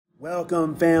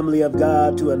Welcome, family of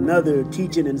God, to another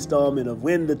teaching installment of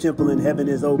When the Temple in Heaven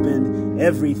is Opened,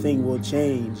 Everything Will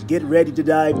Change. Get ready to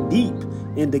dive deep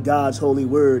into God's holy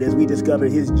word as we discover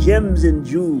his gems and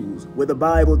jewels, where the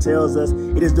Bible tells us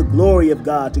it is the glory of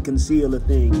God to conceal a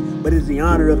thing, but it is the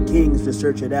honor of kings to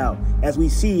search it out, as we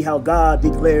see how God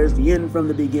declares the end from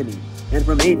the beginning, and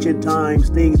from ancient times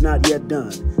things not yet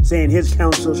done, saying his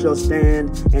counsel shall stand,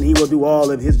 and he will do all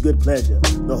of his good pleasure.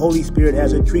 The Holy Spirit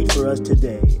has a treat for us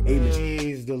today. Amen.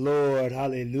 Praise the Lord.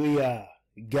 Hallelujah.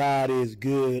 God is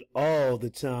good all the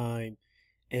time,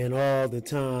 and all the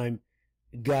time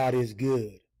God is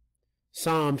good.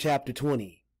 Psalm chapter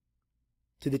 20.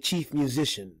 To the chief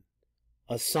musician,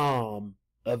 a psalm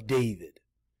of David.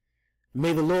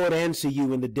 May the Lord answer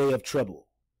you in the day of trouble.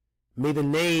 May the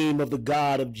name of the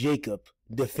God of Jacob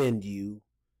defend you.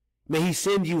 May he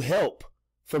send you help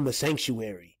from the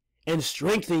sanctuary and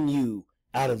strengthen you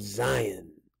out of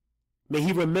Zion. May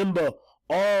he remember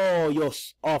all your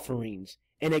offerings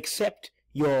and accept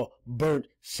your burnt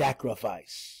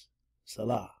sacrifice.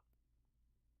 Salah.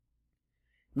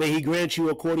 May he grant you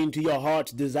according to your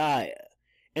heart's desire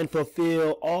and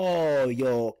fulfill all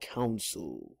your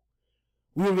counsel.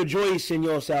 We will rejoice in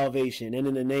your salvation, and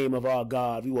in the name of our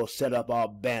God we will set up our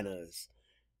banners.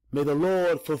 May the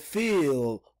Lord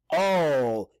fulfill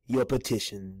all your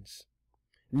petitions.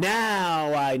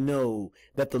 Now I know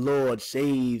that the Lord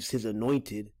saves his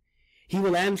anointed. He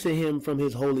will answer him from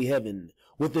his holy heaven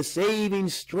with the saving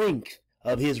strength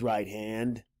of his right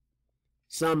hand.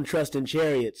 Some trust in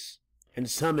chariots and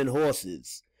some in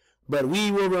horses, but we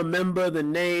will remember the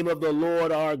name of the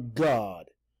Lord our God.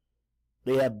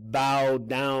 They have bowed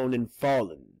down and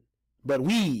fallen, but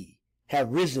we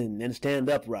have risen and stand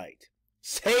upright.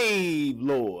 Save,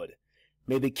 Lord.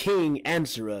 May the King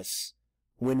answer us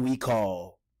when we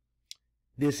call.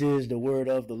 This is the word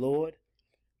of the Lord.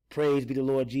 Praise be to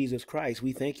Lord Jesus Christ.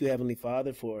 We thank you, Heavenly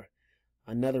Father, for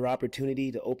another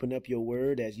opportunity to open up your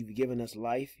word as you've given us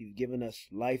life. You've given us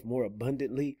life more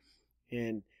abundantly,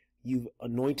 and you've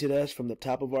anointed us from the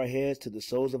top of our heads to the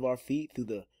soles of our feet through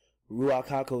the Ruach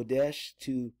HaKodesh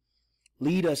to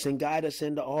lead us and guide us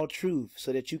into all truth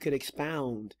so that you could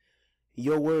expound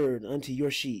your word unto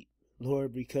your sheep,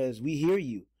 Lord, because we hear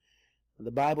you.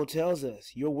 The Bible tells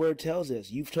us, your word tells us,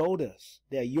 you've told us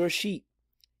that your sheep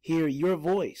hear your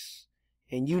voice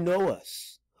and you know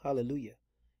us. Hallelujah.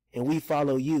 And we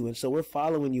follow you. And so we're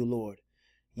following you, Lord.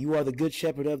 You are the good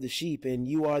shepherd of the sheep, and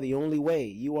you are the only way.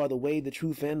 You are the way, the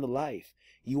truth, and the life.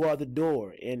 You are the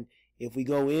door. And if we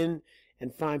go in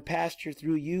and find pasture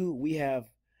through you, we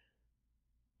have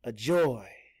a joy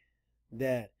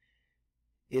that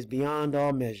is beyond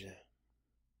all measure.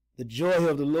 The joy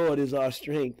of the Lord is our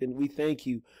strength, and we thank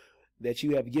you that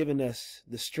you have given us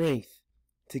the strength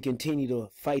to continue to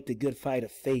fight the good fight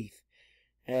of faith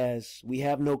as we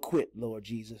have no quit, Lord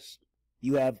Jesus.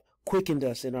 You have quickened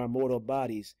us in our mortal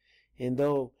bodies, and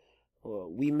though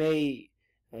we may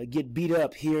get beat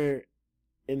up here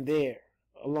and there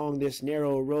along this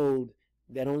narrow road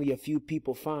that only a few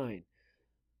people find,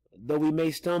 though we may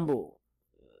stumble,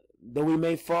 though we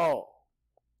may fall,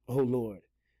 oh Lord,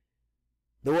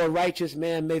 though a righteous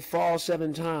man may fall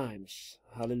 7 times,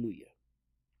 hallelujah,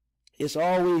 it's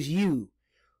always you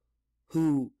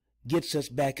who gets us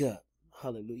back up,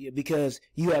 hallelujah, because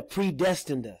you have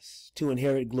predestined us to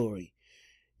inherit glory.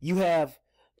 You have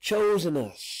chosen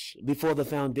us before the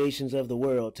foundations of the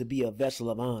world to be a vessel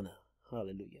of honor,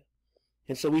 hallelujah.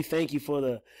 And so we thank you for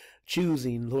the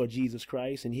choosing, Lord Jesus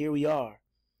Christ, and here we are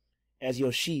as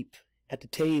your sheep at the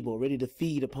table, ready to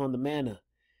feed upon the manna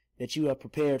that you have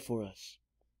prepared for us.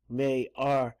 May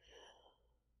our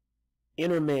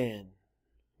inner man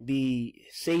be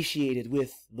satiated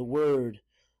with the word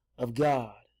of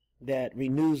God that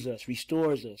renews us,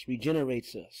 restores us,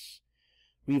 regenerates us,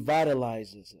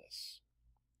 revitalizes us,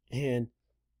 and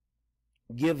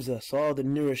gives us all the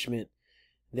nourishment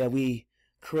that we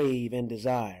crave and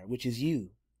desire, which is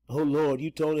you. Oh Lord,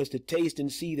 you told us to taste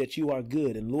and see that you are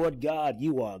good, and Lord God,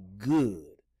 you are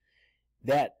good.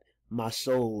 That my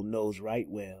soul knows right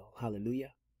well.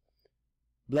 Hallelujah.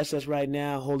 Bless us right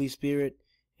now, Holy Spirit,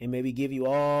 and may we give you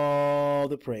all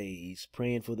the praise,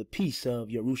 praying for the peace of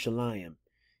Jerusalem,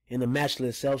 in the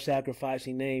matchless,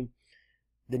 self-sacrificing name,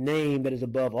 the name that is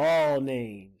above all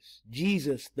names,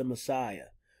 Jesus the Messiah.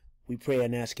 We pray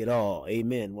and ask it all.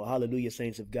 Amen. Well, hallelujah,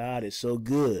 saints of God. It's so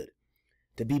good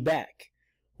to be back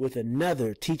with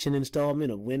another teaching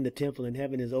installment of When the Temple in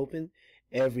Heaven is Open,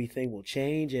 Everything Will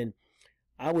Change. And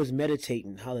I was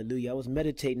meditating, hallelujah, I was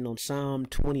meditating on Psalm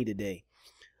 20 today.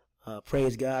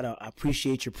 Praise God. I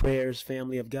appreciate your prayers,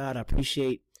 family of God. I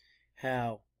appreciate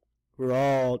how we're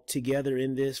all together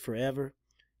in this forever.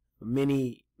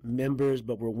 many members,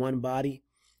 but we're one body.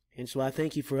 And so I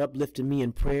thank you for uplifting me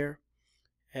in prayer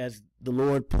as the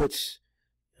Lord puts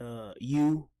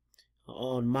you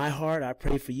on my heart. I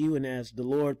pray for you, and as the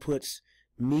Lord puts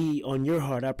me on your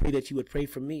heart, I pray that you would pray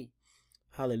for me.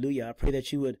 Hallelujah. I pray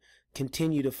that you would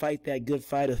continue to fight that good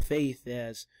fight of faith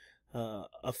as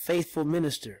a faithful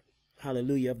minister,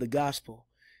 hallelujah, of the gospel,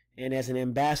 and as an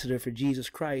ambassador for Jesus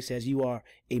Christ, as you are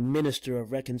a minister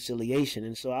of reconciliation.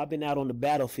 And so I've been out on the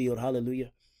battlefield,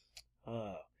 hallelujah,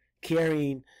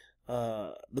 carrying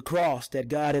the cross that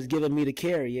God has given me to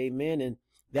carry, amen. And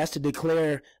that's to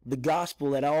declare the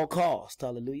gospel at all costs,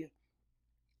 hallelujah,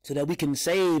 so that we can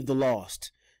save the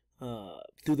lost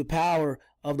through the power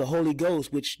of the Holy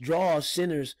Ghost, which draws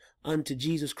sinners unto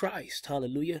Jesus Christ,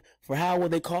 hallelujah. For how will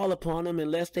they call upon him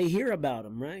unless they hear about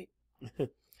him, right?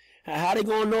 How they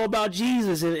gonna know about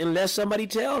Jesus unless somebody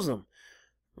tells them,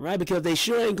 right? Because they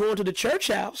sure ain't going to the church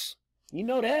house. You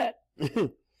know that.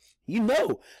 You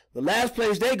know, the last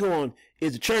place they going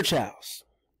is the church house,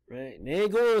 right? They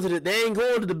ain't going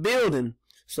to the building.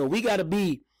 So we got to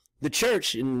be the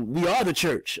church, and we are the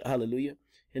church, hallelujah.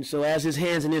 And so as his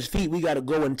hands and his feet, we got to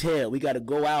go and tell. We got to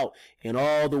go out in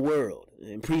all the world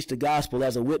and preach the gospel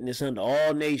as a witness unto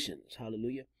all nations,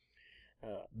 hallelujah.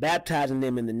 Baptizing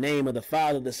them in the name of the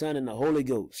Father, the Son, and the Holy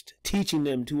Ghost, teaching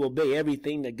them to obey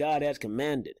everything that God has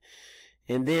commanded.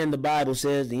 And then the Bible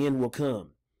says the end will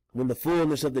come when the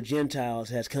fullness of the Gentiles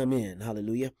has come in,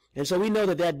 hallelujah. And so we know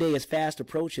that that day is fast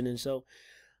approaching. And so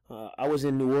I was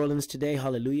in New Orleans today,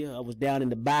 hallelujah. I was down in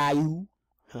the bayou,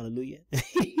 hallelujah.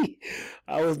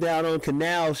 I was down on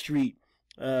Canal Street.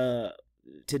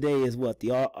 Today is what?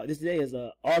 This day is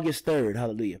August 3rd,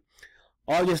 hallelujah.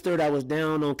 August 3rd, I was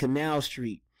down on Canal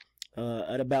Street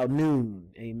at about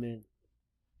noon, amen.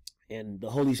 And the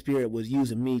Holy Spirit was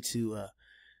using me to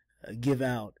give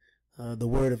out the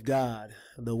word of God,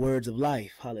 the words of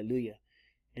life, hallelujah.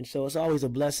 And so it's always a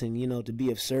blessing, you know, to be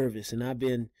of service. And I've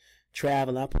been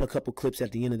traveling. I'll put a couple clips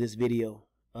at the end of this video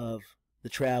of the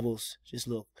travels, just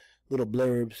little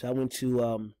blurbs. I went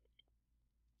to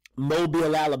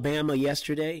Mobile, Alabama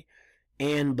yesterday,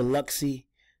 and Biloxi,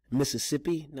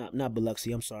 Mississippi. Not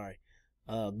Biloxi, I'm sorry.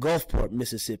 Gulfport,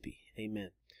 Mississippi.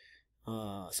 Amen.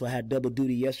 So I had double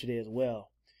duty yesterday as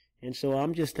well. And so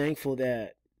I'm just thankful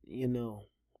that, you know,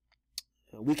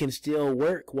 we can still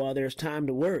work while there's time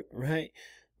to work, right?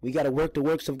 We got to work the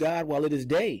works of God while it is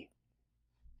day,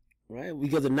 right?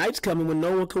 Because the night's coming when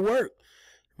no one can work,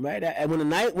 right? And when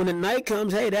the night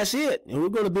comes, hey, that's it. And we're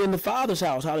going to be in the Father's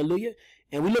house, hallelujah.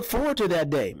 And we look forward to that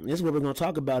day. This is what we're going to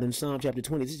talk about in Psalm chapter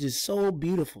 20. This is just so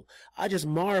beautiful. I just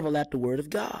marvel at the word of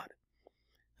God.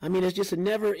 I mean, it's just a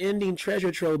never-ending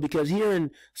treasure trove, because here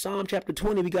in Psalm chapter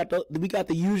 20, we got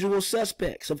the usual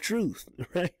suspects of truth,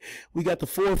 right? We got the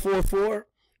 444,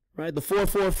 right? The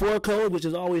 444 code, which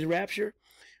is always rapture.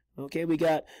 Okay, we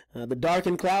got the dark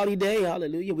and cloudy day,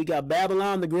 hallelujah. We got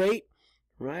Babylon the Great,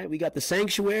 right? We got the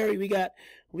sanctuary. We got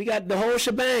the whole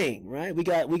shebang, right? We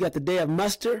got the day of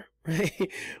muster,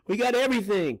 right? We got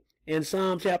everything in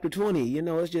Psalm chapter 20. You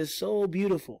know, it's just so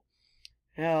beautiful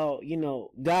how, you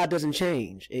know, God doesn't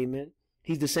change. Amen.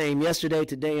 He's the same yesterday,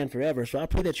 today, and forever. So I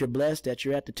pray that you're blessed, that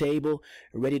you're at the table,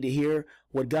 ready to hear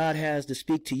what God has to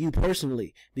speak to you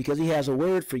personally, because he has a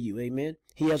word for you. Amen.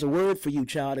 He has a word for you,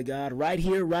 child of God. Right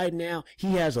here, right now,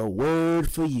 he has a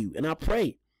word for you. And I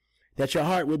pray that your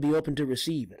heart will be open to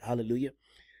receive it. Hallelujah.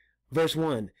 Verse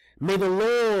 1, may the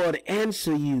Lord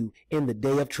answer you in the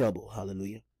day of trouble.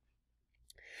 Hallelujah.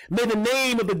 May the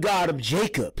name of the God of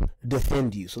Jacob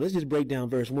defend you. So let's just break down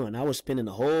verse 1. I was spending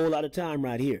a whole lot of time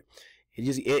right here.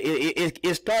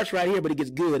 It starts right here, but it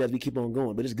gets good as we keep on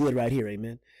going. But it's good right here,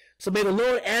 amen. So may the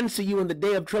Lord answer you in the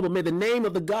day of trouble. May the name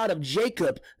of the God of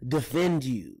Jacob defend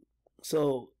you.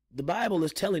 So the Bible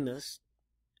is telling us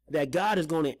that God is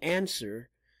going to answer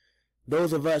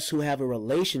those of us who have a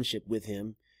relationship with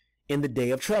him in the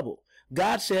day of trouble.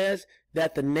 God says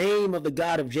that the name of the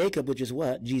God of Jacob, which is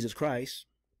what? Jesus Christ,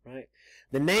 right?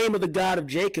 The name of the God of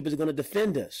Jacob is going to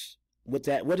defend us. With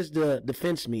that, what does the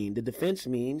defense mean? The defense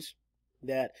means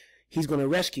that he's going to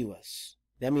rescue us.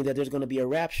 That means that there's going to be a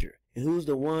rapture. And who's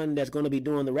the one that's going to be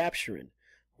doing the rapturing?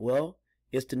 Well,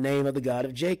 it's the name of the God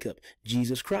of Jacob,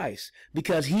 Jesus Christ,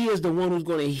 because he is the one who's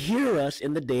going to hear us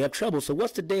in the day of trouble. So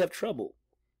what's the day of trouble?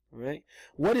 Right?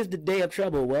 What is the day of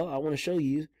trouble? Well, I want to show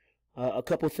you a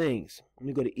couple things. Let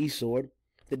me go to eSword.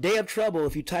 The day of trouble,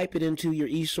 if you type it into your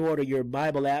eSword or your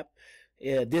Bible app,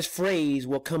 this phrase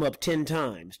will come up 10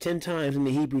 times in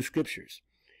the Hebrew scriptures.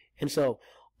 And so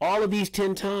all of these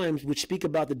 10 times which speak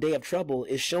about the day of trouble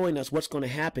is showing us what's going to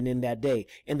happen in that day.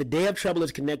 And the day of trouble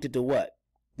is connected to what?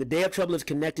 The day of trouble is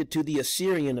connected to the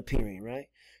Assyrian appearing, right?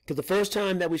 Because the first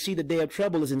time that we see the day of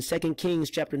trouble is in 2 Kings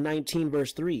chapter 19,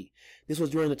 verse 3. This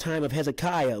was during the time of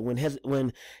Hezekiah,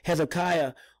 when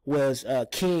Hezekiah was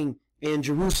king in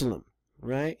Jerusalem,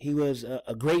 right? He was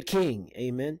a great king,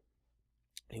 amen.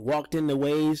 He walked in the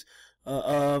ways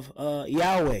of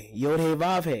Yahweh,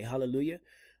 Yod-Heh-Vav-Heh, hallelujah,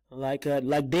 like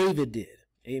David did,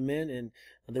 amen. And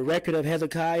the record of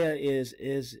Hezekiah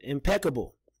is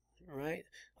impeccable, right,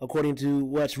 according to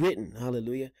what's written,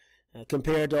 hallelujah,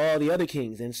 compared to all the other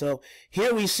kings. And so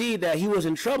here we see that he was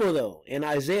in trouble, though, and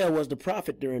Isaiah was the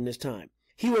prophet during this time.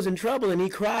 He was in trouble, and he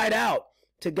cried out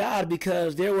to God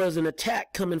because there was an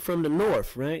attack coming from the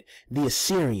north, right? The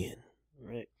Assyrian,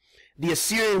 right? The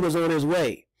Assyrian was on his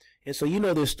way. And so you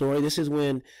know this story. This is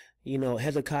when,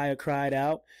 Hezekiah cried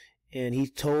out, and he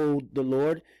told the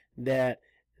Lord that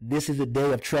this is a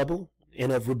day of trouble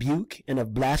and of rebuke and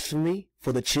of blasphemy,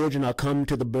 for the children are come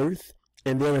to the birth,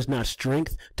 and there is not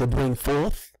strength to bring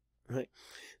forth. Right.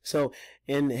 So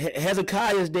in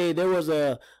Hezekiah's day, there was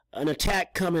an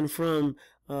attack coming from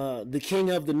the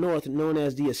king of the north, known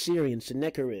as the Assyrian,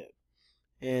 Sennacherib.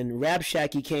 And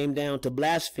Rabshakeh came down to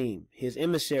blaspheme. His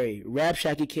emissary,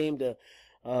 Rabshakeh, came to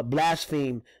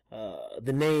blaspheme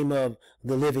the name of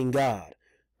the living God.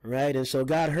 Right. And so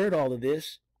God heard all of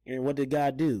this. And what did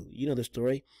God do? You know the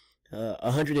story.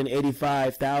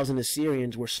 185,000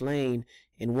 Assyrians were slain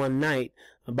in one night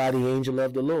by the angel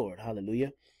of the Lord.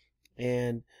 Hallelujah.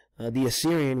 And the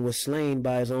Assyrian was slain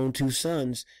by his own two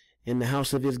sons in the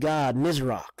house of his God,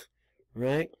 Nisroch.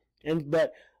 Right?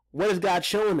 But what is God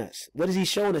showing us? What is he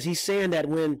showing us? He's saying that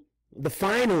when the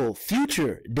final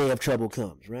future day of trouble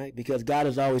comes, right? Because God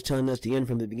is always telling us the end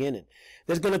from the beginning.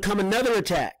 There's going to come another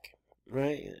attack,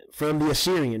 right, from the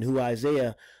Assyrian, who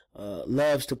Isaiah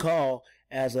loves to call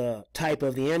as a type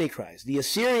of the Antichrist. The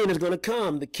Assyrian is going to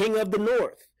come, the king of the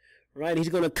north, right? He's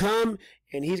going to come,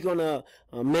 and he's going to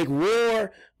make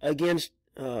war against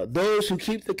those who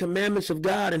keep the commandments of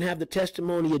God and have the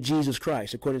testimony of Jesus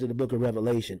Christ, according to the book of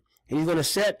Revelation. And he's going to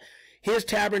set his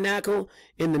tabernacle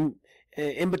in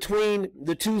between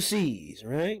the two seas,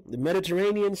 right? The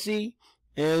Mediterranean Sea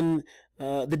and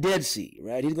the Dead Sea,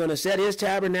 right? He's going to set his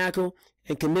tabernacle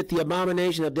and commit the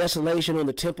abomination of desolation on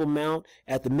the Temple Mount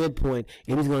at the midpoint,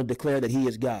 and he's going to declare that he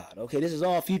is God. Okay, this is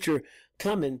all future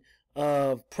coming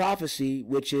of prophecy,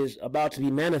 which is about to be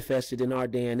manifested in our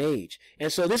day and age.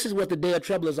 And so this is what the day of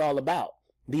trouble is all about,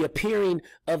 the appearing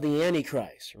of the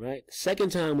Antichrist, right? The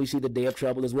second time we see the day of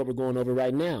trouble is what we're going over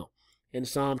right now in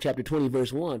Psalm chapter 20,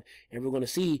 verse 1. And we're going to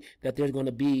see that there's going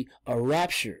to be a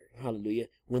rapture, hallelujah,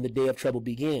 when the day of trouble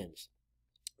begins.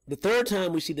 The third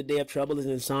time we see the day of trouble is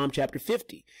in Psalm chapter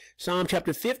 50. Psalm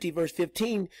chapter 50, verse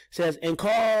 15 says, "And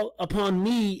call upon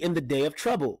me in the day of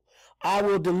trouble. I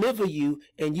will deliver you,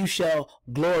 and you shall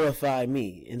glorify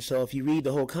me." And so if you read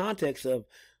the whole context of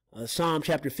Psalm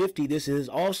chapter 50, this is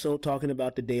also talking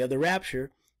about the day of the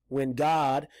rapture, when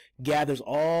God gathers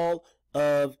all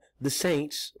of the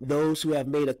saints, those who have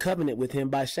made a covenant with him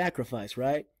by sacrifice,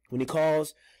 right? When he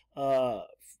calls to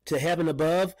heaven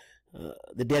above,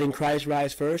 the dead in Christ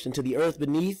rise first, and to the earth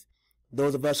beneath,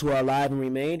 those of us who are alive and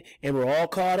remain, and we're all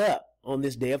caught up on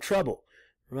this day of trouble,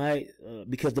 right?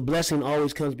 Because the blessing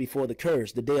always comes before the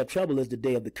curse. The day of trouble is the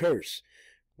day of the curse.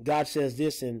 God says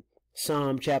this in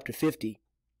Psalm chapter 50.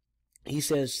 He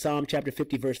says, Psalm chapter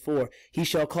 50, verse 4, "He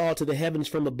shall call to the heavens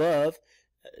from above,"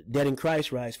 dead in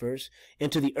Christ rise first,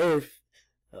 "and to the earth,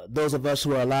 those of us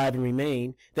who are alive and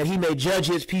remain, that he may judge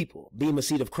his people," being the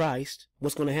seat of Christ.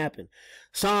 What's going to happen?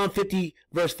 Psalm 50,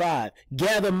 verse 5,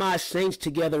 "Gather my saints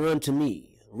together unto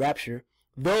me," rapture,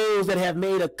 "those that have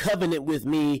made a covenant with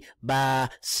me by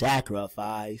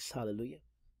sacrifice." Hallelujah.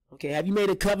 Okay, have you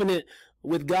made a covenant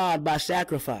with God by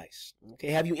sacrifice? Okay,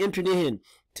 have you entered in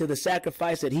to the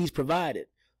sacrifice that he's provided?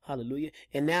 Hallelujah.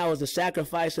 And now is the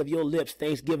sacrifice of your lips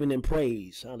thanksgiving and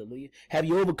praise. Hallelujah. Have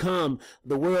you overcome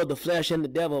the world, the flesh, and the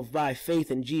devil by faith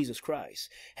in Jesus Christ?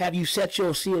 Have you set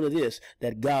your seal to this,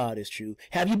 that God is true?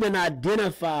 Have you been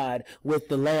identified with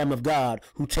the Lamb of God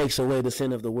who takes away the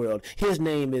sin of the world? His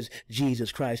name is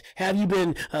Jesus Christ. Have you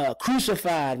been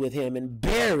crucified with him and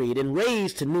buried and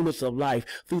raised to newness of life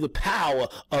through the power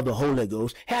of the Holy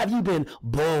Ghost? Have you been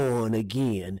born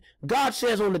again? God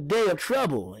says on the day of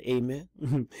trouble, amen.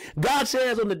 God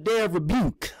says on the day of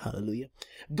rebuke, hallelujah.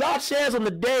 God says on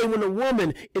the day when a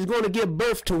woman is going to give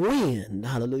birth to wind,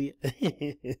 hallelujah.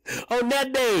 On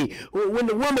that day when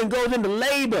the woman goes into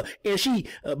labor and she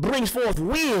brings forth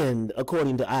wind,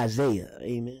 according to Isaiah,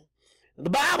 amen. The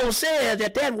Bible says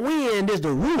that that wind is the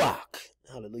Ruach,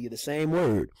 Hallelujah. The same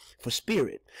word for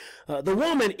spirit. The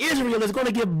woman, Israel, is going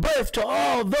to give birth to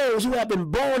all those who have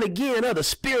been born again of the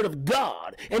Spirit of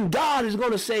God. And God is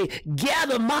going to say,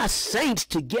 gather my saints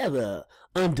together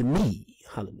unto me.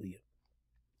 Hallelujah.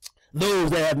 Those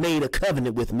that have made a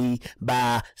covenant with me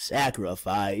by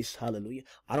sacrifice. Hallelujah.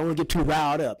 I don't want to get too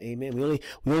riled up. Amen. We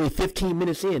only 15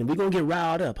 minutes in. We're going to get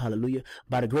riled up. Hallelujah.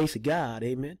 By the grace of God.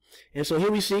 Amen. And so here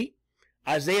we see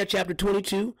Isaiah chapter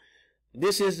 22.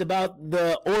 This is about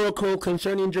the oracle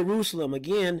concerning Jerusalem.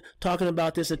 Again, talking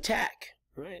about this attack,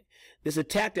 right? This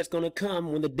attack that's going to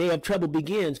come when the day of trouble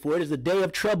begins. For it is the day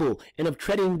of trouble and of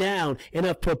treading down and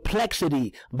of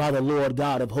perplexity by the Lord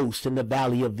God of hosts in the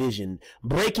valley of vision,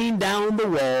 breaking down the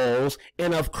walls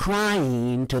and of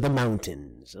crying to the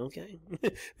mountains. Okay.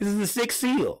 This is the sixth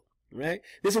seal, right?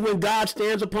 This is when God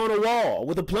stands upon a wall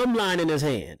with a plumb line in his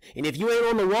hand. And if you ain't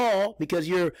on the wall because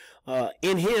you're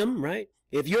in him, right?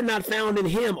 If you're not found in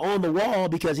him on the wall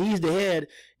because he's the head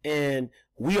and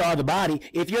we are the body,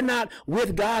 if you're not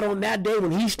with God on that day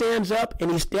when he stands up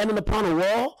and he's standing upon a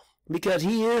wall because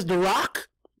he is the rock,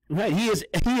 right? He is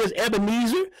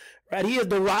Ebenezer, right? He is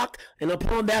the rock, and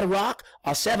upon that rock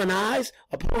are seven eyes.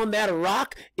 Upon that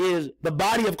rock is the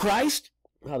body of Christ.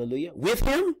 Hallelujah. With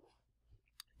him.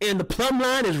 And the plumb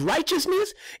line is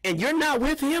righteousness, and you're not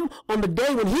with him on the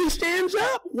day when he stands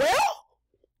up. Well,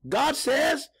 God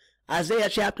says, Isaiah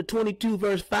chapter 22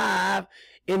 verse 5,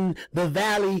 in the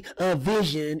valley of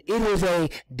vision, it is a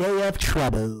day of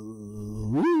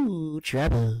trouble. Ooh,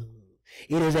 trouble.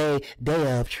 It is a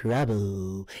day of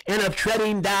trouble and of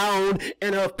treading down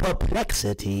and of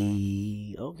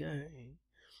perplexity. Okay.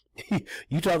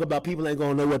 You talk about people ain't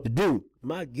gonna know what to do.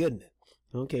 My goodness.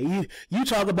 Okay. You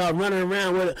talk about running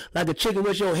around with like a chicken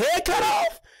with your head cut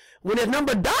off. When there's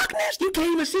number darkness, you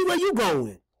can't even see where you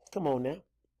going. Come on now.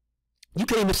 You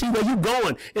can't even see where you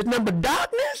going. It's number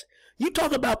darkness. You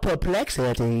talk about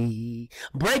perplexity,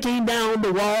 breaking down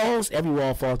the walls. Every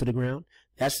wall falls to the ground.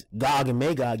 That's Gog and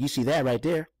Magog. You see that right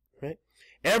there, right?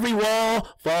 Every wall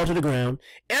falls to the ground.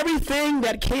 Everything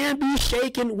that can be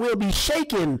shaken will be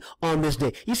shaken on this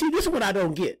day. You see, this is what I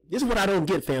don't get. This is what I don't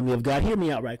get, family of God. Hear me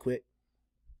out right quick.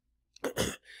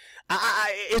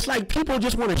 It's like people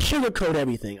just want to sugarcoat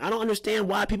everything. I don't understand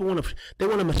why people want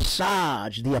to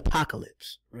massage the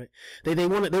apocalypse, right? They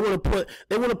want to put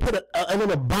a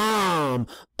little bomb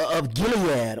of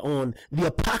Gilead on the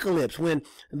apocalypse when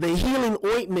the healing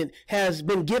ointment has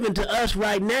been given to us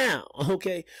right now,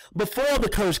 okay? Before the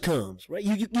curse comes, right?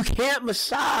 You can't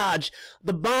massage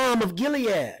the balm of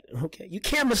Gilead, okay? You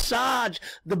can't massage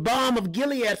the balm of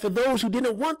Gilead for those who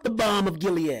didn't want the balm of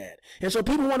Gilead. And so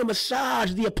people want to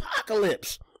massage the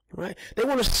apocalypse, right? They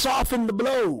want to soften the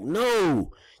blow.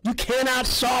 No, you cannot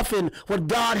soften what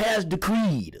God has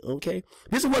decreed, okay?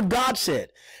 This is what God said.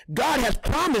 God has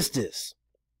promised this.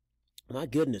 My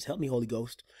goodness, help me, Holy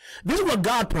Ghost. This is what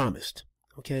God promised,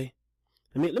 okay?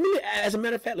 Let me as a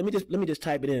matter of fact, let me just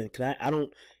type it in because I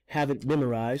don't have it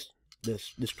memorized, the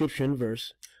scripture and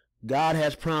verse. God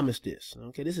has promised this,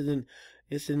 okay?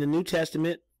 It's in the New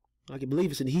Testament. I can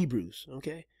believe it's in Hebrews,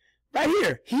 okay? Right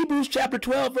here, Hebrews chapter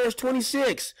 12, verse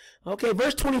 26. Okay,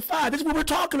 verse 25. This is what we're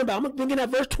talking about. I'm thinking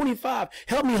at verse 25.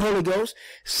 Help me, Holy Ghost.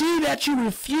 See that you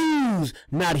refuse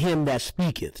not him that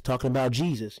speaketh. Talking about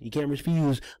Jesus. You can't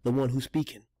refuse the one who's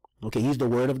speaking. Okay, he's the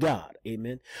word of God.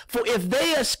 Amen. For if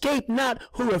they escape not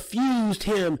who refused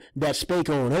him that spake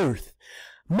on earth,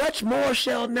 much more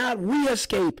shall not we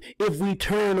escape if we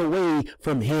turn away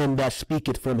from him that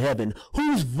speaketh from heaven,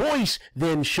 whose voice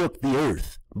then shook the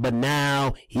earth. But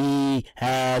now he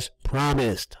has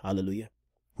promised. Hallelujah.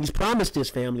 He's promised this,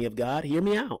 family of God. Hear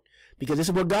me out. Because this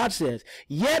is what God says.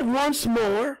 Yet once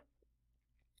more,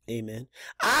 amen,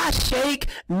 I shake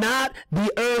not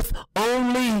the earth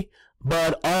only,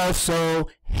 but also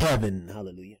heaven.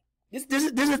 Hallelujah. This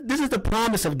is the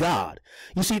promise of God.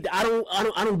 You see, I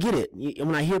don't get it.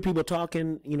 When I hear people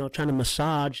talking, trying to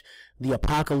massage the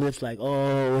apocalypse, like,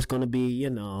 oh, it's going to be,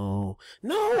 no.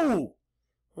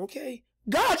 Okay.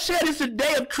 God said it's a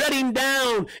day of treading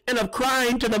down and of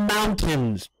crying to the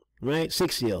mountains, right?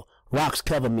 Sixth seal. Rocks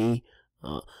cover me.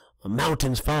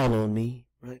 Mountains fall on me,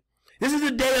 right? This is a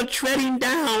day of treading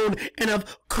down and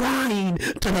of crying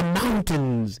to the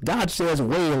mountains. God says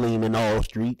wailing in all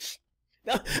streets.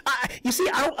 You see,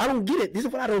 I don't get it. This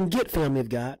is what I don't get, family of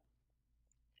God.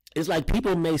 It's like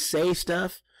people may say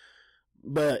stuff,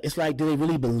 but it's like, do they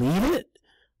really believe it?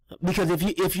 Because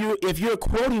if you're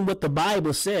quoting what the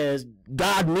Bible says,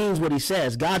 God means what he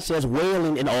says. God says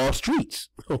wailing in all streets.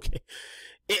 Okay.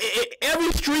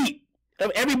 Every street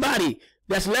of everybody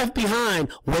that's left behind,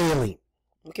 wailing.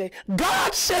 Okay.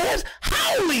 God says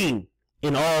howling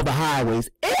in all the highways.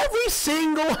 Every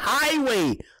single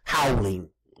highway howling.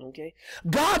 Okay.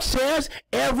 God says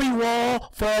every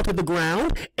wall fall to the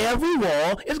ground. Every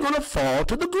wall is going to fall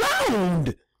to the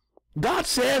ground. God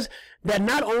says that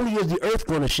not only is the earth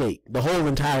going to shake, the whole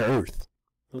entire earth.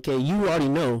 Okay. You already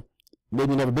know,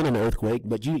 maybe never been in an earthquake,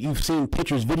 but you've seen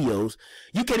pictures, videos.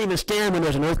 You can't even stand when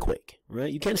there's an earthquake,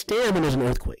 right? You can't stand when there's an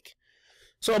earthquake.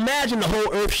 So imagine the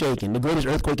whole earth shaking, the greatest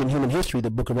earthquake in human history, the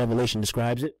book of Revelation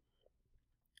describes it.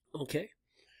 Okay.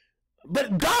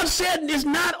 But God said it's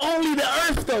not only the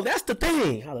earth, though. That's the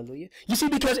thing. Hallelujah. You see,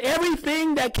 because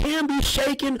everything that can be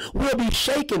shaken will be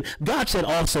shaken. God said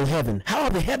also heaven. How are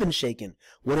the heavens shaken?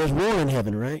 Well, there's war in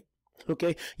heaven, right?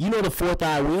 Okay. You know the fourth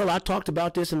eye wheel. I talked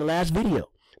about this in the last video,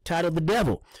 titled The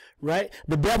Devil, right?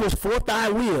 The devil's fourth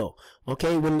eye wheel.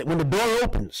 Okay. When the door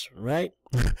opens, right?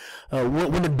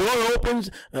 When the door opens,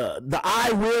 the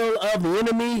eye wheel of the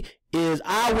enemy is,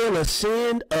 I will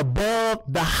ascend above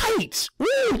the heights.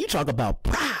 Woo, you talk about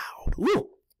proud. Woo.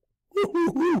 Woo,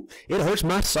 woo, woo. It hurts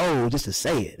my soul just to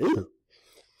say it. Ooh.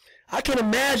 I can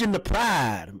imagine the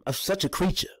pride of such a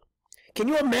creature. Can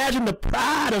you imagine the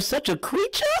pride of such a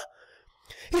creature?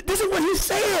 This is what he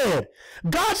said.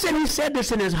 God said he said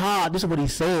this in his heart. This is what he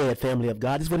said, family of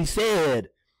God. This is what he said.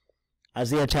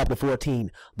 Isaiah chapter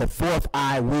 14, the fourth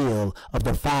eye wheel of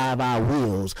the 5 eye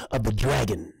wheels of the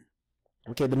dragon.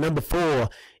 Okay, the number 4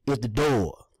 is the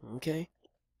door. Okay.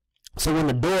 So when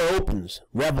the door opens,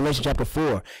 Revelation chapter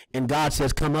 4, and God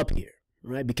says, come up here,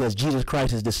 right? Because Jesus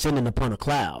Christ is descending upon a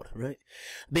cloud, right?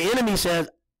 The enemy says,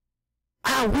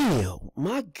 I will.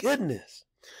 My goodness.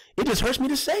 It just hurts me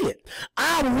to say it.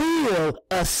 I will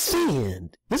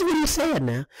ascend. This is what he said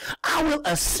now. I will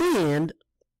ascend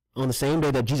on the same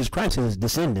day that Jesus Christ is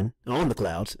descending on the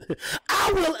clouds.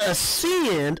 I will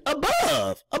ascend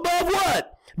above. Above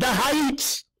what? The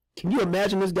heights. Can you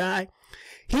imagine this guy?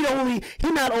 He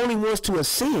not only wants to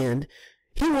ascend,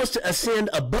 he wants to ascend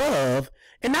above,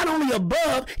 and not only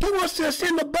above, he wants to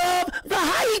ascend above the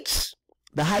heights.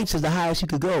 The heights is the highest you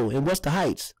could go. And what's the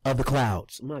heights? Of the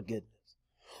clouds. My goodness.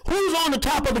 Who's on the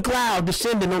top of the cloud,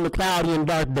 descending on the cloudy and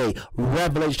dark day?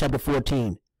 Revelation chapter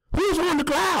 14. Who's on the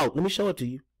cloud? Let me show it to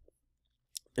you.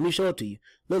 Let me show it to you.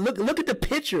 Look at the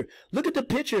picture. Look at the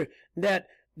picture that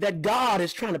God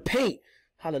is trying to paint.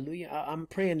 Hallelujah. I'm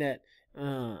praying that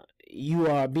you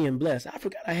are being blessed. I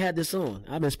forgot I had this on.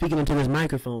 I've been speaking into this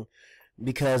microphone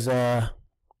because I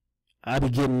be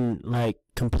getting like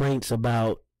complaints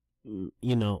about,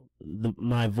 you know,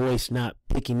 my voice not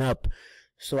picking up.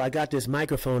 So I got this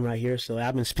microphone right here. So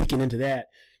I've been speaking into that.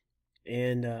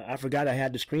 And I forgot I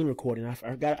had the screen recording. I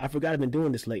forgot I've been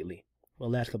doing this lately. Well,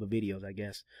 last couple of videos, I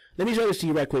guess. Let me show this to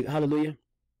you right quick. Hallelujah.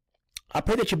 I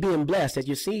pray that you're being blessed, that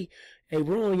you see, hey,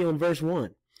 we're only on verse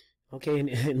 1. Okay,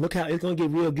 and look how it's going to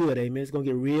get real good, amen. It's going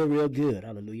to get real, real good.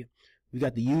 Hallelujah. We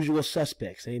got the usual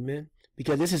suspects, amen.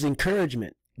 Because this is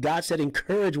encouragement. God said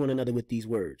encourage one another with these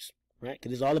words, right?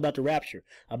 Because it's all about the rapture,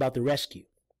 about the rescue.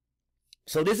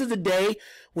 So this is the day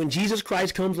when Jesus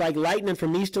Christ comes like lightning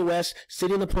from east to west,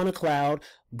 sitting upon a cloud,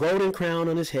 golden crown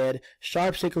on his head,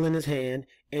 sharp sickle in his hand,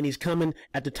 and he's coming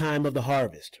at the time of the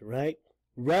harvest, right?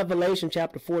 Revelation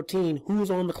chapter 14,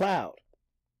 who's on the cloud?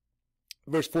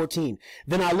 Verse 14,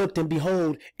 then I looked and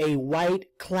behold a white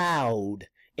cloud,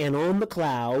 and on the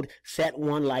cloud sat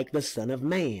one like the Son of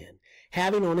Man,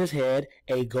 having on his head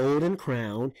a golden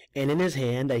crown, and in his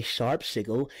hand a sharp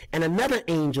sickle. And another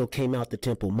angel came out the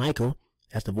temple, Michael,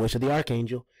 that's the voice of the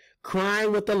archangel,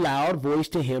 crying with a loud voice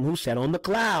to him who sat on the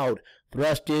cloud,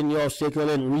 thrust in your sickle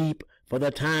and reap, for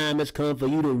the time has come for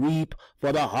you to reap,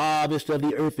 for the harvest of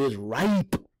the earth is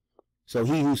ripe. So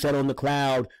he who sat on the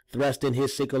cloud thrust in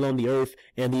his sickle on the earth,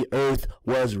 and the earth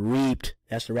was reaped.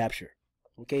 That's the rapture.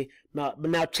 Okay,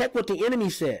 now check what the enemy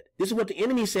said. This is what the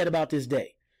enemy said about this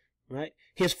day, right?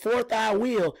 His fourth eye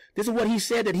will. This is what he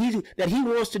said that he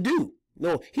wants to do.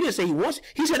 No, he didn't say he wants.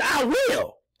 He said, I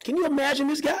will. Can you imagine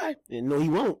this guy? And no, he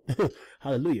won't.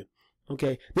 Hallelujah.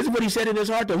 Okay, this is what he said in his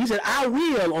heart, though. He said, I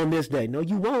will on this day. No,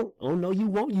 you won't. Oh, no, you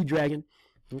won't, you dragon.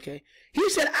 Okay, he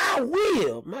said, I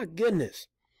will. My goodness.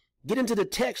 Get into the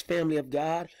text, family of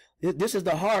God. This is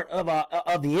the heart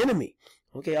of the enemy.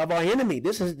 Okay, of our enemy.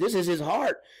 This is his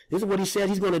heart. This is what he said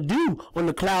he's going to do on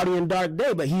the cloudy and dark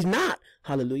day, but he's not.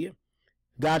 Hallelujah.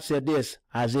 God said this,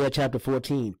 Isaiah chapter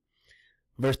 14,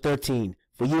 verse 13.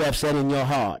 For you have said in your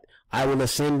heart, I will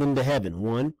ascend into heaven.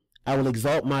 1, I will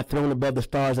exalt my throne above the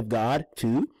stars of God.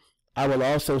 2, I will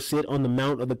also sit on the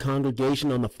mount of the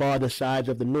congregation on the farther sides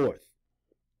of the north.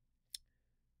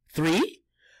 3,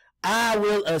 I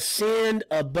will ascend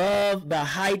above the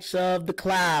heights of the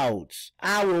clouds.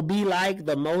 I will be like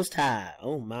the Most High.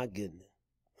 Oh, my goodness.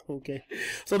 Okay.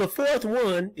 So the fourth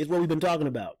one is what we've been talking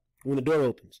about when the door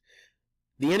opens.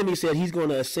 The enemy said he's going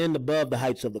to ascend above the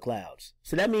heights of the clouds.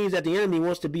 So that means that the enemy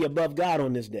wants to be above God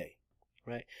on this day,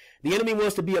 right? The enemy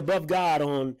wants to be above God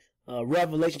on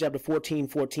Revelation chapter 14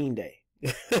 day.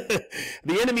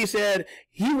 The enemy said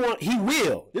he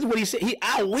will. This is what he said.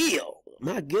 I will.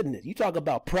 My goodness. You talk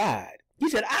about pride. He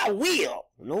said, I will.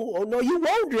 No, oh no, you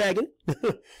won't, dragon.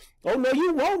 Oh no,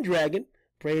 you won't, dragon.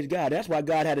 Praise God. That's why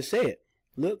God had to say it.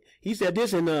 Look, he said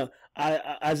this in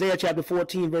Isaiah chapter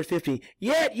 14, verse 15.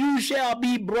 Yet you shall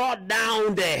be brought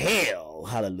down to hell.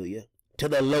 Hallelujah. To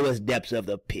the lowest depths of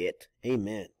the pit.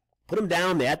 Amen. Put him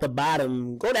down there at the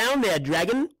bottom. Go down there,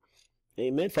 dragon.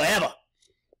 Amen. Forever.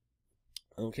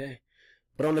 Okay.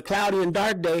 But on the cloudy and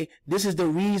dark day, this is the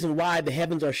reason why the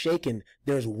heavens are shaken.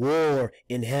 There's war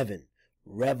in heaven.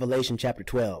 Revelation chapter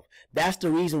 12. That's the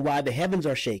reason why the heavens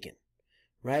are shaken.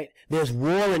 Right? There's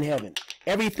war in heaven.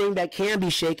 Everything that can be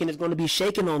shaken is going to be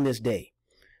shaken on this day.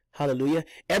 Hallelujah.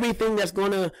 Everything that's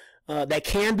going to that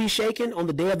can be shaken on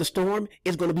the day of the storm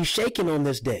is going to be shaken on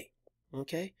this day.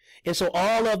 Okay? And so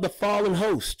all of the fallen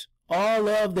host, all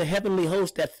of the heavenly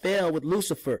host that fell with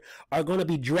Lucifer are going to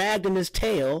be dragged in his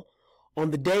tail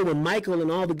on the day when Michael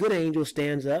and all the good angels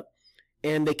stands up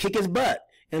and they kick his butt,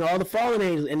 and all the fallen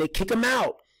angels, and they kick him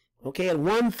out. Okay? And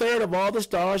 1/3 of all the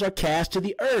stars are cast to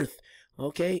the earth.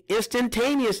 Okay,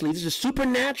 instantaneously. This is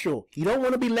supernatural. You don't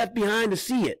want to be left behind to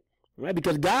see it, right?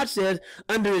 Because God says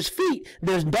under his feet,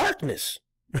 there's darkness,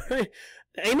 right?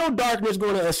 Ain't no darkness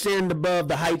going to ascend above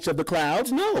the heights of the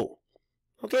clouds. No.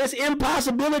 Okay, it's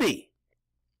impossibility.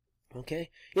 Okay,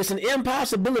 it's an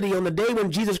impossibility on the day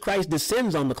when Jesus Christ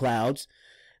descends on the clouds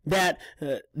that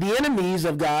the enemies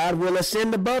of God will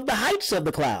ascend above the heights of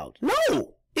the clouds.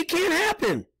 No, it can't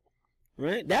happen,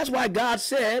 right? That's why God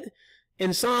said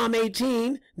in Psalm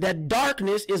 18 that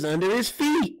darkness is under his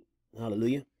feet.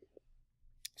 Hallelujah.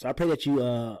 So I pray that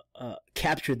you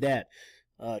captured that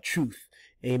truth.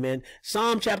 Amen.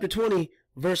 Psalm chapter 20,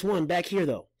 verse 1, back here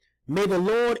though. May the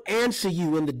Lord answer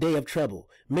you in the day of trouble.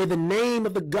 May the name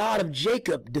of the God of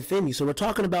Jacob defend you. So we're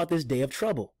talking about this day of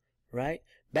trouble, right?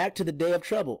 Back to the day of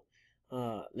trouble.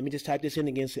 Let me just type this in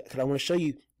again because I want to show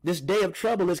you this day of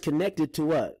trouble is connected to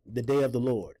what? The day of the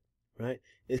Lord, right?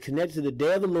 It's connected to the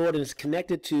day of the Lord, and it's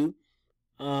connected to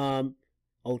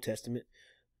Old Testament.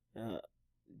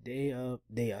 Day of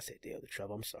the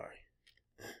trouble. I'm sorry.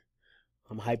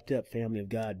 I'm hyped up, family of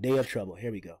God. Day of trouble.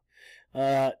 Here we go.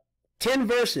 10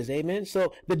 verses, amen.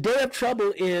 So the day of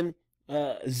trouble in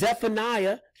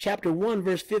Zephaniah chapter 1,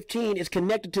 verse 15 is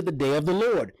connected to the day of the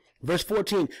Lord. Verse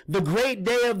 14, the great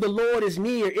day of the Lord is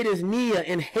near. It is near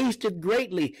and hasteth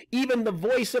greatly. Even the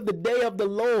voice of the day of the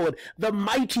Lord, the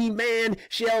mighty man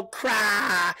shall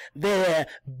cry there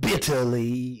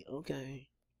bitterly. Okay.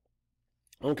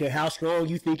 I don't care how strong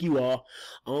you think you are.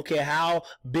 I don't care how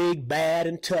big, bad,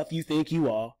 and tough you think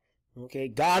you are. Okay.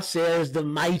 God says the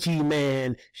mighty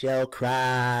man shall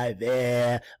cry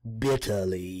there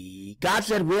bitterly. God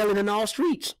said wailing in all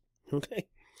streets. Okay.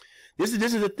 This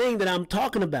is the thing that I'm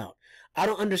talking about. I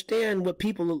don't understand what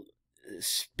people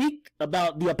speak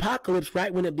about the apocalypse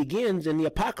right when it begins. And the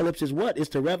apocalypse is what? It's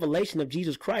the revelation of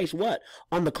Jesus Christ. What?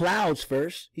 On the clouds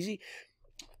first. You see,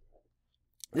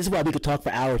 this is why we could talk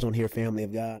for hours on here, family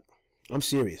of God. I'm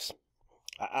serious.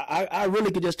 I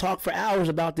really could just talk for hours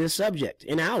about this subject,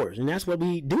 in hours, and that's what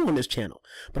we do on this channel.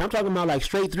 But I'm talking about like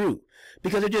straight through,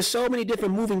 because there's just so many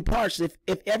different moving parts. If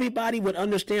everybody would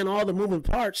understand all the moving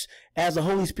parts as the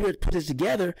Holy Spirit puts it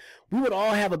together, we would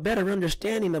all have a better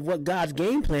understanding of what God's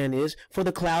game plan is for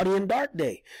the cloudy and dark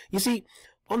day. You see,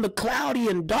 on the cloudy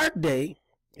and dark day,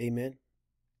 amen,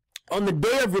 on the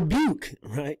day of rebuke,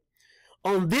 right,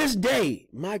 on this day,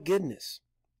 my goodness,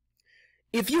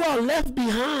 if you are left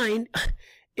behind,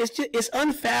 it's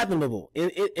unfathomable,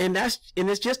 and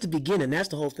it's just the beginning. That's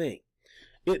the whole thing.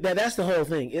 That's the whole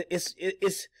thing. It's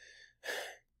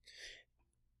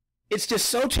just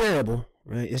so terrible,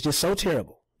 right? It's just so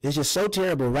terrible. It's just so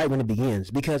terrible right when it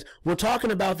begins, because we're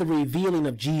talking about the revealing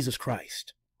of Jesus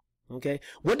Christ. Okay,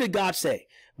 what did God say?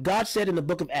 God said in the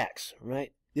book of Acts,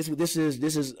 right? This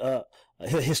is a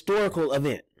historical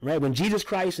event, right? When Jesus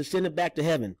Christ ascended back to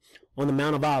heaven on the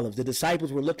Mount of Olives, the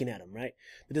disciples were looking at him, right?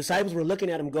 The disciples were looking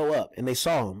at him go up, and they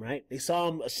saw him, right? They saw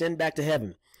him ascend back to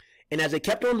heaven. And as they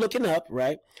kept on looking up,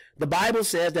 right, the Bible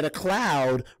says that a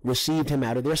cloud received him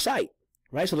out of their sight,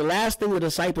 right? So the last thing the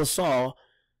disciples saw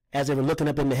as they were looking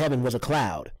up into heaven was a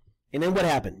cloud. And then what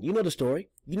happened? You know the story.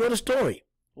 You know the story.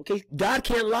 Okay? God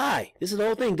can't lie. This is the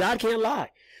whole thing. God can't lie.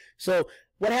 So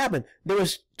what happened? There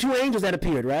was 2 angels that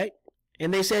appeared, right?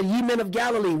 And they said, ye men of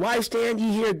Galilee, why stand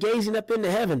ye here gazing up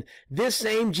into heaven? This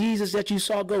same Jesus that you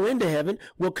saw go into heaven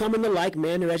will come in the like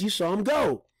manner as you saw him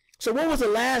go. So what was the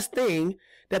last thing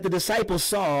that the disciples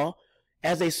saw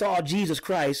as they saw Jesus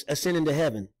Christ ascend into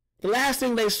heaven? The last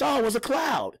thing they saw was a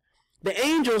cloud. The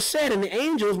angels said, and the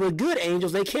angels were good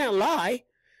angels, they can't lie.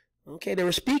 Okay, they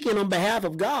were speaking on behalf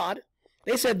of God.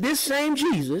 They said, this same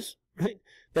Jesus, right,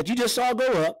 that you just saw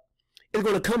go up is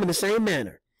going to come in the same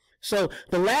manner. So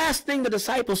the last thing the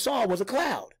disciples saw was a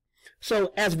cloud.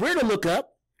 So as we're to look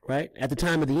up, right, at the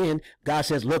time of the end, God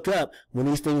says, look up when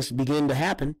these things begin to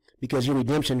happen because your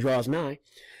redemption draws nigh.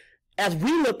 As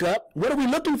we look up, what are we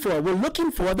looking for? We're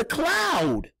looking for the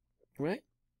cloud, right?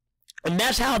 And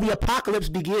that's how the apocalypse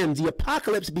begins. The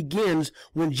apocalypse begins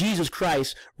when Jesus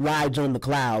Christ rides on the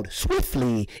cloud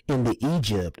swiftly into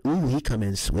Egypt. Ooh, he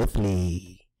coming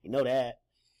swiftly. You know that.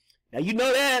 Now you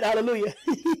know that. Hallelujah.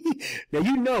 Now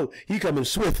you know he coming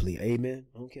swiftly. Amen.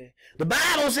 Okay. The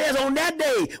Bible says on that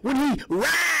day when he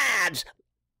rides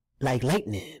like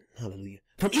lightning. Hallelujah.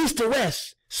 From east to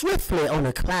west, swiftly on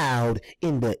a cloud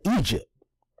into Egypt.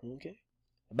 Okay.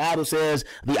 The Bible says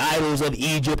the idols of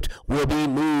Egypt will be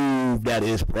moved at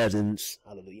his presence.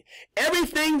 Hallelujah.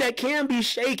 Everything that can be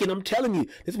shaken, I'm telling you,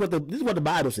 this is what the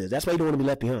Bible says. That's why you don't want to be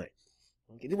left behind.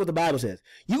 Okay, this is what the Bible says.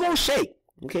 You're going to shake.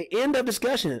 Okay, end of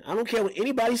discussion. I don't care what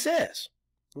anybody says.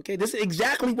 Okay, this is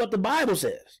exactly what the Bible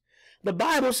says. The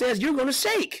Bible says you're going to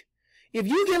shake. If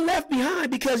you get left behind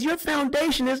because your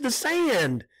foundation is the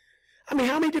sand. I mean,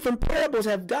 how many different parables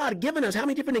have God given us? How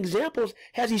many different examples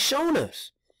has he shown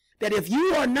us? That if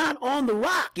you are not on the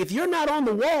rock, if you're not on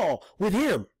the wall with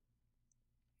him,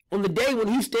 on the day when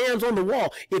he stands on the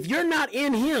wall, if you're not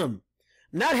in him,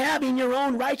 not having your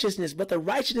own righteousness, but the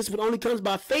righteousness that only comes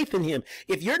by faith in him,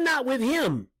 if you're not with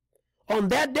him on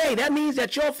that day, that means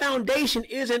that your foundation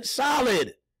isn't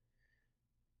solid.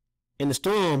 And the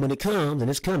storm, when it comes, and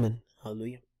it's coming,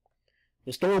 hallelujah,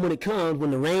 the storm when it comes,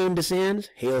 when the rain descends,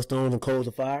 hailstones and coals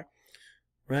of fire,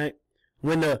 right?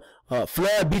 When the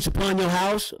flood beats upon your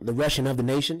house, the rushing of the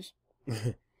nations,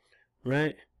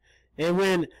 right? And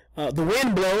when the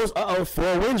wind blows,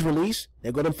 four winds release.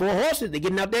 There go them four horses. They're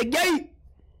getting out their gate.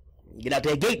 Get out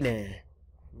their gate now.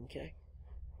 Okay.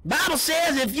 Bible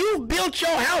says if you built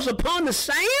your house upon the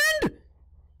sand,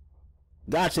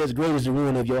 God says great is the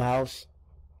ruin of your house.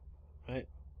 Right?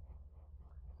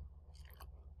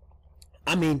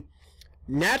 I mean,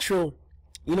 natural,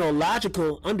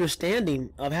 logical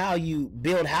understanding of how you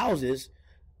build houses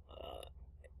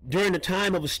during the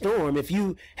time of a storm. If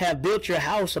you have built your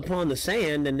house upon the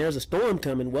sand and there's a storm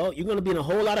coming, well, you're going to be in a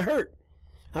whole lot of hurt.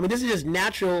 I mean, this is just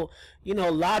natural,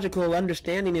 logical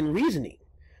understanding and reasoning.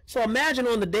 So imagine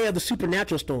on the day of the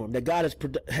supernatural storm that God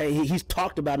he's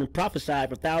talked about and prophesied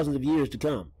for thousands of years to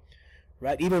come,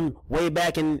 right? Even way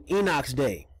back in Enoch's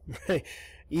day, right?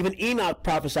 Even Enoch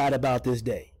prophesied about this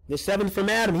day. The seventh from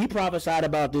Adam, he prophesied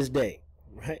about this day,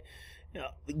 right?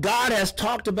 God has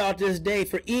talked about this day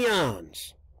for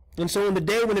eons. And so on the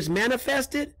day when it's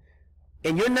manifested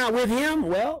and you're not with him,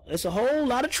 well, it's a whole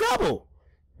lot of trouble,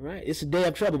 right? It's a day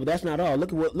of trouble, but that's not all.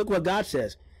 Look what God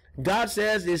says. God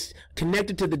says it's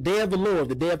connected to the day of the Lord,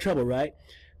 the day of trouble, right?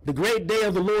 The great day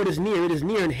of the Lord is near. It is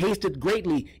near and hasteth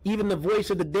greatly. Even the voice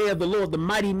of the day of the Lord, the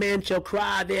mighty man shall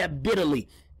cry there bitterly.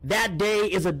 That day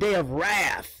is a day of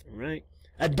wrath, right?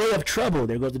 A day of trouble.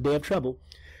 There goes the day of trouble.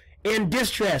 And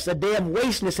distress, a day of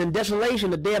wasteness and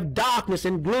desolation, a day of darkness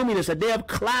and gloominess, a day of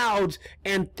clouds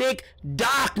and thick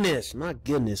darkness. My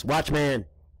goodness. Watchman,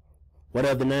 what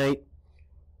of the night?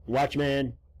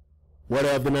 Watchman, what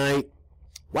of the night?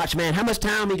 Watchman, how much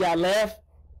time we got left?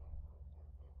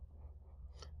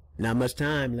 Not much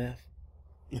time left.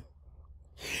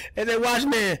 And then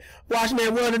watchman, what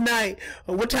of the night?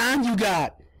 What time you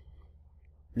got?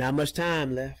 Not much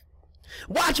time left.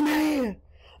 Watchman,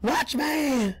 what's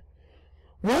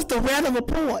the weather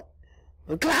report?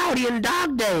 A cloudy and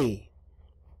dark day.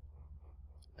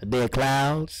 A day of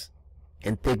clouds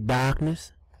and thick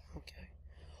darkness. Okay.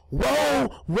 Woe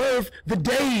worth the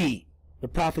day, the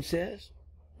prophet says.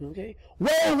 Okay.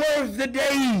 Woe worth the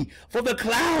day, for the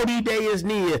cloudy day is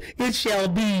near. It shall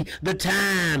be the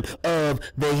time of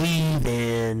the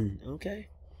heathen. Okay.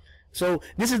 So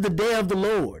this is the day of the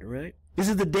Lord, right? This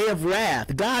is the day of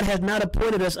wrath. God has not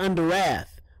appointed us unto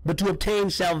wrath, but to obtain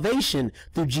salvation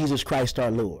through Jesus Christ our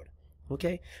Lord.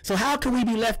 Okay? So how can we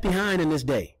be left behind in this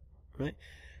day? Right?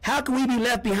 How can we be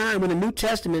left behind when the New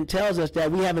Testament tells us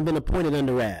that we haven't been appointed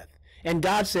unto wrath? And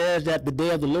God says that the day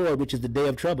of the Lord, which is the day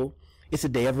of trouble, it's a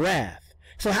day of wrath.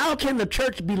 So how can the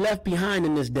church be left behind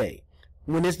in this day?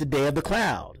 when it's the day of the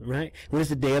cloud, right? When it's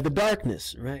the day of the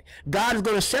darkness, right? God is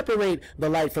going to separate the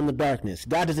light from the darkness.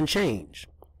 God doesn't change.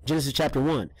 Genesis chapter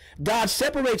 1. God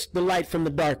separates the light from the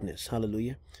darkness.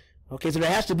 Hallelujah. Okay, so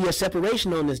there has to be a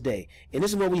separation on this day. And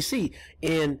this is what we see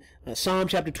in Psalm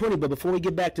chapter 20. But before we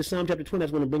get back to Psalm chapter 20, I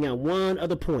just want to bring out one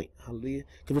other point. Hallelujah.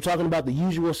 Because we're talking about the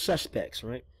usual suspects,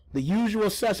 right? The usual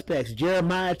suspects,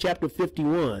 Jeremiah chapter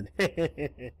 51.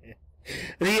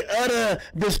 The utter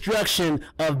destruction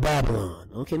of Babylon.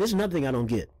 Okay, this is another thing I don't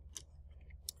get.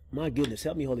 My goodness,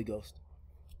 help me, Holy Ghost.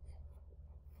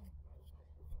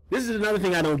 This is another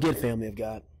thing I don't get, family of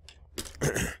God.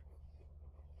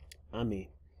 I mean,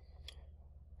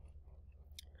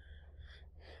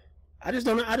 I just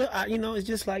don't know. You know, it's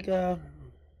just like, I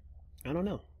don't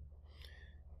know.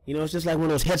 You know, it's just like one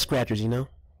of those head scratchers, you know.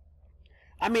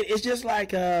 I mean, it's just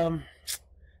like, how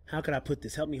could I put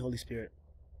this? Help me, Holy Spirit.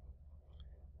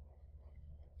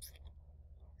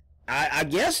 I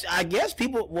guess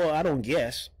people, well, I don't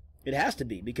guess. It has to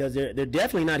be, because they're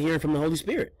definitely not hearing from the Holy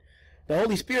Spirit. The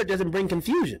Holy Spirit doesn't bring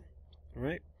confusion,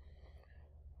 right?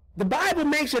 The Bible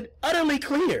makes it utterly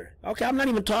clear. Okay, I'm not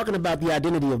even talking about the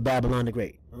identity of Babylon the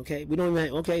Great. Okay, we don't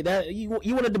even, okay, that you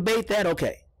want to debate that,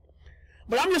 okay.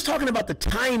 But I'm just talking about the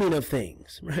timing of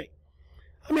things, right?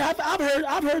 I mean,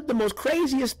 I've heard the most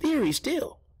craziest theories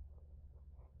still.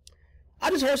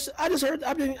 I'm just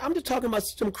talking about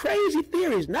some crazy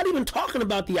theories, not even talking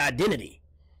about the identity.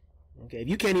 Okay, if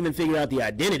you can't even figure out the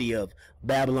identity of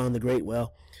Babylon the Great,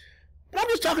 well, but I'm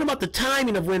just talking about the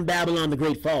timing of when Babylon the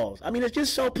Great falls. I mean, it's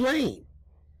just so plain.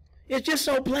 It's just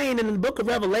so plain. And in the book of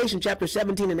Revelation, chapter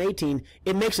 17 and 18,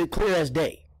 it makes it clear as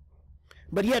day.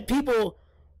 But yet people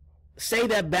say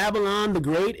that Babylon the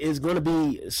Great is going to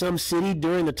be some city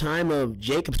during the time of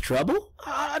Jacob's trouble?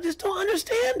 I just don't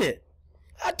understand it.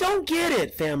 I don't get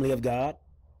it, family of God.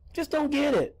 Just don't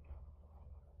get it.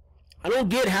 I don't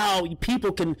get how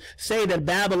people can say that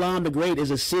Babylon the Great is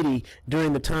a city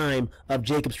during the time of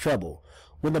Jacob's trouble,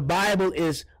 when the Bible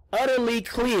is utterly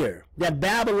clear that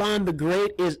Babylon the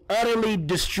Great is utterly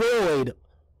destroyed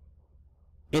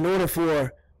in order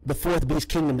for the fourth beast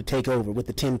kingdom to take over with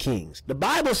the 10 kings. The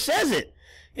Bible says it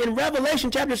in Revelation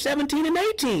chapter 17 and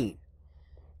 18.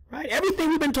 Right? Everything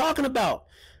we've been talking about.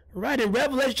 Right? In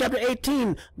Revelation chapter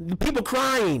 18, the people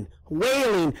crying,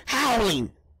 wailing,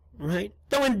 howling. Right?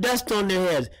 Throwing dust on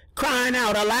their heads, crying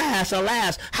out, alas,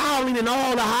 alas, howling in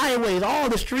all the highways, all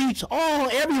the streets, all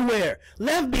everywhere,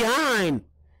 left behind.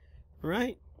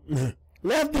 Right?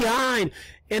 Left behind.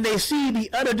 And they see the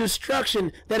utter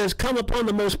destruction that has come upon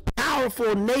the most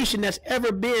powerful nation that's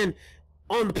ever been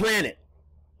on the planet.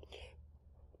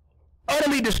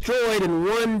 Utterly destroyed in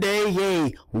one day,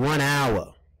 yea, 1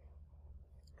 hour.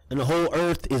 And the whole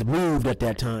earth is moved at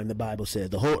that time, the Bible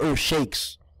says. The whole earth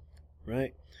shakes.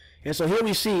 Right? And so here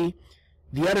we see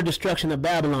the utter destruction of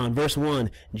Babylon, verse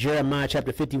 1, Jeremiah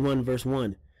chapter 51, verse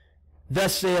 1.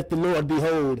 Thus saith the Lord,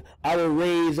 behold, I will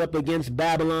raise up against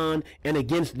Babylon and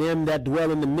against them that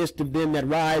dwell in the midst of them that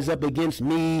rise up against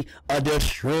me a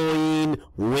destroying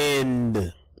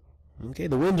wind. Okay,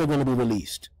 the winds are going to be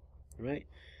released. Right?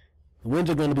 The winds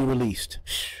are going to be released.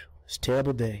 It's a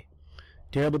terrible day.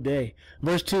 Terrible day.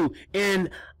 Verse 2, and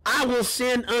I will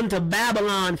send unto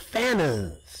Babylon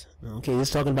fanners. Okay, it's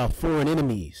talking about foreign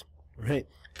enemies, right?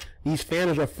 These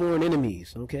fanners are foreign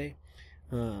enemies, okay?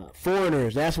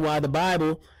 Foreigners. That's why the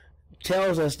Bible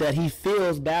tells us that he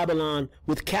fills Babylon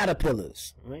with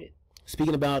caterpillars, right?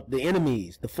 Speaking about the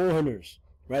enemies, the foreigners,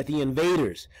 right? The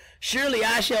invaders. Surely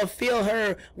I shall fill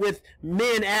her with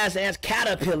men as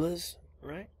caterpillars,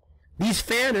 right? These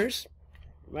fanners,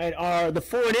 right, are the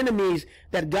foreign enemies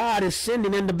that God is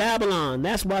sending into Babylon.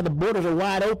 That's why the borders are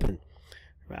wide open.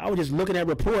 I was just looking at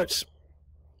reports.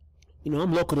 You know,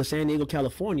 I'm local to San Diego,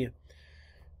 California.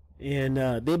 And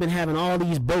they've been having all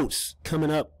these boats coming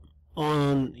up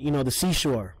on, you know, the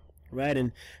seashore, right?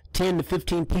 And 10 to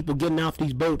 15 people getting off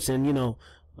these boats and, you know,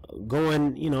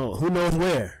 going, you know, who knows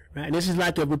where, right? And this is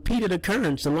like a repeated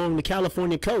occurrence along the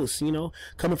California coast, you know,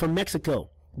 coming from Mexico.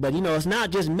 But, you know, it's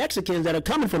not just Mexicans that are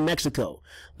coming from Mexico.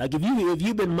 Like, if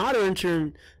you've been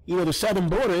monitoring, you know, the southern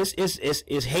border,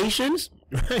 it's Haitians,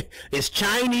 right? It's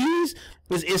Chinese,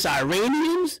 it's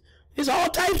Iranians, it's all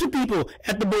types of people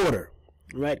at the border,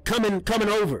 right? Coming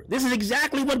over. This is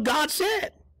exactly what God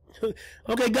said.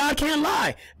 Okay, God can't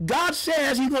lie. God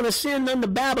says he's going to send unto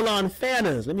Babylon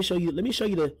fanners. Let me show you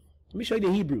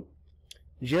the Hebrew.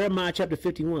 Jeremiah chapter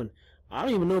 51. I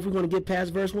don't even know if we're going to get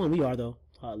past verse 1. We are, though.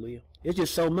 Hallelujah. It's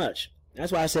just so much.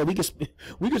 That's why I said we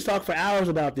could talk for hours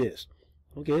about this.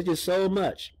 Okay, it's just so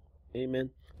much.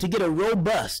 Amen. To get a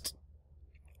robust,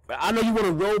 I know you want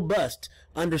a robust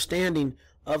understanding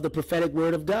of the prophetic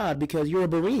word of God, because you're a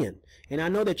Berean. And I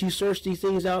know that you search these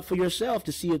things out for yourself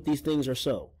to see if these things are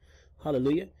so.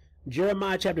 Hallelujah.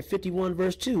 Jeremiah chapter 51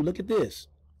 verse 2. Look at this.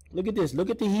 Look at this. Look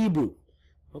at the Hebrew.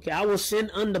 Okay, I will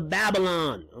send unto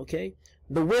Babylon. Okay,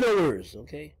 the widowers.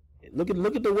 Okay, look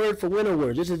at the word for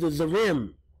widowers. This is the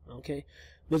Zerim. Okay,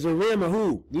 the Zerim are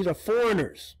who? These are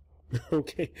foreigners.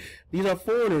 Okay, these are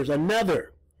foreigners.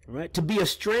 Another, right? To be a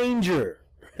stranger.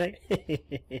 Right?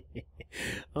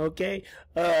 Okay,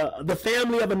 the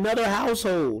family of another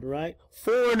household. Right?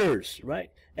 Foreigners. Right?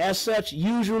 As such,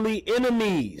 usually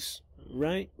enemies.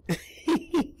 Right?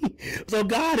 So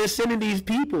God is sending these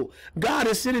people. God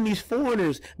is sending these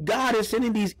foreigners. God is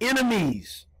sending these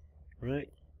enemies. Right?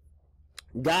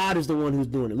 God is the one who's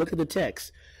doing it. Look at the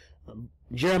text.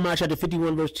 Jeremiah chapter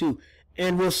 51 verse 2.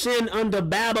 And will send unto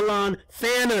Babylon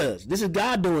fanners. This is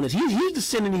God doing this. He's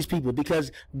sending these people,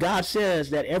 because God says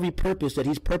that every purpose that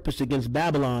he's purposed against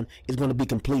Babylon is going to be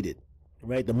completed.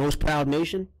 Right? The most proud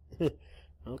nation.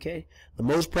 Okay? The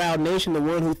most proud nation, the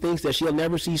one who thinks that she'll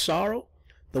never see sorrow,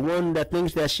 the one that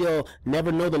thinks that she'll never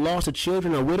know the loss of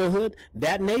children or widowhood,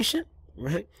 that nation,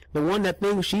 right? The one that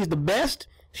thinks she's the best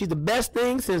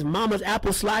thing since mama's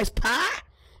apple sliced pie,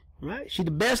 right? She's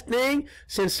the best thing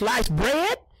since sliced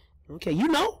bread. Okay,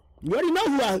 you already know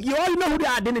who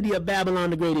the identity of Babylon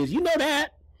the Great is. You know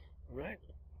that, right?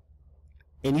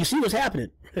 And you see what's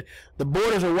happening. The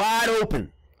borders are wide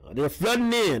open. They're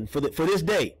flooding in for this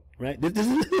day. Right? This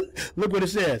is look what it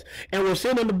says. And will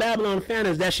send unto Babylon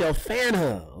fanners that shall fan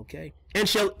her, okay? And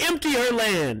shall empty her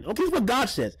land. Okay, that's what God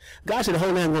says. God said the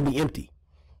whole land will be empty.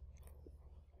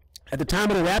 At the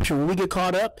time of the rapture, when we get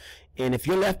caught up, and if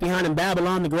you're left behind in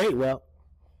Babylon the Great, well,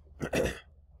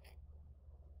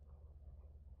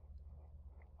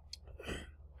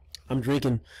 I'm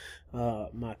drinking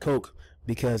my Coke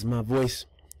because my voice,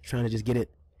 trying to just get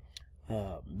it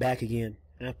back again.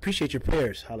 And I appreciate your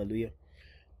prayers. Hallelujah.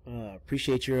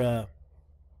 Appreciate your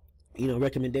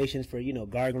recommendations for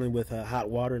gargling with hot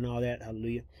water and all that.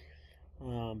 Hallelujah.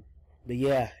 But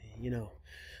yeah,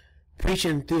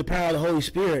 preaching through the power of the Holy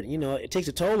Spirit, it takes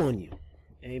a toll on you.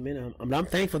 Amen. I'm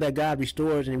thankful that God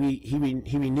restores and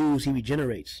he renews, he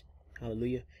regenerates.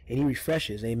 Hallelujah. And he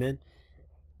refreshes. Amen.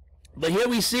 But here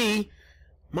we see,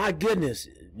 my goodness,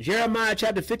 Jeremiah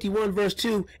chapter 51 verse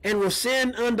 2, and will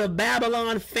send unto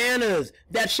Babylon fanners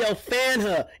that shall fan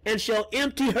her, and shall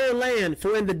empty her land,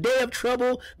 for in the day of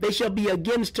trouble they shall be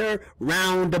against her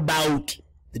round about.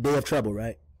 The day of trouble,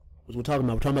 right? That's what we're talking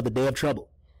about. We're talking about the day of trouble.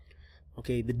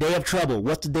 Okay, the day of trouble.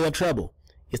 What's the day of trouble?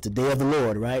 It's the day of the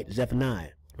Lord, right?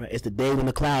 Zephaniah, right? It's the day when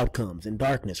the cloud comes in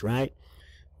darkness, right?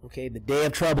 Okay, the day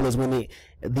of trouble is when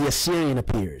the Assyrian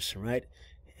appears, right?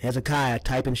 Hezekiah,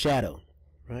 type and shadow.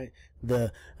 Right,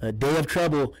 the day of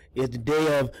trouble is the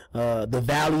day of the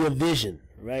valley of vision.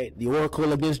 Right, the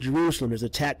oracle against Jerusalem. There's an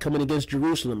attack coming against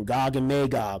Jerusalem. Gog and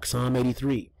Magog. Psalm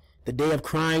 83. The day of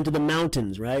crying to the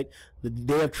mountains. Right, the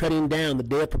day of treading down. The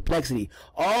day of perplexity.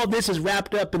 All this is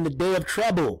wrapped up in the day of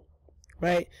trouble.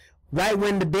 Right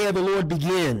when the day of the Lord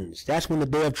begins. That's when the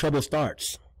day of trouble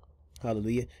starts.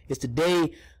 Hallelujah. It's the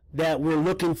day that we're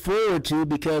looking forward to,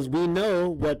 because we know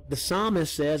what the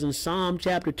psalmist says in Psalm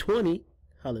chapter 20.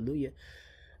 Hallelujah.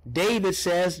 David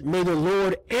says, may the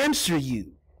Lord answer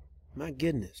you. My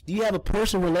goodness. Do you have a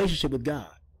personal relationship with God?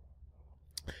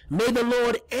 May the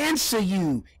Lord answer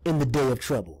you in the day of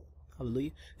trouble.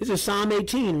 Hallelujah. This is Psalm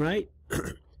 18, right?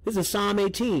 This is Psalm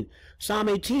 18. Psalm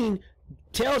 18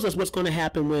 tells us what's going to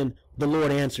happen when the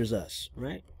Lord answers us,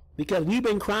 right? Because we've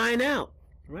been crying out.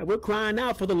 Right? We're crying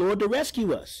out for the Lord to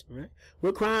rescue us. Right?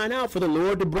 We're crying out for the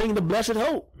Lord to bring the blessed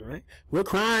hope. Right? We're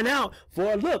crying out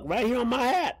for, look, right here on my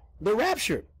hat, the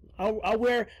rapture. I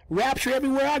wear rapture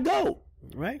everywhere I go.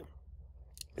 Right?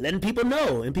 Letting people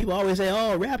know. And people always say,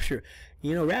 oh, rapture.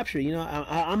 Rapture.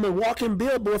 I'm a walking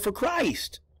billboard for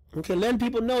Christ. Okay, letting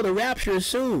people know the rapture is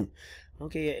soon.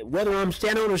 Okay, whether I'm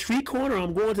standing on a street corner, or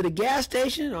I'm going to the gas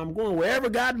station, or I'm going wherever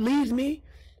God leads me,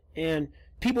 and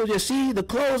people just see the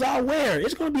clothes I wear.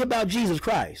 It's going to be about Jesus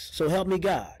Christ. So help me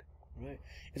God. Right?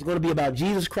 It's going to be about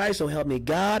Jesus Christ. So help me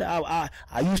God. I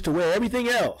used to wear everything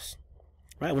else,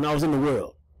 right, when I was in the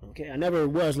world. Okay, I never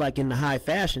was like in the high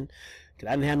fashion, because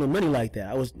I didn't have no money like that.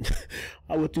 I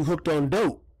was too hooked on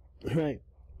dope, right?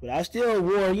 But I still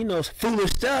wore,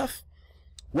 foolish stuff.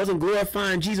 Wasn't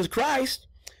glorifying Jesus Christ.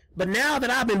 But now that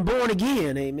I've been born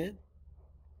again, amen.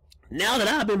 Now that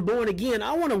I've been born again,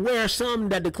 I want to wear something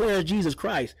that declares Jesus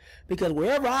Christ. Because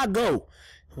wherever I go,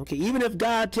 okay, even if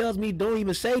God tells me don't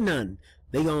even say nothing,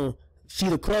 they're going to see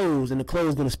the clothes, and the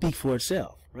clothes going to speak for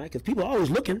itself, right? Because people are always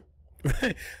looking,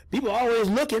 right? People are always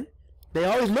looking, They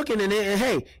always looking, and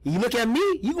hey, you look at me,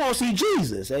 you gonna see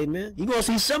Jesus, amen. You gonna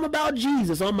see something about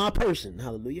Jesus on my person,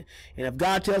 hallelujah. And if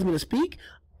God tells me to speak,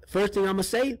 first thing I'm gonna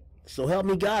say, so help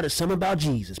me God, is something about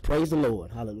Jesus. Praise the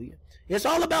Lord, hallelujah. It's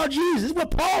all about Jesus. It's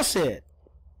what Paul said,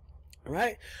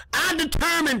 right? I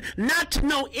determined not to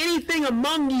know anything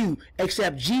among you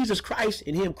except Jesus Christ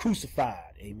and Him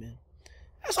crucified, amen.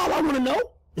 That's all I want to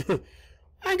know.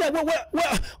 I ain't got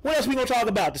what else we gonna talk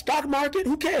about? The stock market?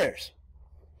 Who cares?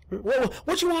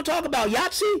 What you want to talk about?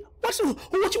 Yahtzee? What you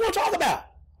want to talk about?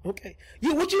 Okay.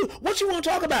 What you want to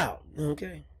talk about?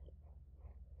 Okay.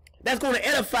 That's going to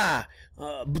edify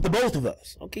the both of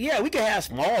us. Okay. Yeah, we can have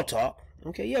small talk.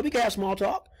 Okay. Yeah, we can have small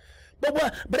talk.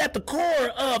 But at the core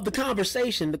of the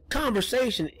conversation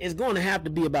is going to have to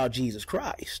be about Jesus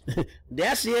Christ.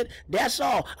 That's it. That's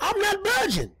all. I'm not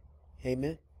budging.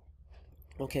 Amen.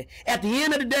 Okay. At the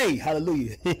end of the day,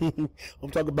 hallelujah. I'm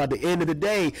talking about the end of the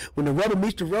day when the rubber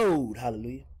meets the road,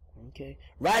 hallelujah. Okay.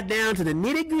 Right down to the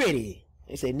nitty gritty.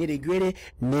 They say nitty gritty,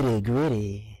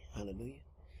 hallelujah.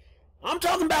 I'm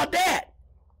talking about that.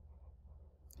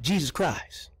 Jesus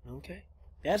Christ. Okay.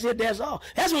 That's it. That's all.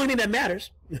 That's the only thing that matters.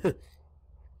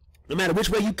 No matter which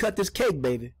way you cut this cake,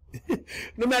 baby.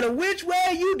 No matter which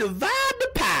way you divide the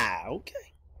pie.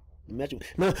 Okay. No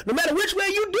matter which way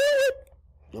you do it.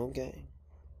 Okay.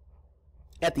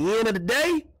 At the end of the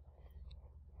day,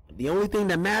 the only thing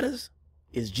that matters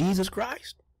is Jesus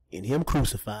Christ and Him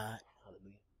crucified.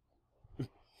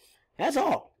 Hallelujah. That's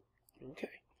all.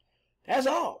 Okay. That's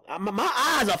all. My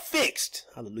eyes are fixed.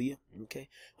 Hallelujah. Okay.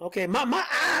 Okay. My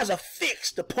eyes are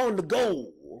fixed upon the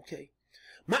goal. Okay.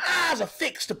 My eyes are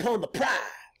fixed upon the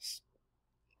prize.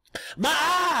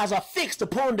 My eyes are fixed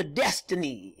upon the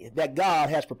destiny that God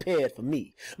has prepared for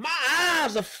me. My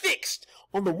eyes are fixed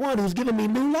on the one who's given me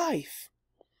new life.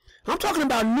 I'm talking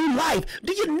about new life.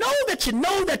 Do you know that you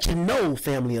know that you know,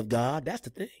 family of God? That's the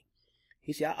thing.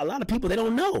 You see, a lot of people, they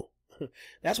don't know.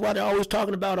 That's why they're always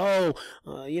talking about, I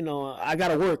got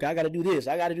to work. I got to do this.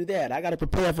 I got to do that. I got to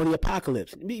prepare for the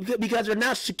apocalypse. Because they're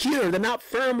not secure. They're not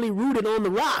firmly rooted on the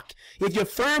rock. If you're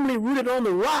firmly rooted on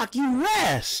the rock, you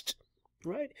rest.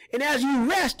 Right? And as you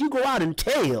rest, you go out and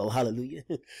tell, hallelujah.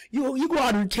 You go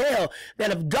out and tell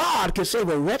that if God can save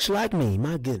a wretch like me,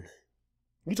 my goodness.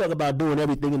 You talk about doing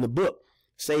everything in the book,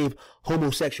 save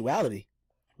homosexuality.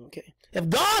 Okay. If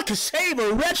God can save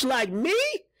a wretch like me,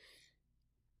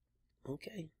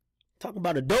 okay. Talking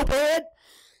about a dope head,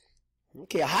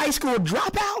 okay, a high school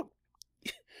dropout.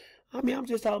 I mean, I'm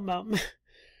just talking about,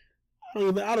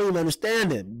 I don't even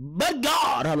understand it. But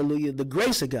God, hallelujah, the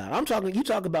grace of God. You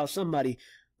talk about somebody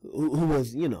who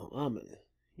was, the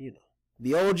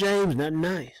old James, not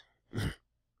nice.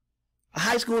 A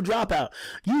high school dropout.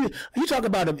 You talk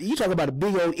about a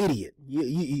big old idiot.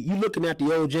 You looking at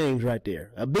the old James right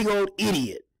there. A big old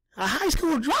idiot. A high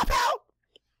school dropout.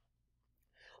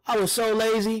 I was so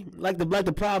lazy, like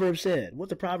the proverb said. What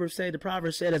the proverb say? The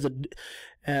proverb said,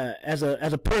 as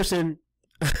a person,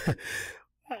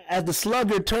 as the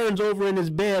sluggard turns over in his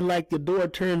bed, like the door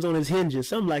turns on his hinges,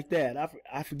 something like that.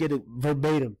 I forget it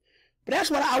verbatim, but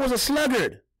that's what I was, a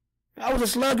sluggard. I was a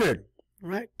sluggard.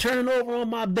 Right, turning over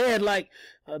on my bed like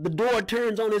the door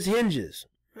turns on its hinges.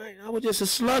 Right, I was just a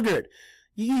sluggard.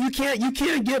 You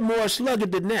can't get more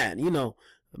sluggard than that.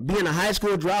 Being a high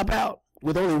school dropout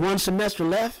with only one semester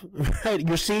left, right,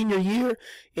 your senior year,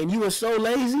 and you were so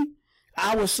lazy.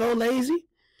 I was so lazy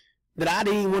that I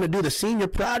didn't even want to do the senior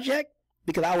project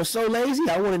because I was so lazy.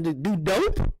 I wanted to do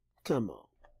dope. Come on.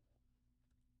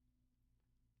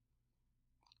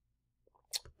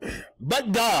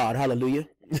 But God, hallelujah.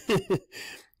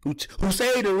 who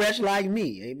saved a wretch like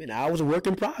me. Amen. I was a work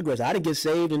in progress. I didn't get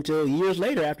saved until years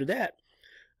later after that.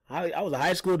 I was a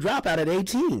high school dropout at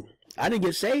 18. I didn't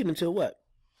get saved until what?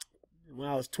 When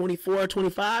I was 24,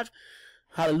 25.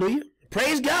 Hallelujah.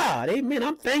 Praise God. Amen.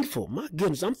 I'm thankful. My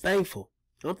goodness, I'm thankful.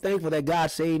 I'm thankful that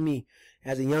God saved me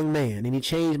as a young man and He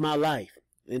changed my life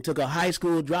and took a high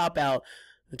school dropout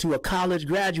to a college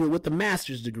graduate with a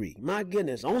master's degree. My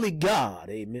goodness, only God.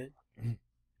 Amen.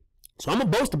 So I'm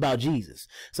going to boast about Jesus.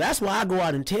 So that's why I go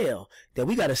out and tell that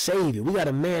we got a Savior. We got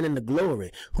a man in the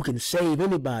glory who can save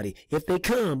anybody if they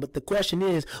come. But the question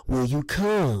is, will you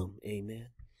come? Amen.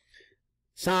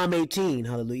 Psalm 18,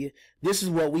 hallelujah. This is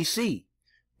what we see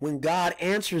when God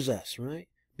answers us, right?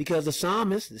 Because the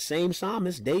same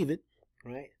psalmist, David,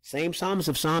 right? Same psalmist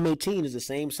of Psalm 18 is the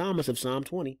same psalmist of Psalm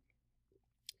 20.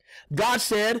 God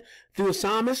said through a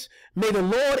psalmist, may the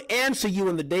Lord answer you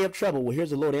in the day of trouble. Well,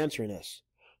 here's the Lord answering us.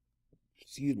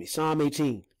 Psalm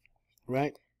 18,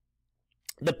 right?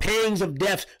 The pangs of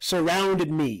death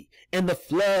surrounded me, and the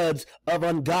floods of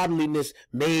ungodliness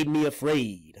made me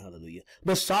afraid. Hallelujah.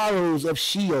 The sorrows of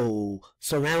Sheol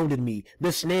surrounded me.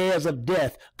 The snares of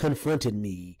death confronted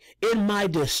me. In my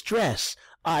distress,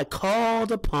 I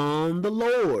called upon the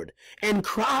Lord and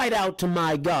cried out to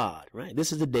my God. Right?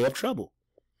 This is the day of trouble.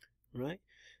 Right?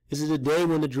 This is the day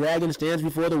when the dragon stands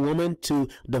before the woman to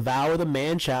devour the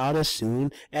man-child as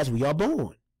soon as we are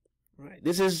born. Right.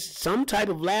 This is some type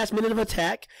of last minute of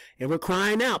attack, and we're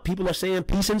crying out. People are saying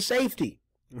peace and safety.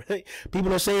 Right?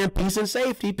 People are saying peace and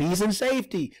safety, peace and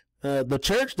safety. The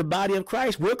church, the body of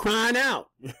Christ, we're crying out.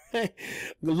 The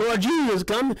Lord Jesus,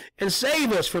 come and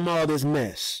save us from all this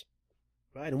mess.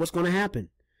 Right? And what's going to happen?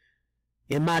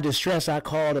 In my distress, I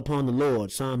called upon the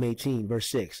Lord, Psalm 18, verse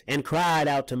 6, and cried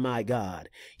out to my God.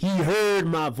 He heard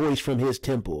my voice from his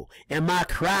temple, and my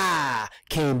cry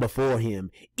came before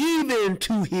him, even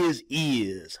to his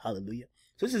ears. Hallelujah.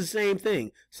 So this is the same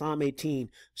thing. Psalm 18,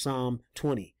 Psalm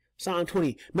 20. Psalm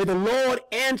 20, may the Lord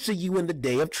answer you in the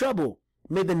day of trouble.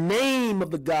 May the name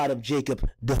of the God of Jacob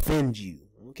defend you.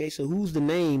 Okay, so who's the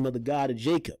name of the God of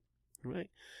Jacob? Right?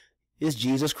 It's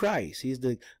Jesus Christ. He's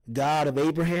the God of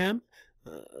Abraham,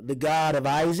 the God of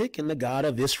Isaac, and the God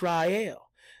of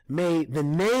Israel. May the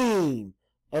name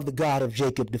of the God of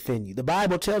Jacob defend you. The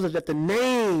Bible tells us that the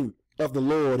name of the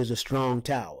Lord is a strong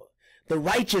tower. The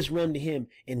righteous run to him,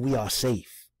 and we are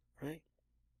safe. Right?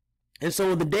 And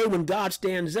so on the day when God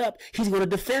stands up, he's going to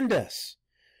defend us.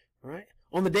 Right?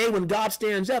 On the day when God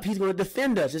stands up, he's going to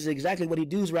defend us. This is exactly what he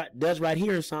does right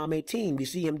here in Psalm 18. We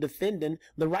see him defending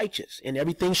the righteous, and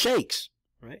everything shakes.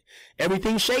 Right?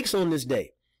 Everything shakes on this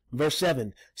day. Verse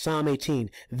 7, Psalm 18,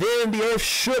 then the earth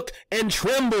shook and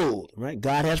trembled. Right?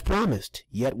 God has promised,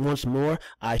 yet once more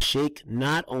I shake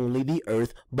not only the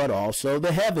earth, but also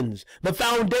the heavens. The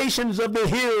foundations of the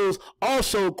hills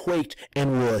also quaked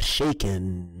and were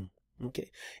shaken.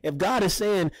 Okay. If God is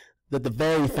saying that the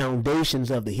very foundations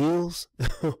of the hills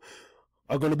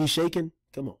are going to be shaken,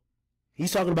 come on.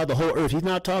 He's talking about the whole earth. He's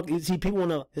not talking, see, people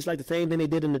want to, it's like the same thing they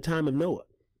did in the time of Noah.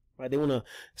 Right? They want to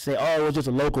say, oh, it was just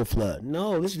a local flood.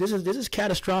 No, this is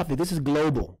catastrophic. This is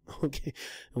global. Okay.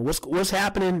 And what's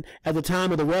happening at the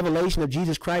time of the revelation of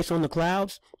Jesus Christ on the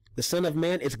clouds? The Son of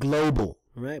Man, it's global.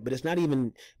 Right? But it's not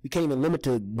even, we can't even limit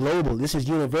to global. This is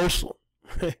universal.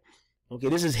 Right? Okay,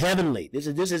 this is heavenly. This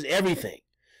is everything.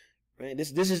 Right?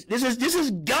 This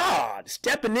is God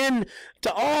stepping in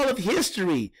to all of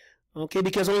history. Okay,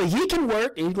 because only he can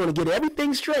work, and he's going to get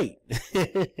everything straight.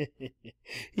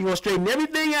 He's going to straighten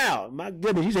everything out. My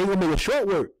goodness, he said he's going to make a short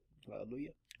work. Hallelujah.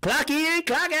 Clock in,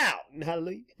 clock out.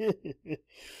 Hallelujah.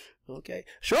 Okay.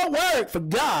 Short work for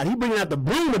God. He's bringing out the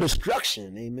broom of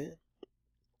destruction. Amen.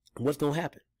 What's going to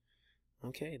happen?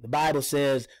 Okay. The Bible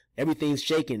says everything's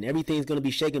shaken. Everything's going to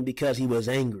be shaken because he was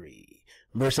angry.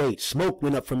 Verse 8, smoke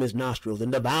went up from his nostrils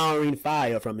and devouring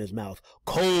fire from his mouth.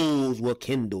 Coals were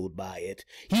kindled by it.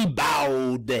 He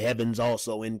bowed the heavens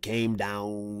also and came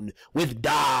down with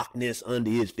darkness under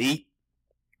his feet.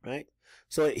 Right?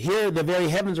 So here the very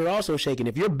heavens are also shaken.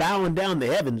 If you're bowing down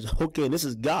the heavens, okay, and this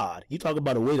is God. You talk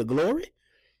about a weight of glory.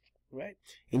 Right?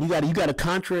 And you got a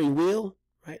contrary will,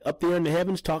 right? Up there in the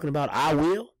heavens talking about I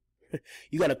will.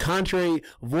 You got a contrary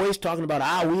voice talking about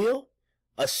I will.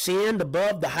 Ascend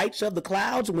above the heights of the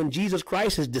clouds when Jesus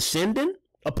Christ is descending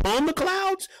upon the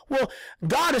clouds? Well,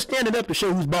 God is standing up to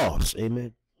show who's boss.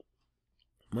 Amen.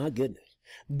 My goodness.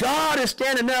 God is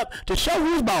standing up to show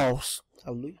who's boss.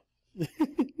 Hallelujah.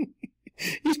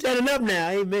 He's standing up now.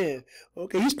 Amen.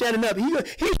 Okay, he's standing up.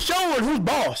 He's showing who's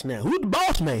boss now. Who's the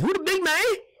boss man? Who the big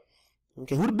man?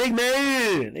 Okay, who the big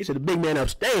man? They said the big man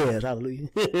upstairs. Hallelujah.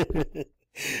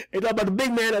 They talk about the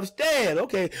big man upstairs.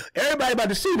 Okay, everybody about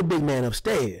to see the big man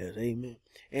upstairs. Amen.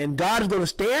 And God is going to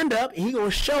stand up and he's going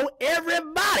to show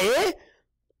everybody,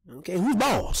 okay, who's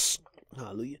boss.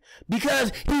 Hallelujah.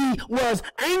 Because he was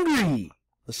angry,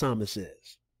 the psalmist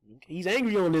says. Okay, he's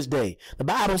angry on this day. The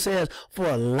Bible says for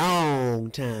a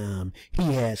long time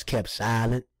he has kept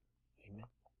silent. Amen.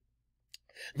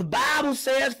 The Bible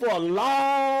says for a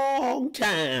long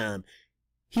time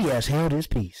he has held his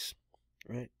peace.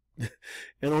 Right?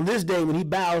 And on this day, when he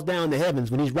bows down the heavens,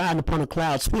 when he's riding upon a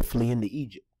cloud swiftly into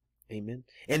Egypt, amen,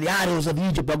 and the idols of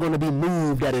Egypt are going to be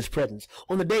moved at his presence.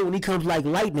 On the day when he comes like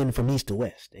lightning from east to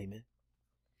west, amen.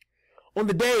 On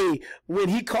the day when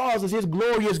he causes his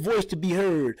glorious voice to be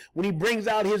heard, when he brings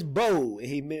out his bow,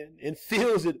 amen, and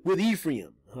fills it with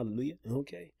Ephraim, hallelujah,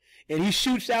 okay, and he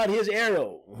shoots out his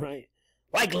arrow, right,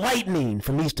 like lightning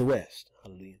from east to west,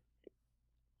 hallelujah.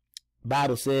 The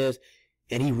Bible says,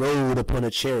 and he rode upon a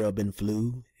cherub and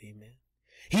flew. Amen.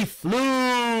 He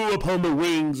flew upon the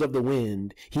wings of the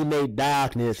wind. He made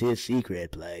darkness his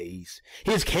secret place.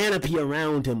 His canopy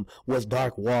around him was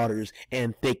dark waters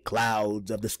and thick clouds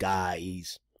of the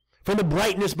skies. From the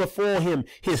brightness before him,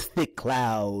 his thick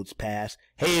clouds passed,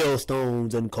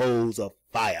 hailstones and coals of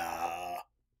fire.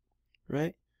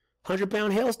 Right?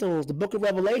 100-pound hailstones. The book of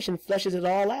Revelation fleshes it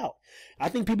all out. I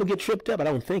think people get tripped up.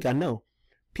 I know.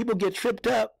 People get tripped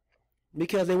up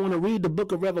because they want to read the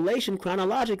book of Revelation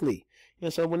chronologically.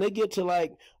 And so when they get to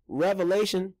like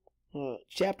Revelation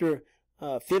chapter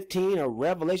 15 or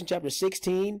Revelation chapter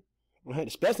 16, right,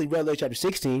 especially Revelation chapter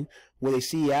 16, where they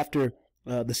see after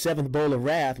the seventh bowl of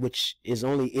wrath, which is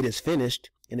only it is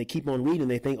finished, and they keep on reading,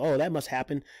 they think, oh, that must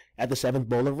happen at the seventh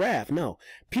bowl of wrath. No,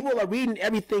 people are reading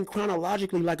everything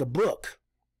chronologically like a book.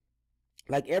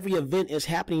 Like every event is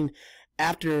happening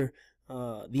after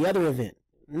the other event.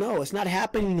 No, it's not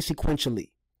happening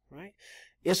sequentially, right?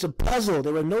 It's a puzzle.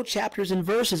 There were no chapters and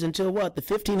verses until what? The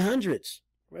 1500s.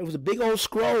 Right? It was a big old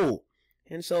scroll.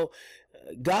 And so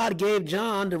God gave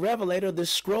John, the Revelator, this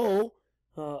scroll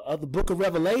of the book of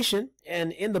Revelation.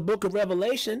 And in the book of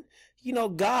Revelation, you know,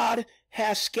 God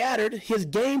has scattered his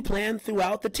game plan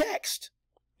throughout the text.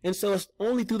 And so it's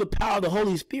only through the power of the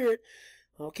Holy Spirit,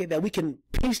 okay, that we can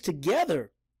piece together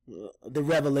the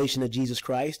revelation of Jesus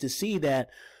Christ to see that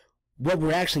what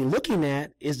we're actually looking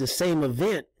at is the same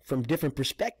event from different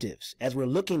perspectives as we're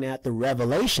looking at the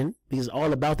revelation, because it's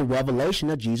all about the revelation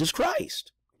of Jesus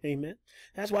Christ. Amen.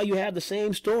 That's why you have the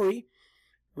same story,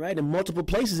 right, in multiple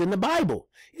places in the Bible.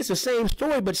 It's the same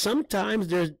story, but sometimes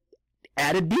there's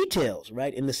added details,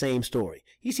 right, in the same story.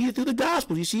 You see it through the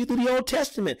Gospels. You see it through the Old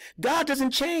Testament. God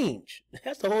doesn't change.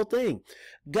 That's the whole thing.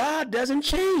 God doesn't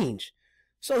change.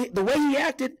 So the way he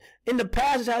acted in the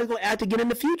past is how he's going to act again in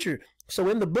the future. So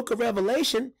in the book of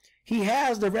Revelation, he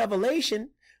has the revelation,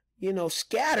 you know,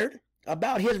 scattered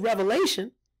about his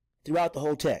revelation throughout the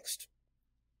whole text.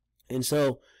 And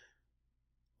so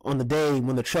on the day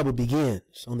when the trouble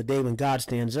begins, on the day when God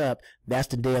stands up, that's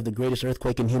the day of the greatest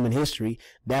earthquake in human history.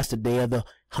 That's the day of the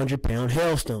 100-pound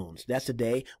hailstones. That's the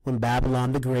day when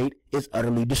Babylon the Great is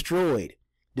utterly destroyed,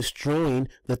 destroying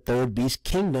the third beast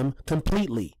kingdom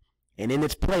completely. And in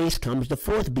its place comes the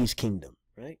fourth beast kingdom,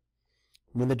 right?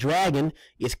 When the dragon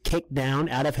is kicked down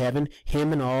out of heaven,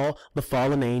 him and all the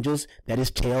fallen angels that his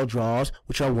tail draws,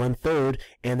 which are 1/3,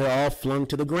 and they're all flung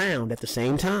to the ground at the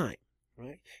same time,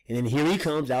 right? And then here he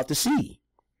comes out to sea,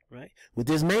 right? With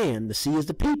this man, the sea is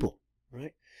the people,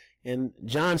 right? And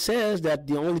John says that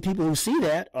the only people who see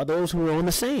that are those who are on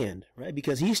the sand, right?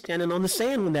 Because he's standing on the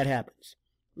sand when that happens.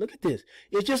 Look at this.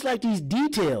 It's just like these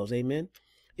details, amen?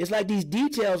 It's like these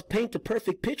details paint the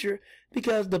perfect picture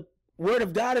because the word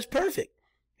of God is perfect.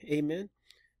 Amen.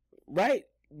 Right?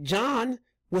 John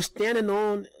was standing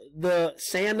on the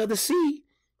sand of the sea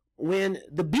when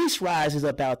the beast rises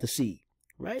up out the sea.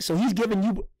 Right? So he's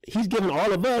given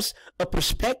all of us a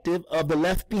perspective of the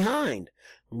left behind.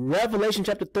 Revelation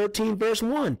chapter 13, verse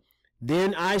 1.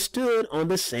 Then I stood on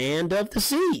the sand of the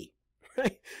sea.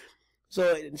 Right?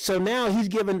 So now he's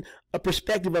given a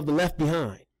perspective of the left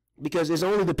behind, because it's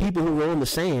only the people who are on the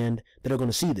sand that are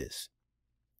going to see this.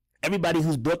 Everybody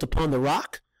who's built upon the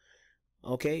rock,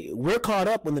 okay, we're caught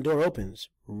up when the door opens.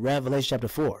 Revelation chapter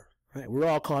 4, right? We're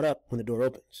all caught up when the door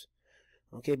opens.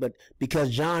 Okay, but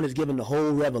because John is given the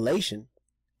whole revelation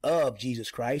of Jesus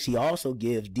Christ, he also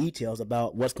gives details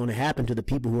about what's going to happen to the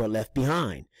people who are left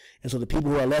behind. And so the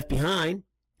people who are left behind,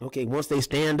 okay, once they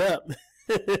stand up,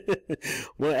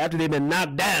 well, after they've been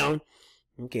knocked down,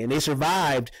 okay, and they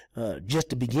survived just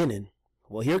the beginning.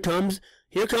 Well, here comes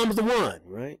the one,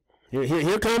 right?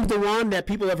 Here comes the one that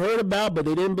people have heard about, but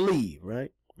they didn't believe,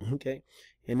 right? Okay,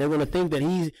 and they're going to think that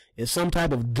he is some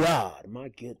type of God. My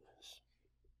goodness,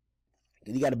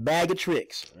 he got a bag of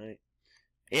tricks, right?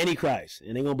 Antichrist,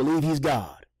 and they're going to believe he's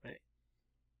God, right?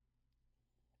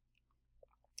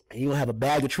 And you're going to have a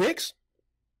bag of tricks,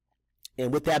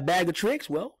 and with that bag of tricks,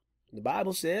 well, the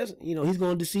Bible says, you know, he's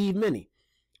going to deceive many.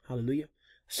 Hallelujah.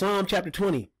 Psalm chapter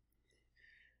 20.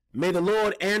 May the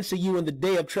Lord answer you in the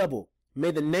day of trouble.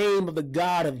 May the name of the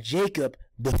God of Jacob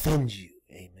defend you.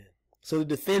 Amen. So the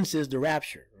defense is the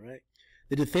rapture, right?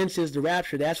 The defense is the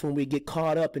rapture. That's when we get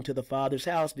caught up into the Father's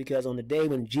house, because on the day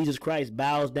when Jesus Christ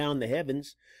bows down the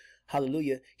heavens,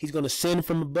 hallelujah, he's going to send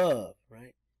from above,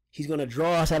 right? He's going to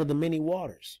draw us out of the many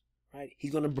waters, right?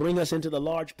 He's going to bring us into the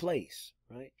large place,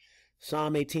 right?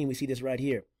 Psalm 18, we see this right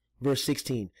here. Verse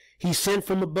 16, he sent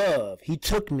from above. He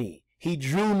took me. He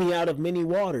drew me out of many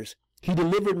waters. He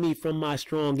delivered me from my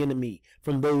strong enemy,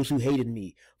 from those who hated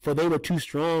me, for they were too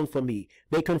strong for me.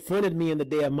 They confronted me in the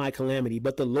day of my calamity,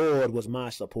 but the Lord was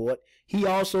my support. He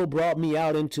also brought me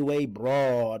out into a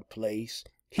broad place.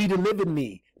 He delivered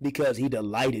me because he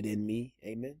delighted in me.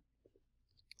 Amen.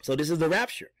 So this is the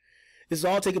rapture. This is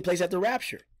all taking place at the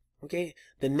rapture. Okay.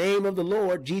 The name of the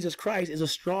Lord, Jesus Christ, is a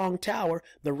strong tower.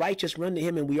 The righteous run to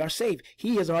him and we are saved.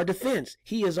 He is our defense.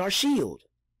 He is our shield.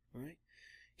 All right.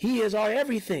 He is our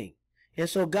everything. And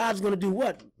so God's going to do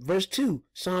what? Verse 2,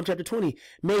 Psalm chapter 20.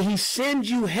 May he send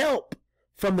you help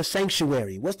from the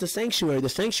sanctuary. What's the sanctuary? The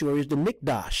sanctuary is the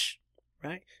Mikdash.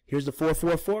 Right? Here's the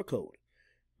 444 code.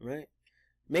 Right?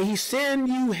 May he send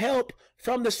you help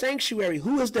from the sanctuary.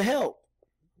 Who is the help?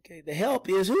 Okay, the help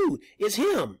is who? It's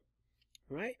him.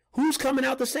 Right? Who's coming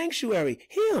out the sanctuary?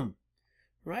 Him.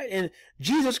 Right? And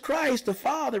Jesus Christ, the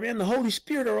Father, and the Holy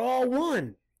Spirit are all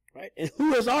one. Right? And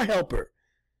who is our helper?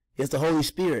 It's the Holy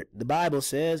Spirit. The Bible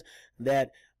says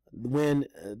that when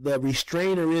the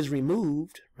restrainer is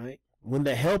removed, right? When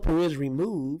the helper is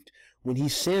removed, when he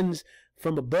sends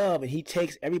from above and he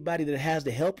takes everybody that has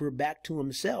the helper back to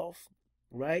himself,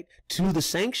 right? To the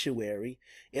sanctuary,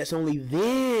 it's only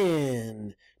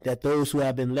then that those who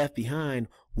have been left behind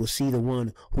will see the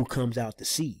one who comes out to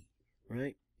sea,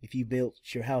 right? If you built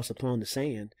your house upon the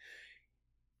sand.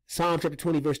 Psalm chapter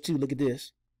 20, verse 2, look at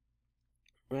this,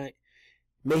 right?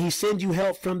 May he send you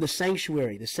help from the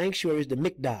sanctuary. The sanctuary is the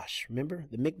Mikdash. Remember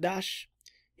the Mikdash?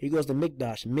 Here goes the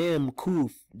Mikdash. Mem,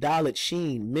 Kuf, Dalet,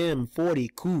 Sheen, Mem, 40,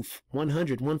 Kuf,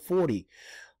 100, 140.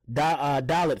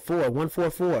 Dalet, 4,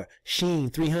 144.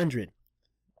 Sheen, 300.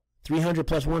 300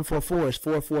 plus 144 is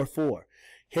 444.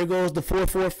 Here goes the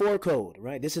 444 code,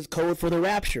 right? This is code for the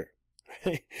rapture.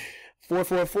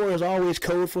 444 is always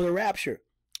code for the rapture.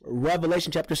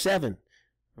 Revelation chapter 7.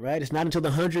 Right? It's not until the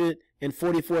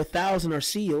 144,000 are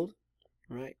sealed,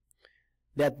 right,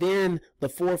 that then the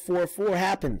 444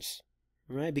 happens,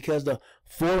 right? Because the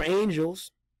four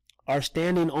angels are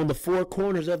standing on the four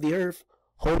corners of the earth,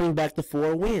 holding back the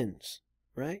four winds,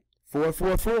 right?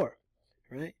 444,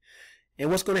 right? And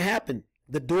what's going to happen?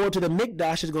 The door to the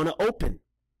Mikdash is going to open,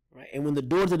 right? And when the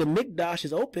door to the Mikdash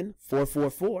is open,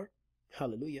 444,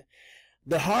 hallelujah,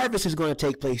 the harvest is going to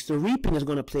take place. The reaping is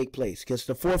going to take place because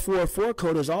the 444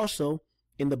 code is also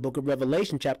in the book of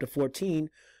Revelation, chapter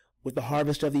 14, with the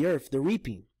harvest of the earth, the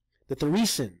reaping, the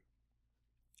theresin,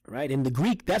 right? In the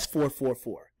Greek, that's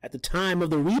 444. At the time of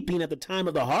the reaping, at the time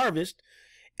of the harvest,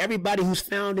 everybody who's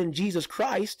found in Jesus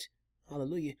Christ,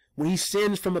 hallelujah, when he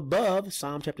sends from above,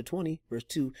 Psalm chapter 20, verse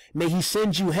 2, may he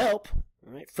send you help,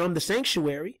 right, from the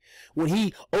sanctuary. When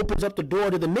he opens up the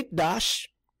door to the Mikdash,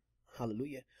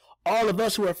 hallelujah, all of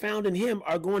us who are found in him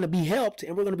are going to be helped,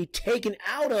 and we're going to be taken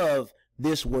out of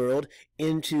this world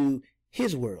into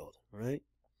his world, right?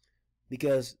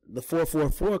 Because the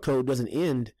 444 code doesn't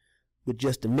end with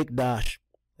just the Mikdash,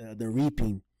 the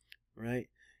reaping, right?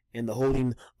 And the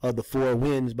holding of the four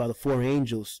winds by the four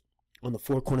angels on the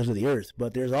four corners of the earth.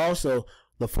 But there's also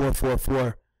the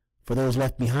 444 for those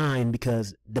left behind,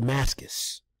 because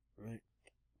Damascus, right?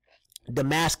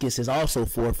 Damascus is also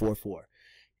 444.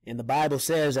 And the Bible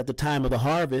says at the time of the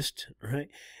harvest, right,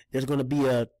 there's going to be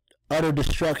a utter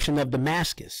destruction of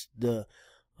Damascus, the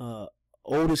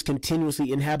oldest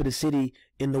continuously inhabited city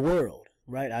in the world,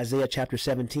 right? Isaiah chapter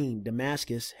 17,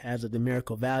 Damascus has a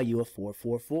numerical value of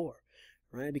 444,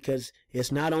 right? Because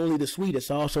it's not only the sweet, it's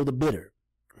also the bitter,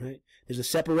 right? There's a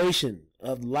separation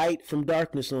of light from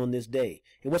darkness on this day.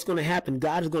 And what's going to happen?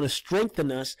 God is going to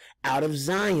strengthen us out of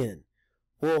Zion.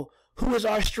 Well, who is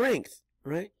our strength,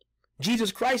 right?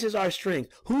 Jesus Christ is our strength.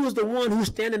 Who is the one who's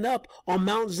standing up on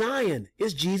Mount Zion?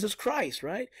 It's Jesus Christ,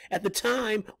 right? At the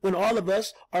time when all of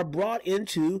us are brought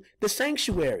into the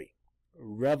sanctuary.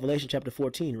 Revelation chapter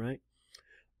 14, right?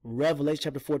 Revelation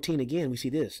chapter 14 again, we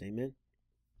see this, amen.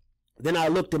 Then I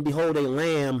looked, and behold, a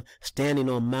lamb standing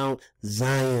on Mount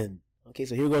Zion. Okay,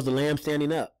 so here goes the lamb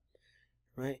standing up,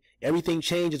 right? Everything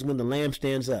changes when the lamb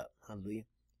stands up. Hallelujah.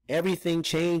 Everything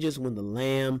changes when the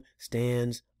lamb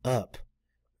stands up.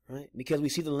 Right? Because we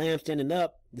see the lamb standing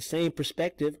up, the same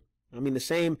perspective.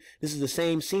 This is the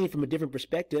same scene from a different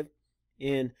perspective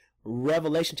in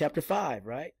Revelation chapter 5,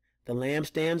 right? The lamb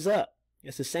stands up.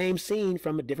 It's the same scene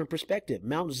from a different perspective.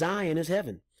 Mount Zion is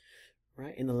heaven,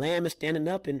 right? And the lamb is standing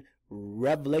up in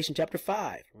Revelation chapter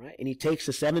 5, right? And he takes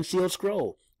the seven sealed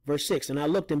scroll, verse 6. And I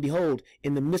looked, and behold,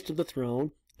 in the midst of the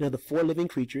throne, and of the four living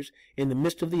creatures, in the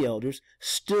midst of the elders,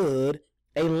 stood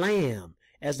a lamb,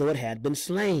 as though it had been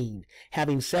slain,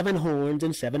 having 7 horns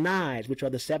and 7 eyes, which are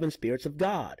the 7 spirits of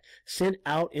God, sent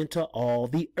out into all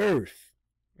the earth.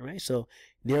 All right, so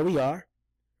there we are,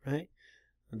 right?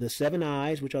 The 7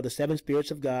 eyes, which are the 7 spirits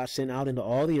of God, sent out into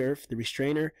all the earth. The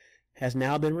restrainer has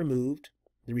now been removed.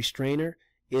 The restrainer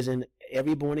is in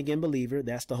every born-again believer.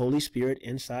 That's the Holy Spirit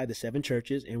inside the 7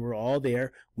 churches, and we're all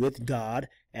there with God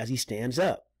as he stands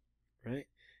up, right?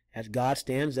 as God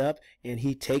stands up and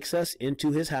he takes us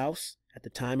into his house at the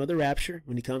time of the rapture,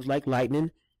 when he comes like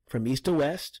lightning from east to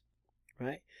west,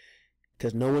 right?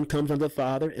 Because no one comes unto the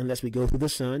Father unless we go through the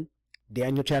Son.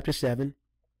 Daniel chapter 7.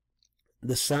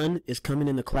 The Son is coming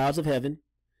in the clouds of heaven,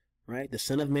 right? The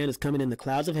Son of Man is coming in the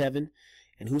clouds of heaven.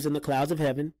 And who's in the clouds of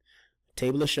heaven?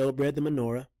 Table of showbread, the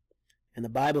menorah. And the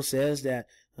Bible says that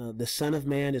the Son of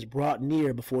Man is brought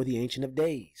near before the Ancient of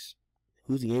Days.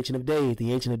 Who's the Ancient of Days?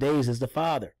 The Ancient of Days is the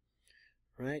Father,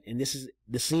 right? And this is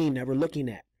the scene that we're looking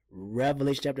at.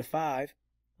 Revelation chapter 5,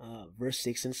 verse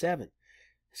 6 and 7.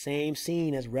 Same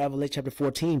scene as Revelation chapter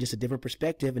 14, just a different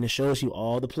perspective, and it shows you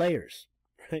all the players,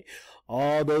 right?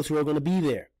 All those who are going to be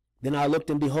there. Then I looked,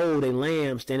 and behold, a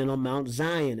lamb standing on Mount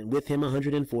Zion, and with him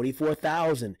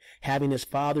 144,000, having his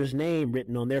Father's name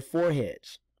written on their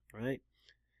foreheads, right?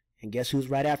 And guess who's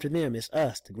right after them? It's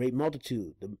us, the great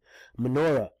multitude, the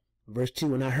menorah. Verse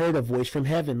 2, and I heard a voice from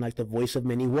heaven like the voice of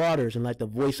many waters, and like the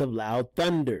voice of loud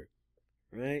thunder,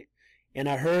 right? And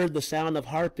I heard the sound of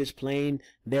harpists playing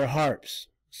their harps.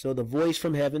 So the voice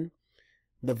from heaven,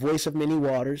 the voice of many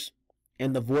waters,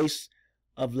 and the voice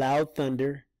of loud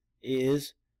thunder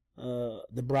is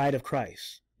the bride of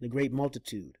Christ, the great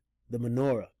multitude, the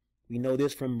menorah. We know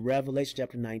this from Revelation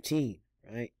chapter 19,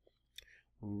 right?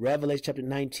 Revelation chapter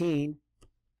 19,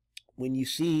 when you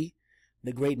see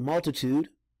the great multitude,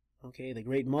 okay, the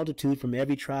great multitude from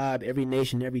every tribe, every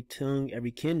nation, every tongue,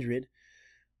 every kindred,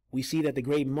 we see that the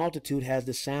great multitude has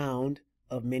the sound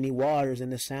of many waters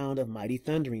and the sound of mighty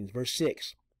thunderings. Verse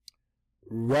 6,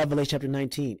 Revelation chapter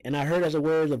 19, and I heard as it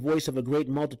were the voice of a great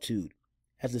multitude,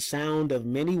 as the sound of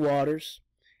many waters,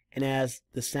 and as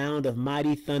the sound of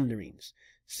mighty thunderings,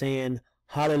 saying,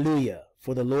 Hallelujah,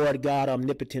 for the Lord God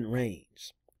omnipotent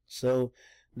reigns. So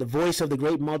the voice of the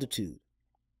great multitude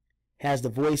has the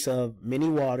voice of many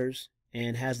waters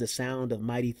and has the sound of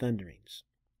mighty thunderings.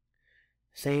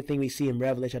 Same thing we see in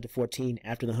Revelation chapter 14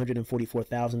 after the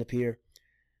 144,000 appear.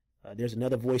 There's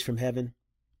another voice from heaven,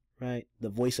 right? The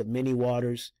voice of many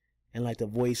waters and like the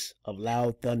voice of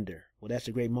loud thunder. Well, that's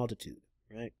the great multitude,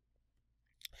 right?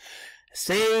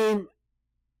 Same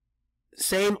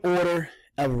order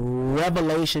of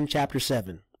Revelation chapter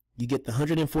 7. You get the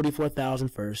 144,000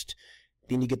 first,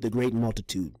 then you get the great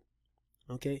multitude.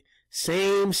 Okay?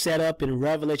 Same setup in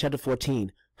Revelation chapter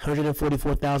 14.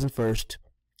 144,000 first,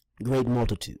 great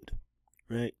multitude.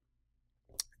 Right?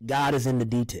 God is in the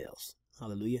details.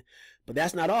 Hallelujah. But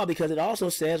that's not all, because it also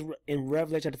says in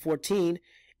Revelation chapter 14,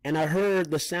 and I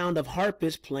heard the sound of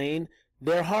harpists playing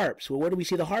their harps. Well, where do we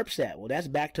see the harps at? Well, that's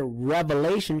back to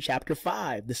Revelation chapter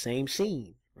 5, the same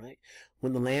scene, right?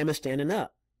 When the Lamb is standing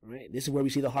up, right? This is where we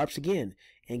see the harps again.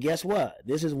 And guess what?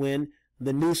 This is when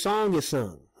the new song is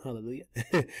sung. Hallelujah.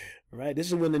 Right? This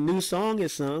is when the new song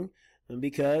is sung,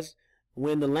 because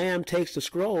when the Lamb takes the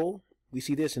scroll, we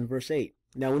see this in verse 8.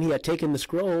 Now, when he had taken the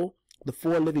scroll, the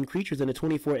 4 living creatures and the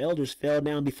 24 elders fell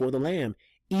down before the Lamb,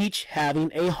 each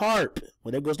having a harp.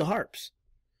 Well, there goes the harps.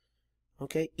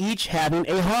 Okay, each having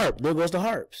a harp. There goes the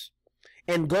harps.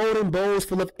 And golden bowls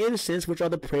full of incense, which are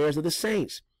the prayers of the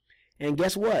saints. And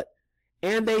guess what?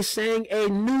 And they sang a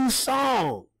new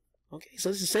song. Okay, so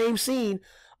it's the same scene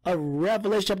of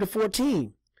Revelation chapter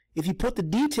 14. If you put the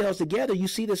details together, you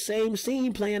see the same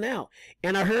scene playing out.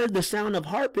 And I heard the sound of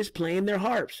harpists playing their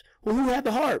harps. Well, who had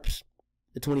the harps?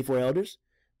 The 24 elders,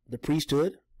 the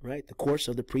priesthood, right? The course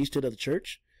of the priesthood of the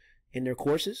church in their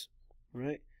courses,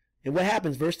 right? And what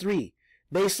happens? Verse 3.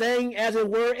 They sang, as it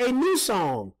were, a new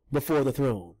song before the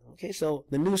throne. Okay, so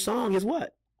the new song is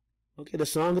what? Okay, the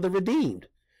song of the redeemed,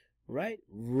 right?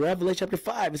 Revelation chapter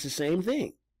 5 is the same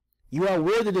thing. You are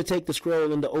worthy to take the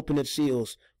scroll and to open its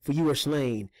seals, for you were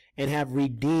slain and have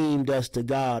redeemed us to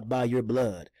God by your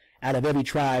blood, out of every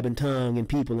tribe and tongue and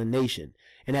people and nation,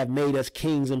 and have made us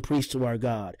kings and priests to our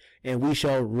God, and we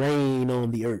shall reign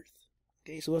on the earth.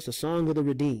 Okay, so it's the song of the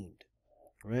redeemed,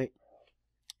 right?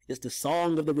 It's the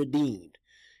song of the redeemed.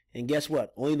 And guess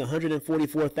what? Only the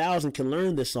 144,000 can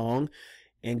learn this song.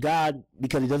 And God,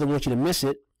 because he doesn't want you to miss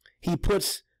it, he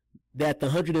puts that the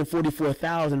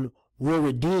 144,000 were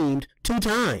redeemed 2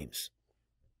 times.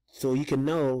 So you can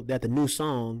know that the new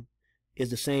song is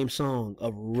the same song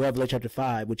of Revelation chapter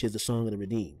 5, which is the song of the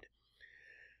redeemed.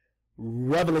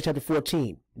 Revelation chapter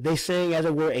 14. They sang, as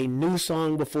it were, a new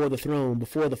song before the throne,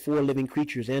 before the 4 living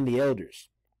creatures and the elders.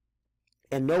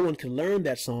 And no one can learn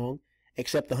that song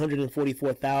except the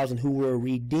 144,000 who were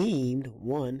redeemed,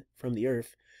 one, from the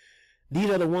earth. These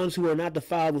are the ones who are not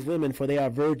defiled with women, for they are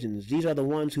virgins. These are the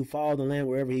ones who follow the Lamb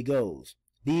wherever he goes.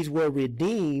 These were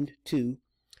redeemed, too,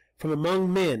 from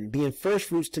among men, being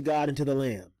firstfruits to God and to the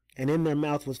Lamb. And in their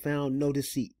mouth was found no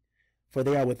deceit. for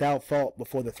they are without fault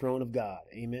before the throne of God.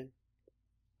 Amen.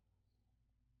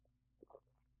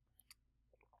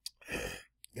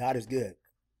 God is good.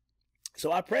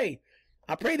 So I pray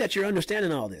that you're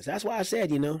understanding all this. That's why I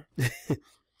said,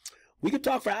 we could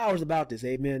talk for hours about this.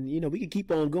 Amen. We can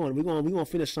keep on going. We're going to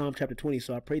finish Psalm chapter 20.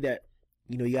 So I pray that,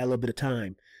 you got a little bit of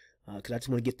time, because I just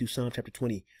want to get through Psalm chapter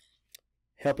 20.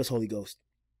 Help us, Holy Ghost.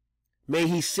 May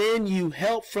he send you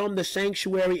help from the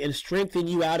sanctuary and strengthen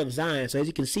you out of Zion. So as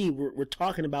you can see, we're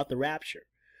talking about the rapture,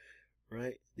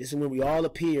 right? This is when we all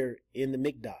appear in the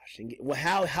Mikdash. And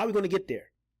how are we going to get there?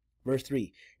 Verse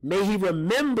 3, may he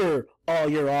remember all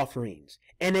your offerings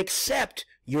and accept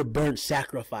your burnt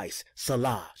sacrifice.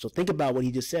 Salah. So think about what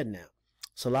he just said now.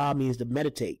 Salah means to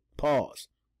meditate, pause.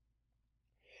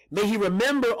 May he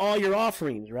remember all your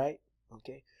offerings, right?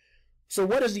 Okay. So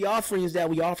what is the offerings that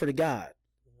we offer to God?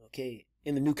 Okay,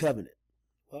 in the new covenant?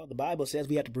 Well, the Bible says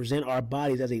we have to present our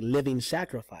bodies as a living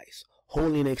sacrifice,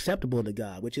 holy and acceptable to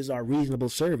God, which is our reasonable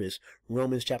service.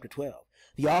 Romans chapter 12.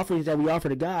 The offerings that we offer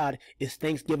to God is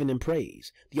thanksgiving and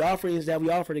praise. The offerings that we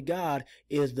offer to God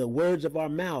is the words of our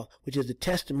mouth, which is the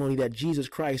testimony that Jesus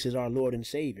Christ is our Lord and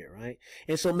Savior, right?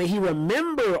 And so may he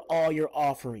remember all your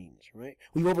offerings, right?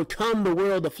 We've overcome the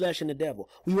world, the flesh, and the devil.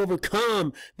 We've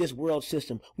overcome this world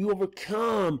system. We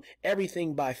overcome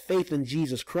everything by faith in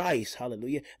Jesus Christ.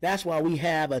 Hallelujah. That's why we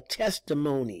have a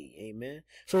testimony. Amen.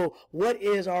 So what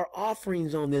is our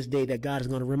offerings on this day that God is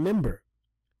going to remember?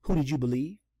 Who did you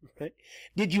believe? Right?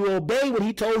 Did you obey what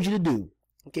he told you to do?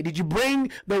 Okay, did you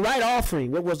bring the right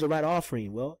offering? What was the right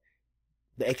offering? Well,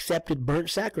 the accepted burnt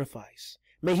sacrifice.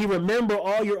 May he remember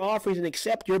all your offerings and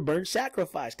accept your burnt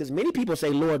sacrifice. Because many people say,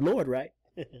 Lord, Lord, right?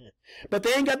 But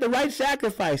they ain't got the right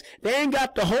sacrifice. They ain't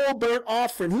got the whole burnt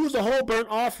offering. Who's the whole burnt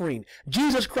offering?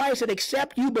 Jesus Christ said,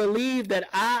 except you believe that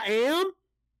I am,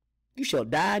 you shall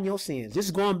die in your sins. This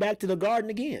is going back to the garden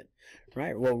again,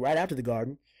 right? Well, right after the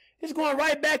garden. It's going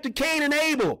right back to Cain and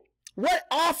Abel. What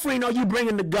offering are you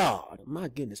bringing to God? My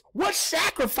goodness. What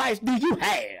sacrifice do you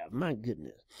have? My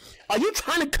goodness. Are you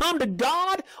trying to come to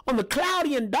God on the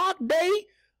cloudy and dark day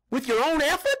with your own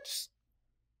efforts?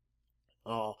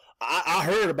 Oh, I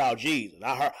heard about Jesus.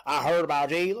 I heard about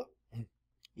Jesus.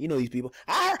 You know these people.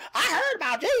 I heard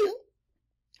about Jesus.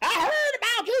 I heard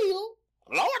about Jesus.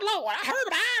 Lord, I heard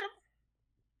about him.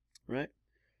 Right?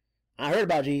 I heard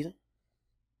about Jesus.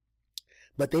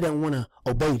 But they don't want to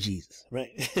obey Jesus,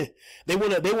 right? They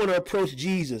want to approach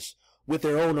Jesus with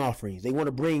their own offerings. They want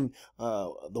to bring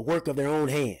the work of their own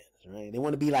hands, right? They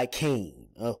want to be like Cain,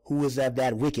 who was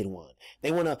that wicked one.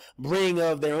 They want to bring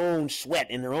of their own sweat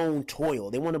and their own toil.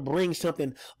 They want to bring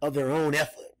something of their own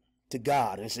effort to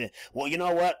God and say, well, you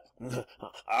know what?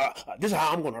 This is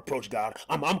how I'm going to approach God.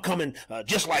 I'm coming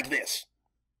just like this.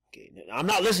 Okay, I'm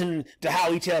not listening to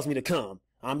how he tells me to come.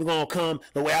 I'm going to come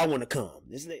the way I want to come.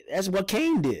 That's what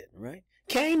Cain did, right?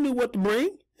 Cain knew what to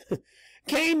bring.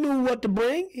 Cain knew what to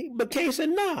bring, but Cain said,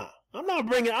 nah, I'm not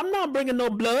bringing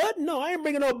no blood. No, I ain't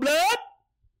bringing no blood.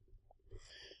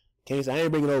 Cain said, I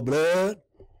ain't bringing no blood.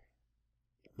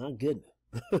 My goodness.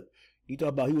 You talk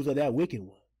about he was that wicked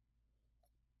one.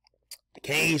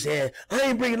 Cain said, I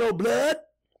ain't bringing no blood.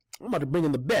 I'm about to bring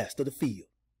in the best of the field.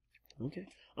 Okay?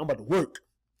 I'm about to work.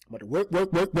 I'm about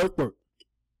to work.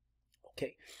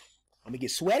 Okay, I'm going to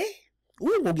get sweaty.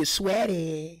 Ooh, I'm going to get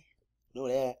sweaty. Know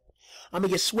that. I'm going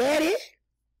to get sweaty.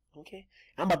 Okay,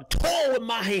 I'm about to toil with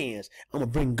my hands. I'm going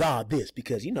to bring God this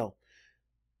because,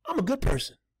 I'm a good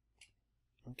person.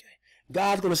 Okay,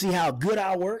 God's going to see how good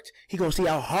I worked. He's going to see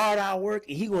how hard I worked.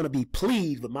 And he's going to be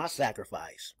pleased with my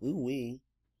sacrifice. Ooh-wee.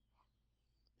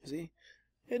 See?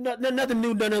 Nothing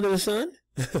new done under the sun.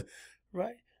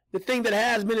 Right? The thing that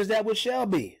has been is that which shall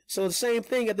be. So the same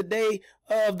thing at the day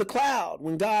of the cloud,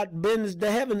 when God bends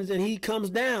the heavens and he comes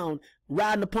down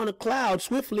riding upon a cloud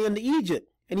swiftly into Egypt.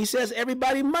 And he says,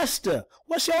 everybody muster.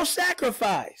 What's your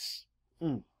sacrifice?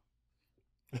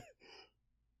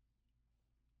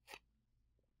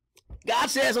 God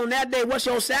says on that day, what's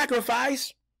your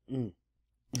sacrifice? On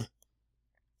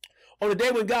the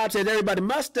day when God says, everybody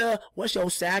muster, what's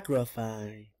your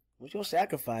sacrifice? What's your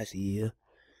sacrifice here?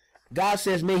 God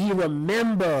says, may he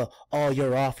remember all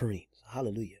your offerings.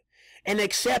 Hallelujah. And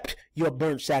accept your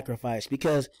burnt sacrifice.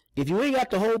 Because if you ain't got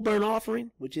the whole burnt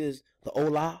offering, which is the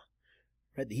olah,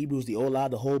 right? The Hebrews, the olah,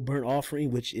 the whole burnt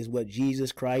offering, which is what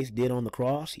Jesus Christ did on the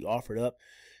cross. He offered up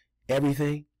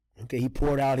everything. Okay, he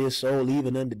poured out his soul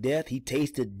even unto death. He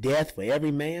tasted death for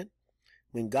every man.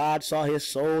 When God saw his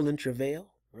soul in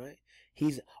travail, right?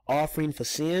 He's offering for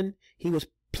sin. He was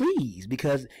pleased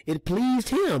because it pleased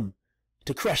him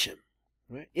to crush him.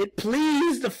 Right? It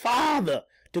pleased the Father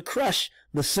to crush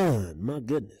the Son. My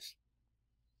goodness.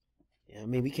 I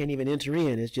mean, we can't even enter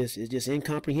in. It's just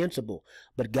incomprehensible.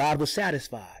 But God was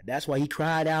satisfied. That's why he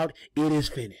cried out, "It is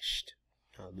finished."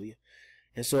 Hallelujah.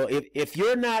 And so if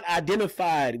you're not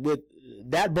identified with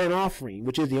that burnt offering,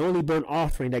 which is the only burnt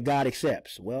offering that God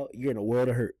accepts, well, you're in a world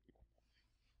of hurt.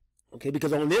 Okay,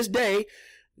 because on this day,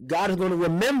 God is going to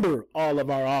remember all of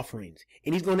our offerings,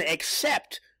 and he's going to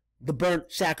accept the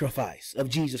burnt sacrifice of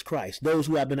Jesus Christ, those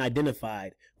who have been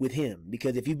identified with him.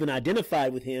 Because if you've been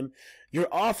identified with him, your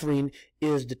offering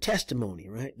is the testimony,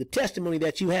 right? The testimony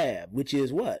that you have, which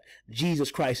is what?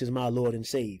 Jesus Christ is my Lord and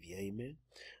Savior. Amen.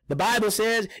 The Bible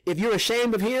says if you're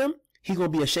ashamed of him, he's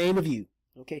going to be ashamed of you.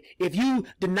 Okay. If you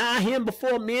deny him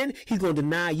before men, he's going to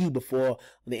deny you before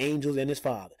the angels and his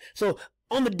Father. So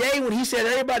on the day when he said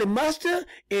everybody muster,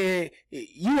 and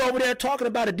you over there talking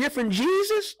about a different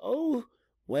Jesus, oh,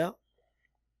 well,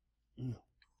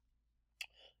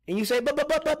 and you say, but,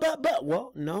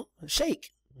 well, no,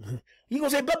 shake. You gonna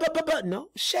say, but, no,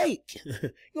 shake.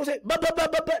 You gonna say,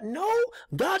 but, no.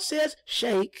 God says,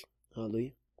 shake.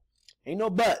 Hallelujah. Ain't no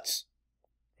buts.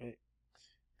 Right?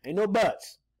 Ain't no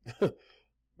buts.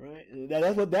 Right?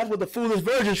 That's what the foolish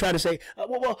virgins try to say.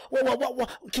 Well,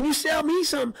 can you sell me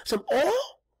some oil?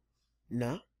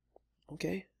 Nah.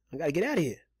 Okay. I gotta get out of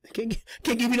here. Can't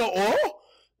give you no oil.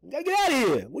 You gotta get out of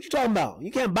here. What you talking about?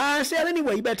 You can't buy and sell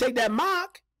anyway. You better take that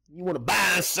mark. You want to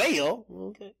buy and sell?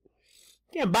 Okay.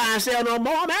 You can't buy and sell no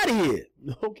more. I'm out of here.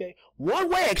 Okay. One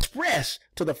way express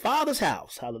to the Father's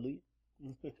house. Hallelujah.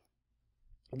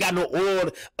 Got no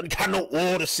oil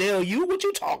to sell you. What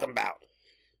you talking about?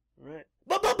 Right.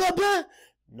 But.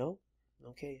 No.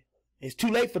 Okay. It's too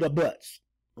late for the buts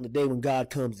on the day when God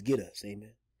comes to get us.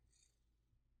 Amen.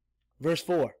 Verse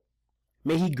 4.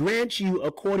 May he grant you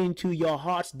according to your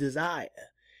heart's desire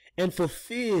and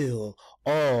fulfill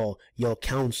all your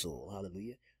counsel.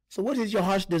 Hallelujah. So what is your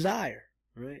heart's desire?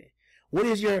 Right. What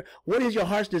is your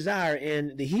heart's desire?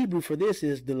 And the Hebrew for this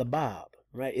is the labab.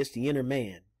 Right. It's the inner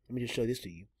man. Let me just show this to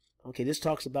you. Okay. This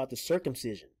talks about the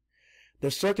circumcision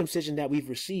that we've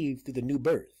received through the new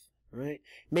birth. Right.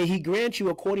 May he grant you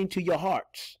according to your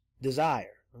heart's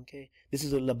desire. Okay. This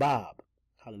is a labab.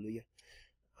 Hallelujah.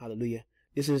 Hallelujah.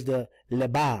 This is the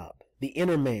labab, the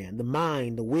inner man, the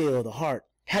mind, the will, the heart.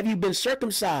 Have you been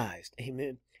circumcised?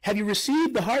 Amen. Have you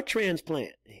received the heart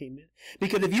transplant? Amen.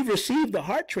 Because if you've received the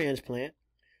heart transplant,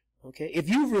 okay, if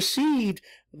you've received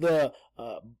the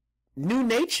new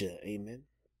nature, amen,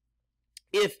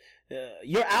 if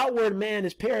your outward man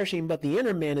is perishing, but the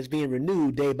inner man is being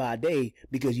renewed day by day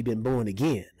because you've been born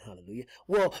again. Hallelujah.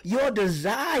 Well, your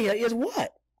desire is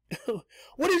what?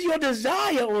 What is your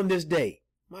desire on this day?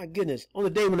 My goodness, on the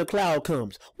day when the cloud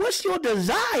comes. What's your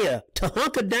desire? To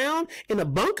hunker down in a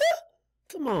bunker?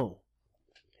 Come on.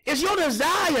 It's your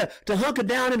desire to hunker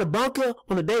down in a bunker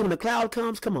on the day when the cloud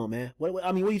comes? Come on, man. What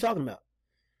are you talking about?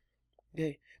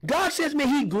 Okay. God says, may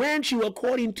he grant you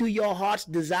according to your heart's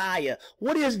desire.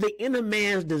 What is the inner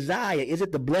man's desire? Is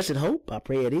it the blessed hope? I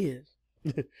pray it is.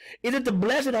 Is it the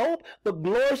blessed hope? The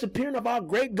glorious appearing of our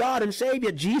great God and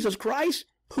Savior, Jesus Christ?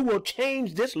 Who will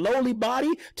change this lowly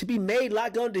body to be made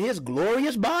like unto his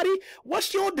glorious body?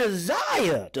 What's your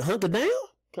desire? To hunker down?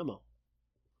 Come on.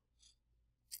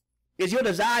 Is your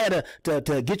desire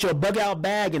to get your bug out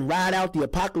bag and ride out the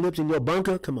apocalypse in your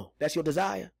bunker? Come on. That's your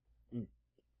desire?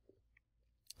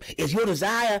 Is your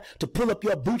desire to pull up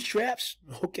your bootstraps,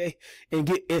 okay, and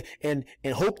get and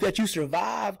hope that you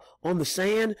survive on the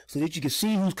sand so that you can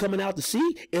see who's coming out to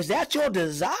sea? Is that your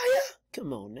desire?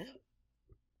 Come on now.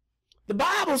 The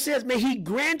Bible says, may he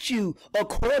grant you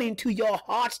according to your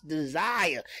heart's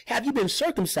desire. Have you been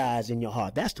circumcised in your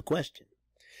heart? That's the question.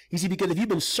 You see, because if you've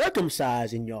been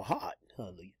circumcised in your heart,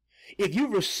 hallelujah, if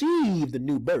you've received the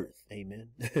new birth, amen,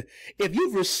 if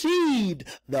you've received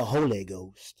the Holy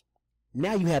Ghost,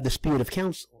 now you have the spirit of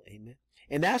counsel, amen.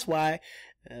 And that's why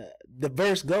the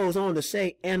verse goes on to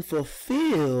say, and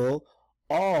fulfill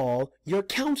all your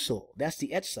counsel. That's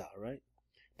the etzah, right?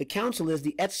 The counsel is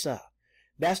the etzah.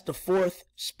 That's the fourth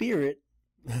spirit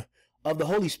of the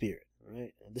Holy Spirit,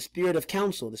 right? The spirit of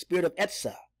counsel, the spirit of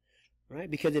etzah, right?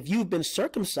 Because if you've been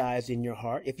circumcised in your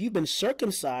heart, if you've been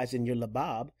circumcised in your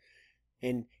labab,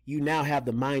 and you now have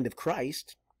the mind of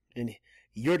Christ, and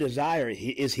your desire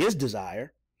is his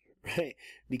desire, right?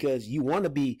 Because you want to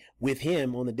be with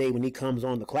him on the day when he comes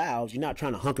on the clouds. You're not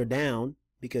trying to hunker down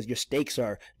because your stakes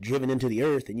are driven into the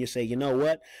earth, and you say, you know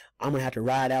what? I'm going to have to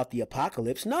ride out the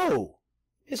apocalypse. No.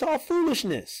 It's all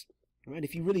foolishness, right?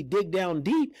 If you really dig down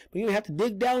deep, but you don't have to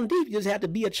dig down deep. You just have to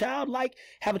be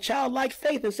have a childlike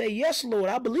faith and say, yes, Lord,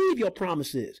 I believe your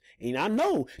promises. And I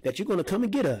know that you're going to come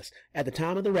and get us at the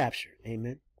time of the rapture.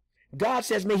 Amen. God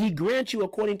says, may he grant you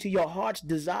according to your heart's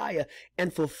desire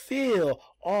and fulfill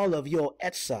all of your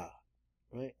etzah.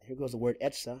 Right? Here goes the word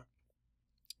etzah.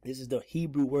 This is the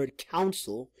Hebrew word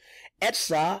counsel.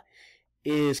 Etzah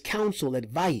is counsel,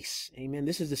 advice. Amen.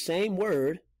 This is the same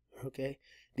word, okay?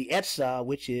 The etzah,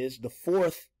 which is the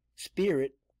fourth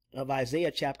spirit of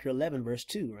Isaiah chapter 11, verse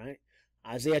 2, right?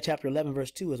 Isaiah chapter 11,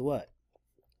 verse 2 is what?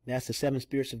 That's the seven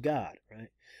spirits of God, right?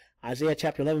 Isaiah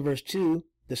chapter 11, verse 2,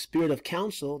 the spirit of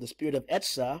counsel, the spirit of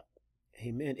etzah,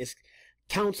 amen, is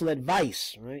counsel,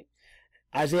 advice, right?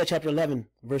 Isaiah chapter 11,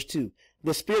 verse 2,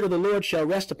 the spirit of the Lord shall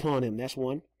rest upon him. That's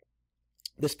one.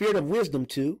 The spirit of wisdom,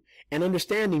 2, and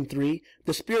understanding, 3,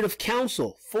 the spirit of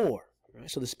counsel, 4, right?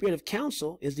 So the spirit of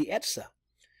counsel is the etzah,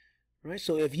 right?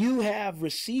 So if you have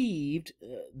received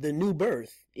the new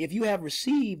birth, if you have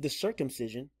received the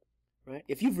circumcision, right?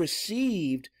 If you've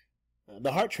received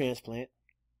the heart transplant,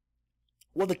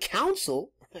 well, the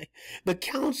counsel, right? The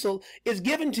counsel is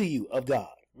given to you of God,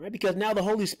 right? Because now the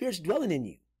Holy Spirit's dwelling in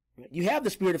you, right? You have the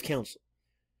spirit of counsel,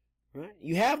 right?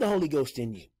 You have the Holy Ghost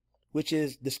in you, which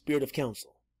is the spirit of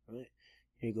counsel, right?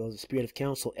 Here goes the spirit of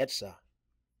counsel, etzah,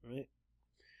 right?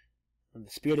 And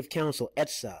the spirit of counsel,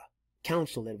 etzah,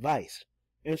 counsel, advice.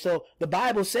 And so the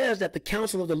Bible says that the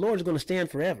counsel of the Lord is going to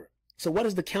stand forever. So what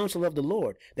is the counsel of the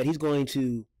Lord? That he's going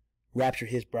to rapture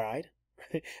his bride.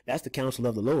 That's the counsel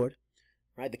of the Lord,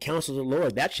 right? The counsel of the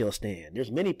Lord, that shall stand.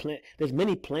 There's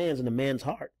many plans in a man's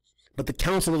heart, but the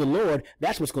counsel of the Lord,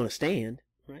 that's what's going to stand,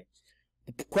 right?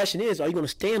 The question is, are you going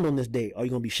to stand on this day? Or are you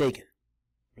going to be shaken,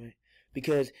 right?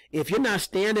 Because if you're not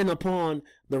standing upon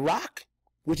the rock,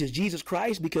 which is Jesus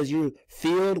Christ, because you're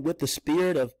filled with the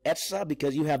spirit of etzah,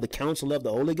 because you have the counsel of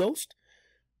the Holy Ghost,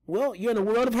 well, you're in a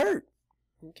world of hurt,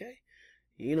 okay?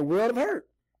 You're in a world of hurt.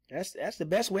 That's the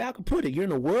best way I could put it. You're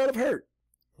in a world of hurt,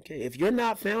 okay? If you're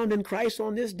not found in Christ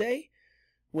on this day,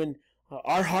 when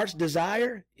our heart's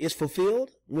desire is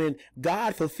fulfilled, when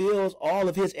God fulfills all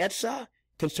of his etzah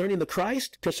concerning the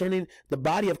Christ, concerning the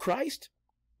body of Christ,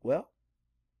 well,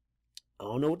 I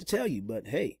don't know what to tell you, but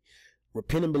hey,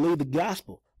 repent and believe the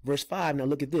gospel. Verse 5, now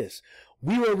look at this.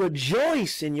 We will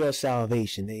rejoice in your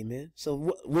salvation, amen.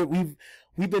 So we've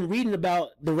been reading about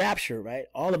the rapture, right?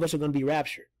 All of us are going to be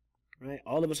raptured, right?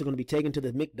 All of us are going to be taken to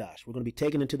the mikdash. We're going to be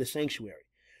taken into the sanctuary.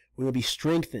 We're going to be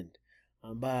strengthened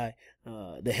by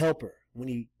the helper when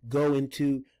you go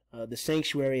into the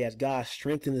sanctuary, as God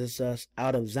strengthens us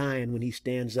out of Zion when he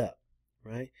stands up,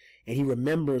 right? And he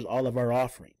remembers all of our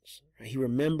offerings, right? He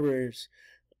remembers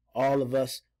all of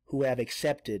us who have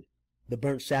accepted the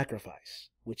burnt sacrifice,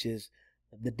 which is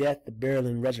the death, the burial,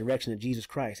 and resurrection of Jesus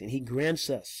Christ. And he grants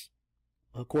us,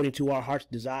 according to our heart's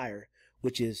desire,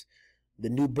 which is the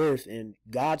new birth and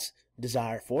God's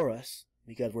desire for us,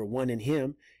 because we're one in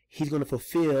him, he's going to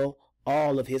fulfill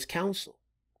all of his counsel,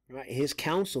 right? His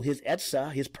counsel, his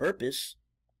etzah, his purpose,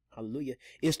 hallelujah,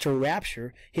 is to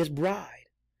rapture his bride,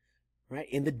 right?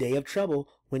 In the day of trouble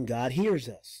when God hears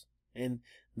us. And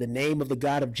the name of the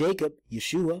God of Jacob,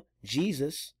 Yeshua,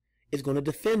 Jesus, is going to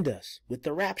defend us with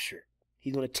the rapture.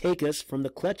 He's going to take us from the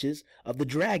clutches of the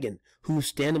dragon who's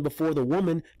standing before the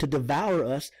woman to devour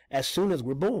us as soon as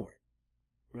we're born,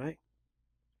 right?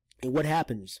 And what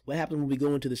happens? What happens when we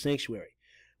go into the sanctuary?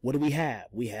 What do we have?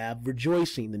 We have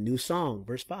rejoicing, the new song,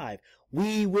 verse 5.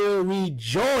 We will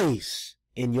rejoice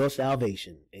in your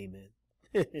salvation. Amen.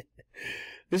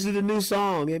 This is the new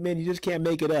song. Amen. You just can't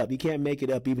make it up. You can't make it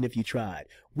up even if you tried.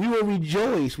 We will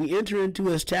rejoice. We enter into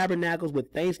his tabernacles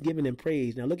with thanksgiving and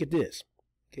praise. Now look at this.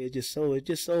 Okay, it's just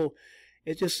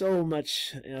so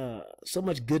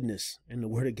much goodness in the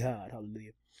word of God.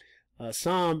 Hallelujah.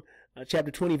 Psalm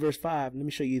chapter 20, verse 5. Let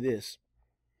me show you this.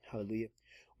 Hallelujah.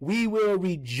 We will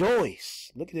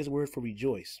rejoice. Look at this word for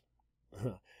rejoice.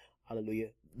 Hallelujah.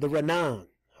 The Ranan.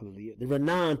 Hallelujah. The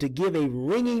Ranan, to give a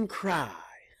ringing cry.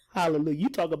 Hallelujah. You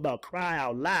talk about cry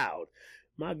out loud.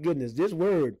 My goodness, this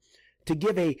word, to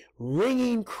give a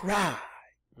ringing cry.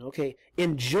 Okay,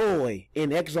 in joy,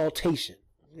 in exaltation.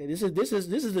 Okay, this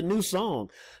is a new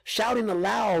song. Shouting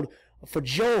aloud for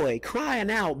joy, crying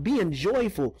out, being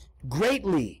joyful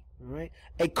greatly. All right,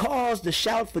 a cause to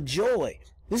shout for joy.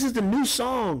 This is the new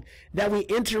song that we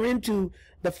enter into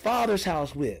the Father's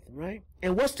house with, right?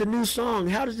 And what's the new song?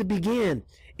 How does it begin?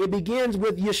 It begins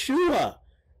with Yeshua,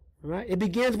 right? It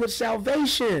begins with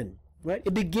salvation, right?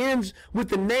 It begins with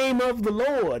the name of the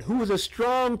Lord, who is a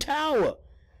strong tower.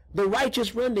 The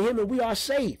righteous run to him and we are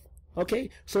safe, okay?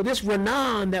 So this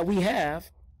Ranan that we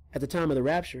have at the time of the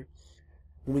rapture,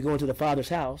 when we go into the Father's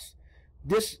house,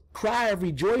 this cry of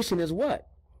rejoicing is what?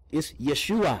 It's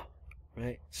Yeshua,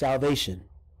 right? Salvation.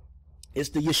 It's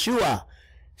the Yeshua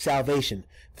salvation.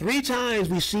 3 times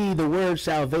we see the word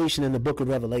salvation in the book of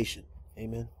Revelation.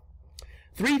 Amen.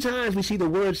 3 times we see the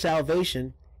word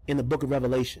salvation in the book of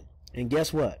Revelation. And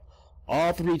guess what?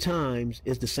 All 3 times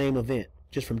is the same event,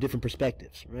 just from different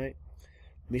perspectives, right?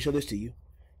 Let me show this to you.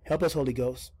 Help us, Holy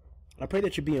Ghost. I pray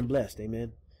that you're being blessed.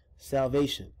 Amen.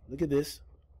 Salvation. Look at this.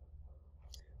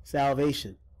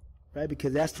 Salvation. Right?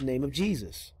 Because that's the name of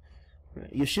Jesus.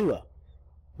 Right? Yeshua.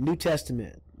 New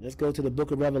Testament. Let's go to the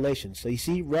book of Revelation. So you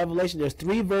see, Revelation, there's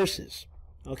 3 verses.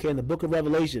 Okay, in the book of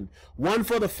Revelation. 1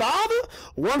 for the Father,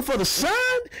 1 for the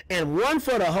Son, and 1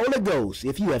 for the Holy Ghost.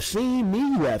 If you have seen me,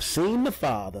 you have seen the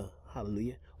Father.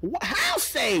 Hallelujah. How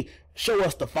say, show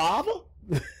us the Father?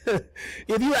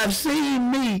 If you have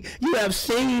seen me, you have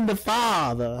seen the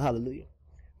Father. Hallelujah.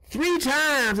 3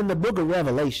 times in the book of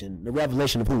Revelation, the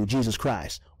revelation of who? Jesus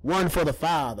Christ. 1 for the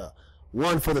Father,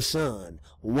 1 for the Son,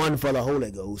 1 for the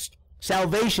Holy Ghost.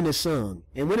 Salvation is sung.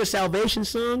 And when is salvation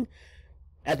sung?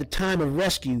 At the time of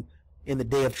rescue in the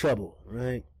day of trouble,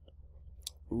 right?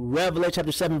 Revelation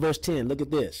chapter 7 verse 10. Look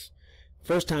at this.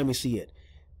 First time we see it.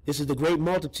 This is the great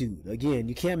multitude. Again,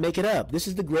 you can't make it up. This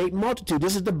is the great multitude.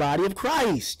 This is the body of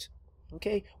Christ.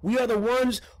 Okay? We are the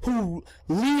ones who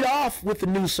lead off with the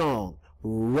new song.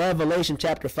 Revelation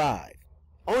chapter 5.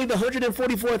 Only the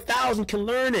 144,000 can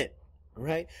learn it.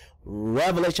 Right?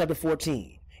 Revelation chapter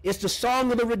 14. It's the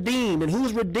song of the redeemed. And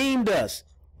who's redeemed us?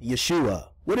 Yeshua.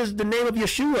 What is the name of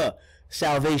Yeshua?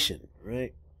 Salvation.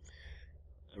 Right?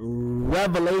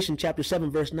 Revelation chapter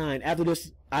 7 verse 9. After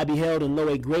this I beheld, and lo,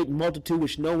 a great multitude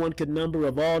which no one could number,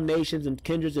 of all nations and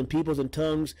kindreds and peoples and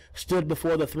tongues, stood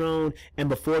before the throne and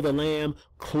before the Lamb,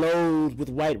 clothed with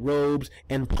white robes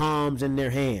and palms in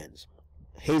their hands.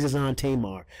 Hazazon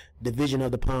Tamar, division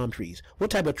of the palm trees.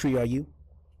 What type of tree are you?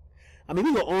 I mean,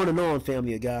 we go on and on,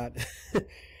 family of God.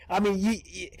 I mean,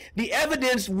 the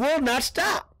evidence will not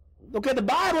stop. Okay, the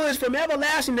Bible is from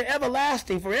everlasting to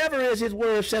everlasting. Forever is his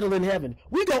word settled in heaven.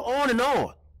 We go on and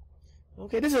on.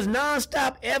 Okay, this is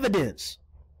non-stop evidence.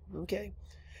 Okay,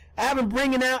 I have been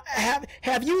bringing out,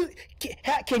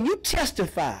 can you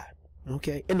testify,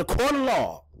 okay, in the court of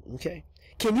law, okay,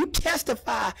 can you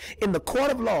testify in the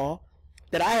court of law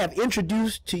that I have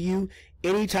introduced to you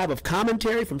any type of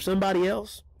commentary from somebody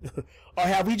else? Or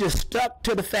have we just stuck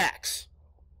to the facts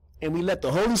and we let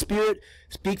the Holy Spirit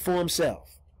speak for himself?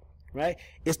 Right?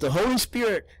 It's the Holy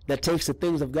Spirit that takes the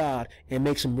things of God and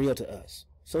makes them real to us.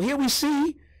 So here we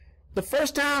see the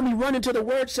first time we run into the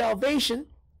word salvation,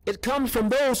 it comes from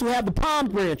those who have the palm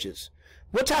branches.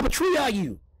 What type of tree are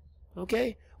you?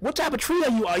 Okay? What type of tree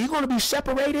are you? Are you going to be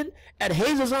separated at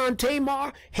Hazazon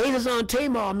Tamar? Hazazon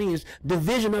Tamar means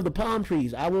division of the palm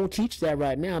trees. I won't teach that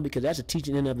right now because that's a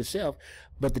teaching in and of itself.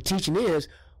 But the teaching is,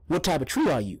 what type of tree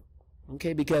are you?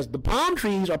 Okay, because the palm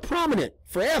trees are prominent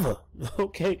forever.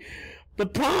 Okay, the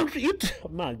palm tree.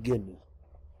 My goodness,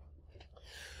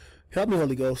 help me,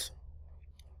 Holy Ghost.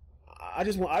 I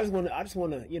just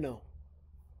want to, you know,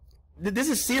 this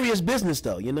is serious business,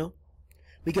 though, you know,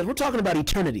 because we're talking about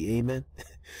eternity. Amen.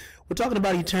 We're talking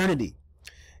about eternity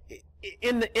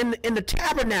in the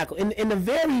tabernacle, in the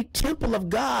very temple of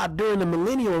God during the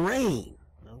millennial reign.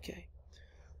 Okay,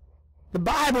 the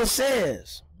Bible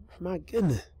says, my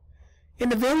goodness. In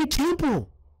the very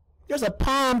temple, there's a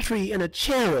palm tree and a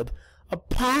cherub, a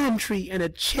palm tree and a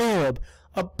cherub,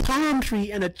 a palm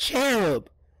tree and a cherub.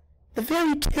 The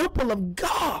very temple of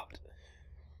God.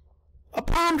 A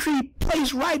palm tree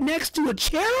placed right next to a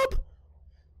cherub?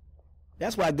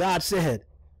 That's why God said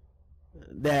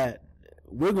that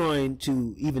we're going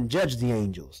to even judge the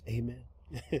angels. Amen.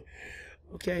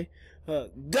 Okay.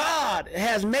 God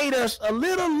has made us a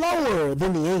little lower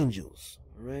than the angels,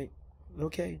 right?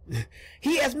 Okay,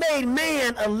 he has made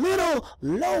man a little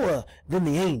lower than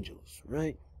the angels,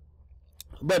 right?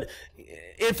 But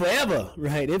in forever,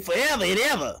 right? In forever and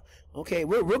ever, okay,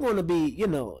 we're going to be, you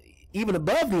know, even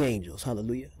above the angels.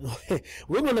 Hallelujah.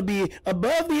 We're going to be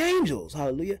above the angels.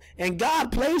 Hallelujah. And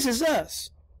God places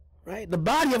us, right? The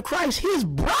body of Christ, his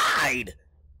bride,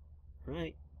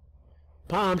 right?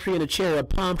 Palm tree and a cherub,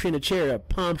 palm tree and a cherub,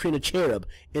 palm tree and a cherub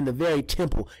in the very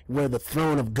temple where the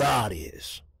throne of God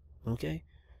is. Okay,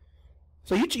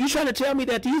 so you trying to tell me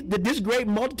that this great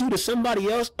multitude is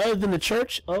somebody else other than the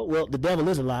church? Oh, well, the devil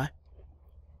is a lie.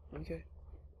 Okay,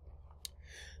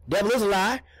 devil is a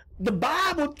lie. The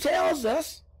Bible tells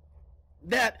us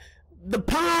that the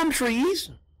palm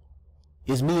trees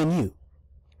is me and you,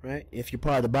 right? If you're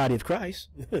part of the body of Christ.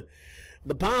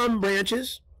 The palm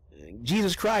branches,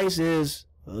 Jesus Christ is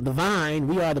the vine,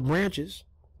 we are the branches.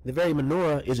 The very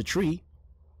menorah is a tree.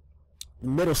 The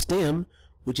middle stem,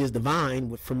 which is the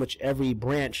vine from which every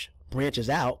branch branches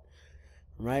out,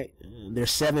 right? There's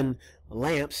 7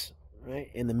 lamps, right?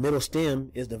 And the middle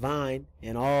stem is the vine,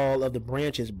 and all of the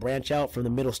branches branch out from the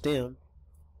middle stem,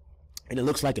 and it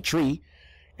looks like a tree.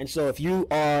 And so if you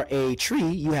are a tree,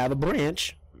 you have a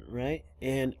branch, right?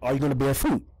 And are you going to bear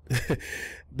fruit?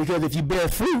 Because if you bear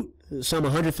fruit, some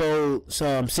 100-fold,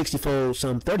 some 60-fold,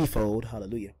 some 30-fold,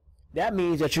 hallelujah, that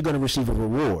means that you're going to receive a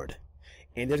reward.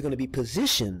 And there's going to be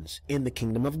positions in the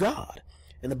kingdom of God.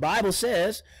 And the Bible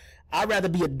says, I'd rather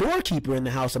be a doorkeeper in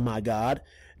the house of my God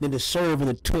than to serve in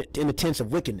the tents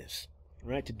of wickedness,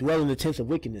 right? To dwell in the tents of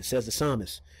wickedness, says the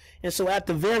psalmist. And so at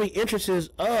the very entrances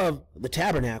of the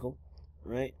tabernacle,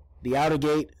 right, the outer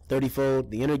gate,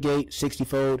 30-fold, the inner gate,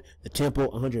 60-fold, the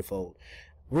temple, 100-fold.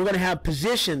 We're going to have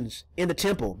positions in the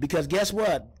temple because guess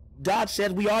what? God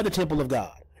said we are the temple of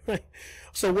God, right?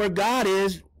 So where God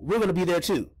is, we're going to be there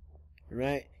too,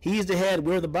 right? He's the head,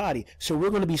 we're the body. So we're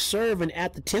going to be serving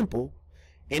at the temple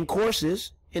in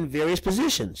courses in various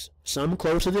positions, some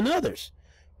closer than others,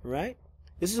 right?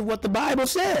 This is what the Bible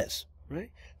says,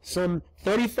 right? Some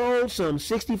 30-fold, some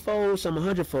 60-fold, some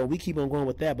 100-fold. We keep on going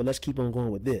with that, but let's keep on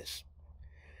going with this.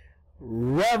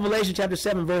 Revelation chapter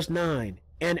 7, verse 9.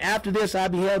 And after this I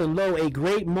beheld, and lo, a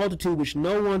great multitude which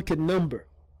no one could number,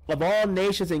 of all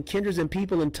nations and kindreds and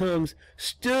people and tongues,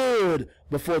 stood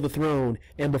before the throne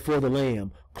and before the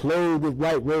Lamb, clothed with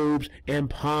white robes and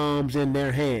palms in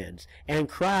their hands, and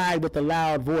cried with a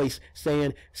loud voice,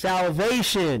 saying,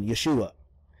 Salvation, Yeshua,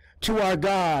 to our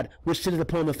God, which sitteth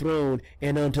upon the throne,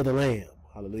 and unto the Lamb.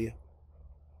 Hallelujah.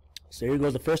 So here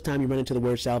goes the first time you run into the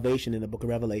word salvation in the book of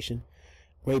Revelation.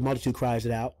 Great multitude cries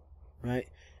it out, right?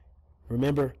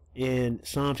 Remember in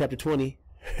Psalm chapter 20,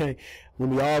 when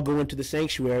we all go into the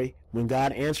sanctuary, when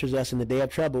God answers us in the day of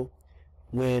trouble,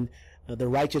 when the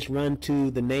righteous run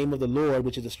to the name of the Lord,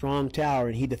 which is a strong tower,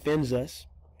 and he defends us,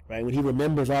 right? When he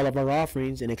remembers all of our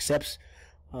offerings and accepts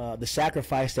the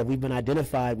sacrifice that we've been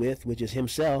identified with, which is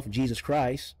himself, Jesus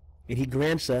Christ, and he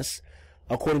grants us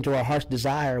according to our heart's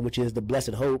desire, which is the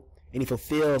blessed hope, and he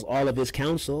fulfills all of his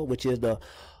counsel, which is the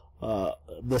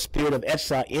spirit of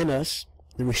Etzah in us.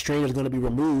 The restrainer is going to be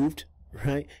removed,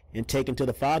 right, and taken to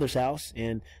the Father's house,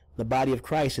 and the body of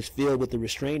Christ is filled with the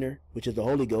restrainer, which is the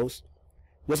Holy Ghost.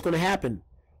 What's going to happen?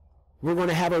 We're going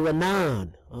to have a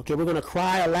Ranan. Okay, we're going to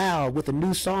cry aloud with a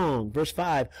new song. Verse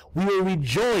 5, we will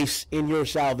rejoice in your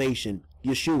salvation,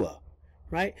 Yeshua.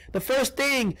 Right? The first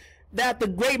thing that the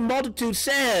great multitude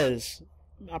says,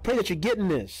 I pray that you're getting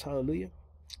this. Hallelujah.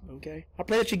 Okay, I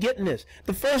pray that you're getting this.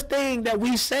 The first thing that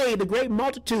we say, the great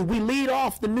multitude, we lead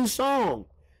off the new song.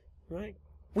 Right?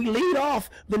 We lead off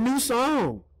the new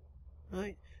song.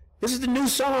 Right? This is the new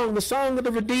song, the song of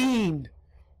the redeemed.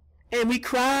 And we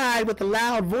cry with a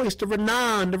loud voice, the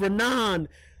Renan.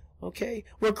 Okay?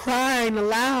 We're crying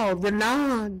aloud,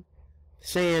 Renan,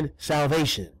 saying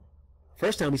salvation.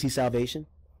 First time we see salvation.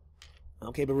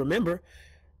 Okay, but remember,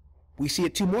 we see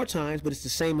it two more times, but it's the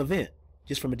same event,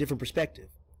 just from a different perspective.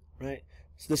 Right?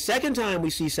 So the second time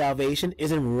we see salvation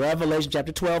is in Revelation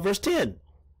chapter 12, verse 10.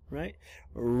 Right?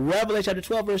 Revelation chapter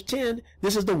 12, verse 10,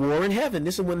 this is the war in heaven.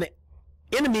 This is when the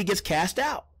enemy gets cast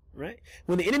out. Right?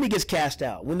 When the enemy gets cast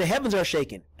out, when the heavens are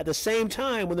shaken, at the same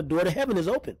time when the door to heaven is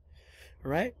open.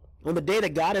 Right? On the day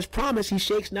that God has promised, he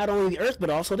shakes not only the earth,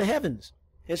 but also the heavens.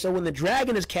 And so when the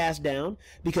dragon is cast down,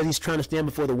 because he's trying to stand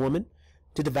before the woman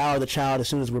to devour the child as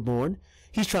soon as we're born,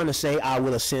 he's trying to say, I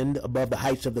will ascend above the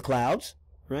heights of the clouds.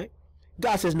 Right?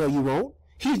 God says, no, you won't.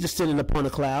 He's descending upon a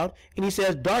cloud, and he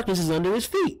says, darkness is under his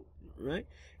feet. Right?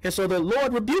 And so the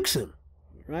Lord rebukes him.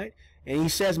 Right? And he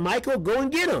says, Michael, go and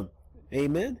get him.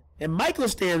 Amen. And Michael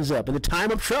stands up. In the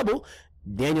time of trouble,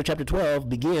 Daniel chapter 12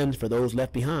 begins for those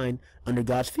left behind under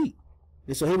God's feet.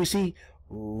 And so here we see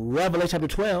Revelation chapter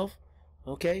 12.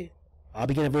 Okay. I'll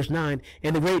begin at verse 9.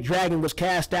 And the great dragon was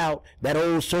cast out, that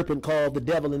old serpent called the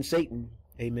devil and Satan.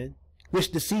 Amen.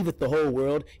 Which deceiveth the whole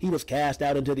world. He was cast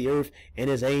out into the earth, and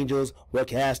his angels were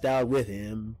cast out with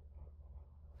him.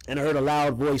 And I heard a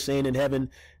loud voice saying in heaven,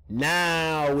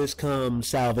 now is come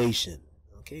salvation.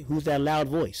 Okay. Who's that loud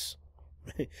voice?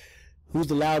 Who's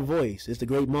the loud voice? It's the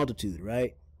great multitude,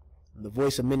 right? The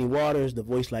voice of many waters, the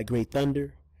voice like great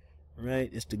thunder, right?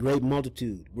 It's the great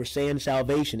multitude. We're saying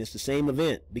salvation. It's the same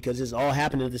event because it's all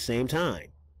happening at the same time,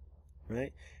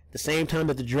 right? The same time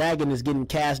that the dragon is getting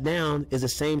cast down is the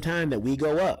same time that we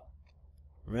go up,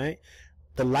 right?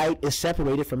 The light is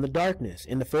separated from the darkness.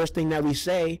 And the first thing that we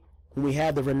say when we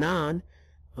have the Renan,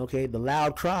 okay, the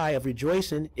loud cry of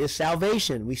rejoicing is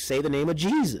salvation. We say the name of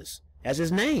Jesus as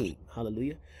his name.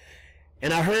 Hallelujah.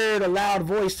 And I heard a loud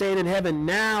voice saying in heaven,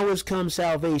 now is come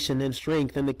salvation and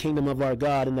strength and the kingdom of our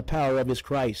God and the power of his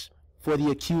Christ. For the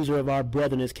accuser of our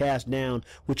brethren is cast down,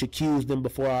 which accused them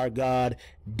before our God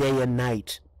day and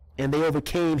night. And they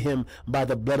overcame him by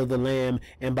the blood of the Lamb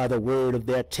and by the word of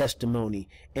their testimony.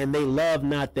 And they loved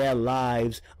not their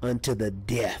lives unto the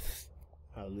death.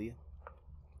 Hallelujah.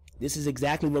 This is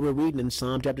exactly what we're reading in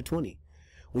Psalm chapter 20.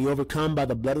 We overcome by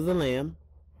the blood of the Lamb.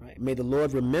 Right? May the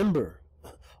Lord remember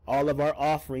all of our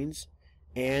offerings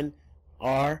and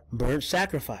our burnt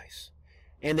sacrifice.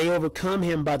 And they overcome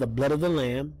him by the blood of the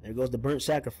Lamb. There goes the burnt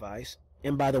sacrifice.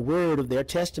 And by the word of their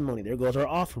testimony. There goes our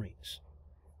offerings.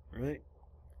 Right?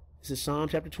 This is Psalm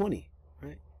chapter 20.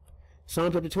 Right?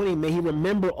 Psalm chapter 20. May he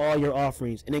remember all your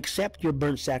offerings and accept your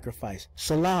burnt sacrifice.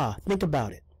 Salah. Think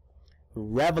about it.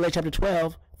 Revelation chapter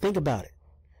 12. Think about it.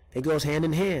 It goes hand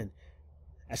in hand.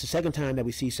 That's the second time that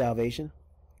we see salvation.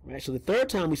 Right? So the third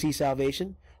time we see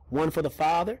salvation, one for the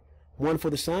Father, one for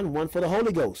the Son, one for the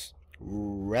Holy Ghost.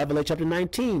 Revelation chapter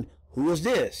 19. Who is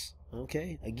this?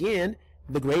 Okay. Again,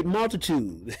 the great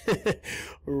multitude.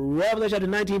 Revelation chapter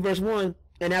 19 verse 1.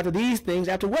 And after these things,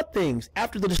 after what things?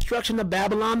 After the destruction of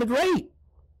Babylon the Great.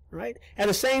 Right? At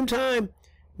the same time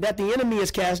that the enemy is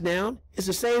cast down, it's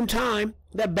the same time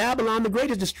that Babylon the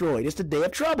Great is destroyed. It's the day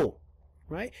of trouble.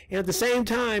 Right? And at the same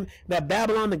time that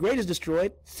Babylon the Great is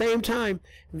destroyed, same time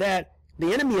that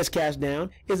the enemy is cast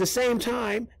down, is the same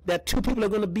time that two people are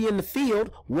going to be in the field,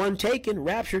 one taken,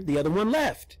 raptured, the other one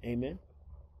left. Amen.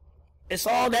 It's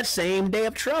all that same day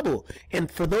of trouble. And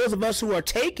for those of us who are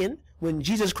taken, when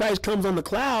Jesus Christ comes on the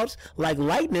clouds like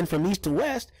lightning from east to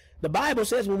west, the Bible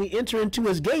says when we enter into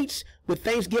his gates with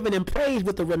thanksgiving and praise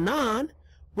with the Renan,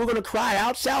 we're going to cry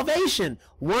out salvation.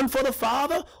 One for the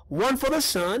Father, one for the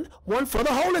Son, one for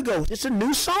the Holy Ghost. It's a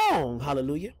new song.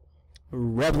 Hallelujah.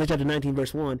 Revelation chapter 19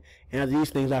 verse 1. And after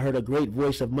these things I heard a great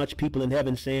voice of much people in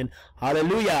heaven saying,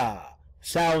 Hallelujah.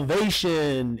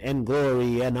 Salvation and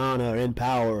glory and honor and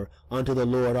power unto the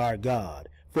Lord our God.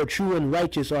 For true and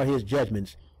righteous are his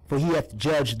judgments. For he hath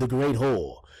judged the great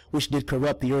whore, which did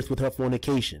corrupt the earth with her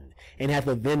fornication, and hath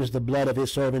avenged the blood of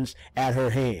his servants at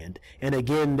her hand. And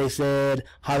again they said,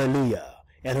 Hallelujah.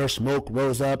 And her smoke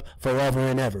rose up forever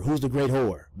and ever. Who's the great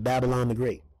whore? Babylon the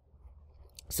Great.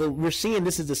 So we're seeing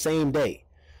this is the same day.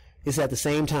 It's at the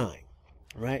same time.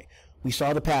 Right? We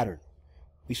saw the pattern.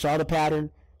 We saw the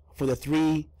pattern for the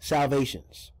three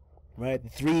salvations. Right? The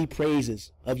three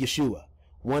praises of Yeshua.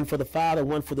 One for the Father,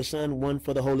 one for the Son, one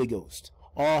for the Holy Ghost.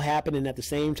 All happening at the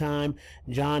same time.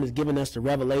 John is giving us the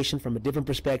revelation from a different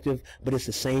perspective, but it's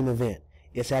the same event.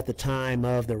 It's at the time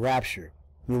of the rapture,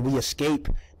 when we escape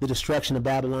the destruction of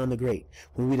Babylon the Great,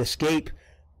 when we escape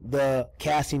the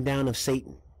casting down of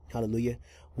Satan. Hallelujah.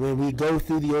 When we go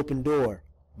through the open door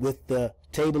with the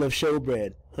table of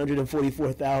showbread,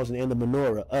 144,000, and the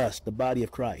menorah, us, the body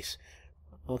of Christ.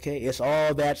 Okay, it's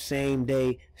all that same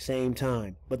day, same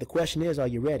time. But the question is, are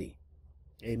you ready?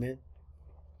 Amen.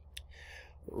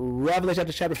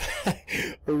 Revelation chapter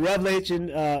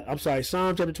 5,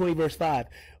 Psalm chapter 20 verse 5.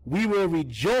 We will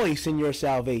rejoice in your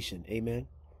salvation. Amen.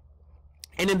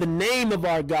 And in the name of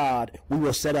our God, we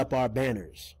will set up our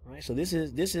banners. Right. So this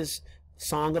is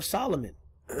Song of Solomon.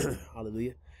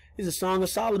 Hallelujah. This is Song of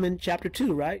Solomon chapter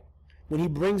 2, right? When he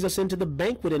brings us into the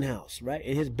banqueting house, right?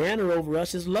 And his banner over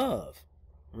us is love,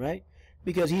 right?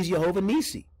 Because he's Jehovah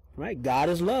Nissi, right? God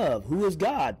is love. Who is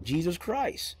God? Jesus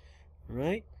Christ,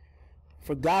 right?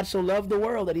 For God so loved the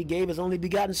world that he gave his only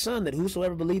begotten Son, that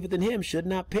whosoever believeth in him should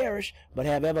not perish, but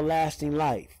have everlasting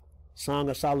life. Song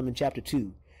of Solomon chapter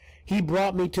 2. He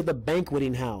brought me to the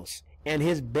banqueting house, and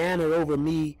his banner over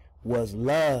me was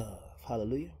love.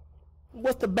 Hallelujah.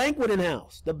 What's the banqueting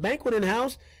house? The banqueting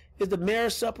house is the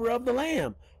marriage supper of the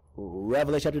Lamb.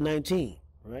 Revelation chapter 19,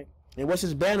 right? And what's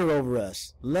his banner over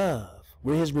us? Love.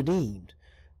 We're his redeemed,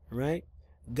 right?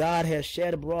 God has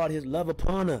shed abroad his love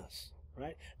upon us,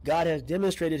 right? God has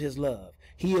demonstrated his love.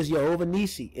 He is Jehovah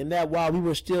Nissi, in that while we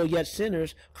were still yet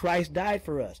sinners, Christ died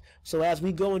for us. So as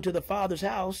we go into the Father's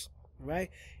house, right,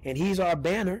 and he's our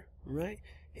banner, right?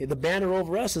 The banner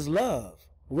over us is love.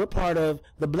 We're part of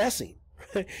the blessing.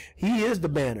 He is the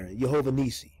banner, Jehovah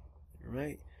Nissi,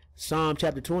 right? Psalm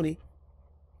chapter 20,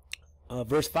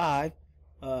 verse 5.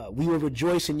 We will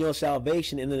rejoice in your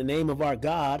salvation. In the name of our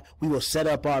God, we will set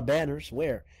up our banners.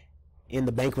 Where? In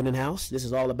the banqueting house. This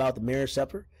is all about the marriage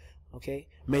supper. Okay.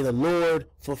 May the Lord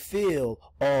fulfill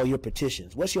all your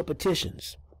petitions. What's your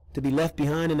petitions? To be left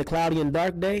behind in the cloudy and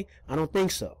dark day? I don't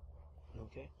think so.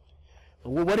 Okay.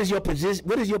 Well, what is your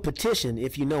petition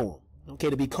if you know him?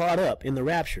 Okay, to be caught up in the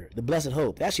rapture, the blessed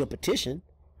hope. That's your petition,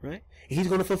 right? He's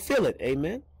going to fulfill it.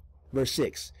 Amen. Verse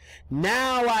 6.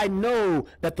 Now I know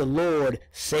that the Lord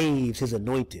saves his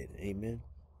anointed. Amen.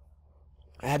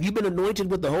 Have you been anointed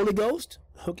with the Holy Ghost?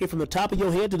 Okay, from the top of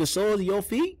your head to the soles of your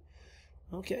feet?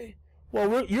 Okay.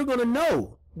 Well, you're going to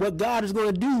know what God is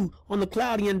going to do on the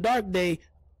cloudy and dark day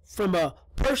from a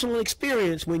personal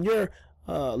experience when your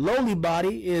lowly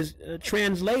body is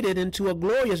translated into a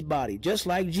glorious body, just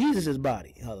like Jesus's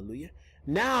body. Hallelujah.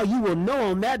 Now you will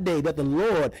know on that day that the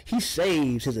Lord, he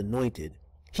saves his anointed.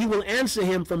 He will answer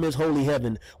him from his holy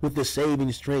heaven with the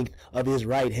saving strength of his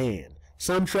right hand.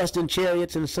 Some trust in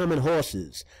chariots and some in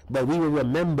horses, but we will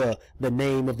remember the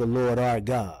name of the Lord our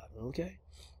God. Okay?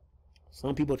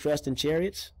 Some people trust in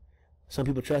chariots. Some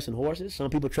people trust in horses. Some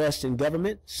people trust in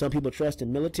government. Some people trust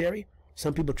in military.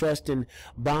 Some people trust in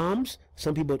bombs.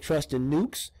 Some people trust in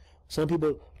nukes. Some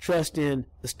people trust in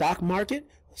the stock market.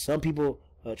 Some people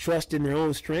trust in their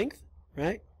own strength,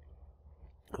 right?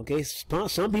 Okay,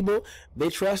 some people, they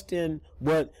trust in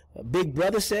what Big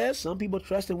Brother says. Some people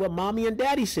trust in what Mommy and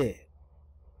Daddy said.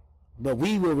 But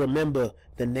we will remember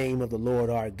the name of the Lord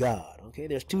our God. Okay,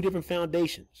 there's two different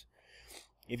foundations.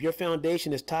 If your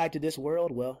foundation is tied to this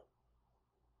world, well,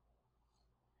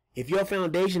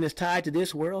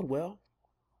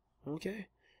 okay.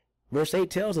 Verse 8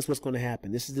 tells us what's going to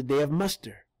happen. This is the day of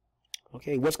muster.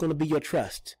 Okay, what's going to be your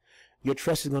trust? Your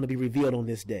trust is going to be revealed on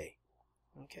this day.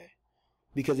 Okay,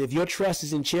 because if your trust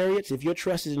is in chariots, if your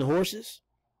trust is in horses,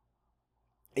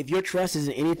 if your trust is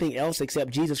in anything else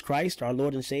except Jesus Christ, our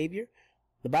Lord and Savior,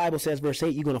 the Bible says, verse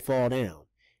 8, you're going to fall down.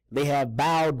 They have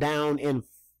bowed down and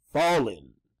fallen.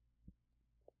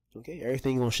 Okay,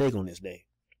 everything's going to shake on this day.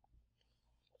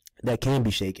 That can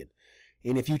be shaken.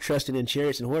 And if you trusted in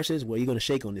chariots and horses, well, you're going to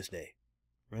shake on this day.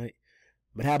 Right?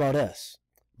 But how about us?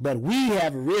 But we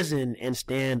have risen and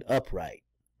stand upright.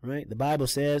 Right? The Bible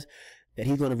says that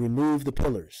he's going to remove the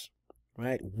pillars.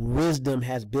 Right? Wisdom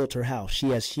has built her house. She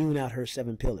has hewn out her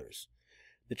 7 pillars.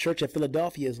 The church of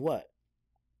Philadelphia is what?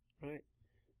 Right?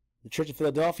 The church of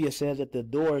Philadelphia says that the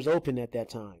door is open at that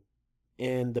time.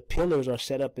 And the pillars are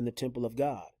set up in the temple of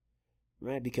God.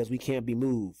 Right? Because we can't be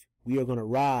moved. We are going to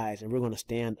rise and we're going to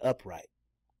stand upright.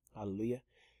 Hallelujah.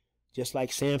 Just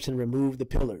like Samson removed the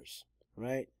pillars.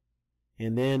 Right?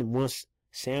 And then once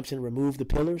Samson removed the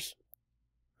pillars,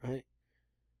 right?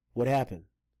 What happened?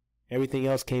 Everything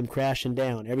else came crashing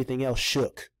down. Everything else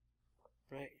shook.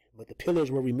 Right? But the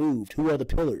pillars were removed. Who are the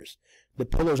pillars? The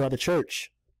pillars are the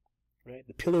church. Right?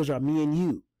 The pillars are me and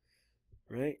you.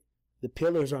 Right? The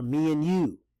pillars are me and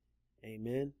you.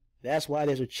 Amen. That's why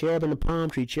there's a cherub and a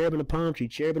palm tree, cherub and a palm tree,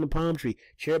 cherub and a palm tree,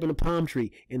 cherub and a palm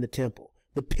tree in the temple.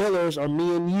 The pillars are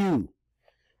me and you.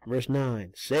 Verse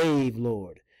 9. Save,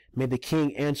 Lord. May the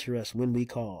King answer us when we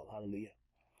call. Hallelujah.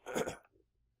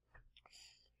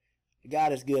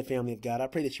 God is good, family of God. I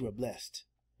pray that you are blessed.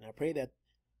 And I pray that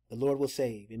the Lord will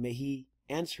save. And may he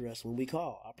answer us when we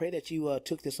call. I pray that you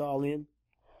took this all in.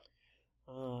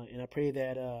 And I pray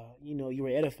that, you were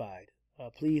edified.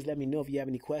 Please let me know if you have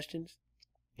any questions.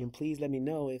 And please let me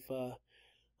know if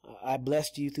I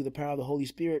blessed you through the power of the Holy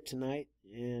Spirit tonight.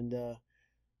 And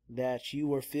that you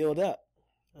were filled up.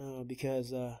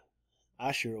 Because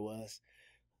I sure was.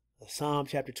 Psalm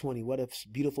chapter 20. What a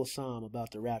beautiful psalm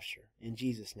about the rapture. In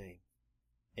Jesus' name.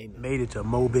 Amen. Made it to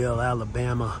Mobile,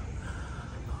 Alabama.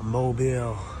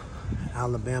 Mobile,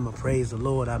 Alabama. Praise the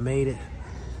Lord. I made it.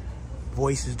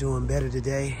 Voice is doing better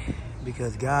today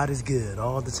because God is good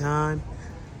all the time.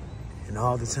 And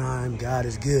all the time, God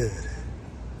is good.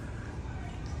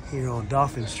 Here on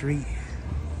Dolphin Street.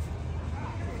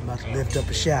 I'm about to lift up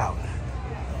a shout.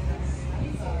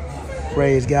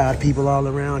 Praise God, people all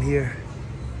around here.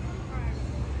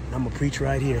 I'm going to preach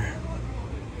right here.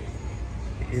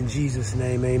 In Jesus'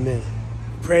 name, amen.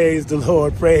 Praise the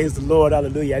Lord,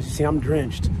 hallelujah. As you see, I'm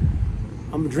drenched.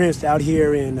 I'm drenched out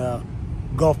here in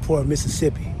Gulfport,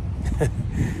 Mississippi.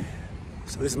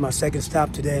 So this is my second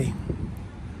stop today.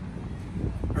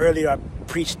 Earlier I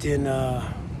preached in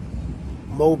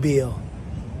Mobile,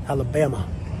 Alabama.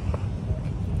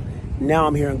 Now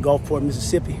I'm here in Gulfport,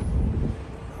 Mississippi.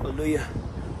 Hallelujah.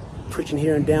 Preaching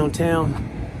here in downtown.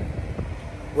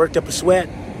 Worked up a sweat.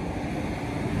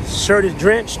 Shirt is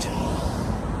drenched.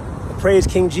 But praise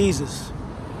King Jesus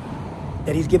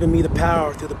that he's given me the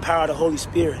power through the power of the Holy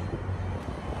Spirit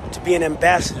to be an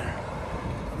ambassador,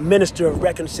 a minister of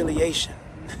reconciliation,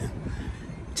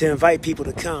 to invite people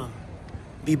to come,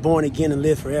 be born again and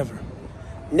live forever.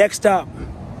 Next stop,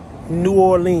 New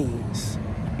Orleans.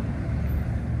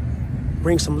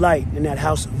 Bring some light in that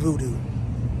house of voodoo.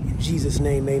 In Jesus'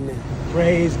 name, amen.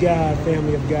 Praise God,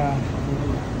 family of God.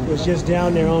 Was just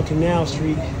down there on Canal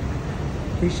Street,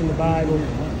 preaching the Bible,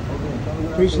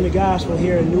 preaching the gospel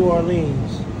here in New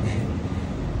Orleans.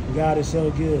 God is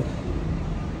so good.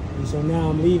 And so now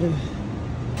I'm leaving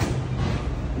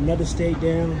another state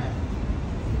down,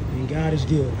 and God is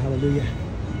good. Hallelujah.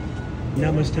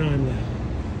 Not much time left.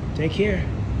 Take care.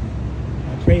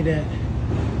 I pray pray that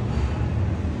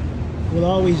we'll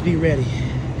always be ready,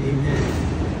 amen,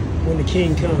 when the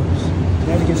King comes.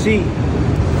 As you can see,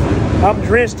 I'm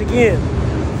drenched again.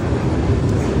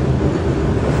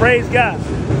 Praise God.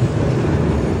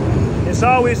 It's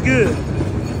always good.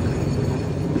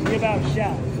 Give out a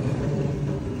shout.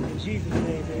 In Jesus'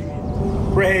 name,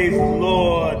 amen. Praise the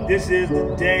Lord. This is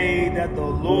the day that the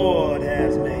Lord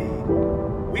has made.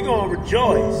 We're going to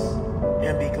rejoice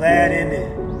and be glad in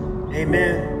it.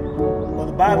 Amen. Well,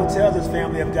 the Bible tells us,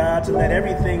 family of God, to let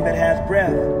everything that has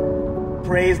breath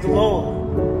praise the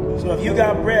Lord. So if you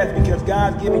got breath, because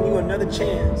God's giving you another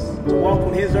chance to walk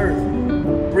on his earth,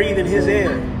 breathe in his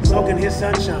air, soak in his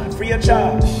sunshine, free of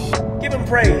charge, give him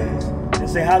praise and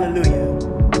say hallelujah.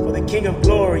 For the King of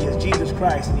glory is Jesus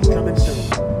Christ, and he's coming soon.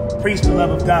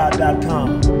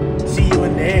 PreachTheLoveOfGod.com. See you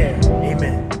in the air.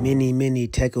 Amen. Many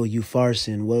tekel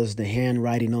upharsin was the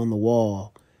handwriting on the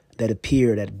wall that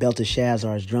appeared at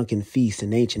Belteshazzar's drunken feast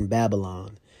in ancient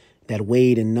Babylon, that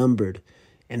weighed and numbered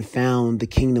and found the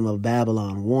kingdom of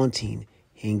Babylon wanting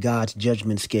in God's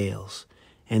judgment scales.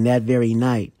 And that very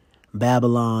night,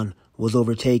 Babylon was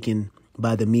overtaken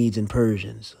by the Medes and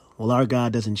Persians. Well, our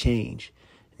God doesn't change.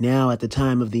 Now, at the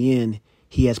time of the end,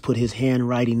 he has put his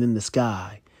handwriting in the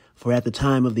sky. For at the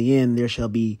time of the end, there shall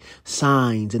be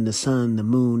signs in the sun, the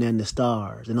moon, and the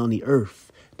stars, and on the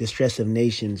earth, distress of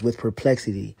nations with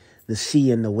perplexity, the sea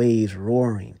and the waves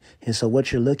roaring. And so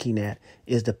what you're looking at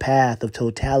is the path of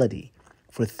totality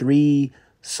for 3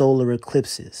 solar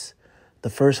eclipses. The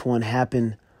first one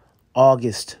happened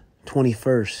August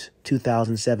 21st,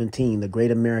 2017, the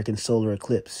Great American Solar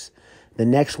Eclipse. The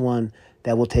next one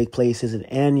that will take place is an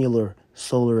annular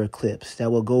solar eclipse that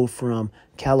will go from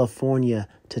California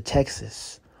to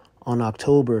Texas on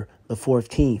October the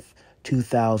 14th,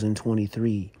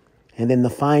 2023. And then the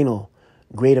final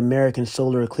Great American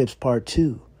Solar Eclipse Part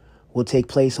 2 will take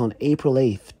place on April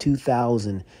 8th,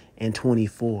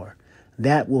 2024.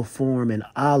 That will form an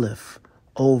olive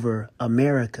over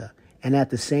America. And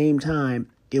at the same time,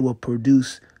 it will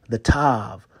produce the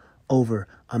Tav over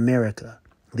America.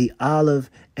 The olive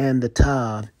and the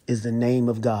Tav is the name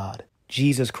of God.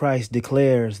 Jesus Christ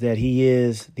declares that he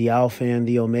is the Alpha and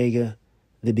the Omega,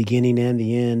 the beginning and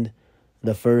the end,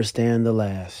 the first and the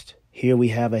last. Here we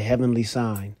have a heavenly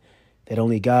sign that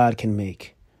only God can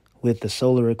make, with the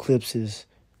solar eclipses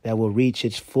that will reach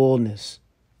its fullness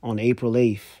on April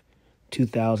 8th,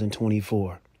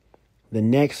 2024. The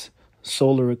next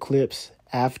solar eclipse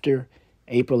after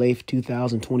April 8th,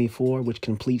 2024, which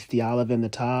completes the olive and the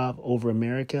Tav over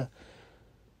America,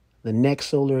 the next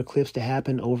solar eclipse to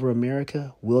happen over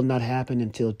America will not happen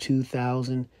until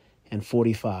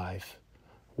 2045.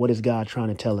 What is God trying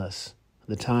to tell us?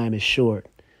 The time is short.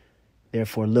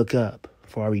 Therefore, look up,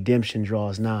 for our redemption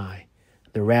draws nigh.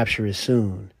 The rapture is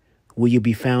soon. Will you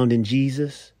be found in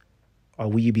Jesus, or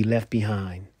will you be left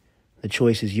behind? The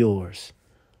choice is yours.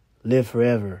 Live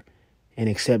forever and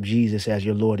accept Jesus as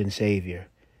your Lord and Savior.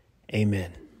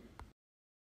 Amen.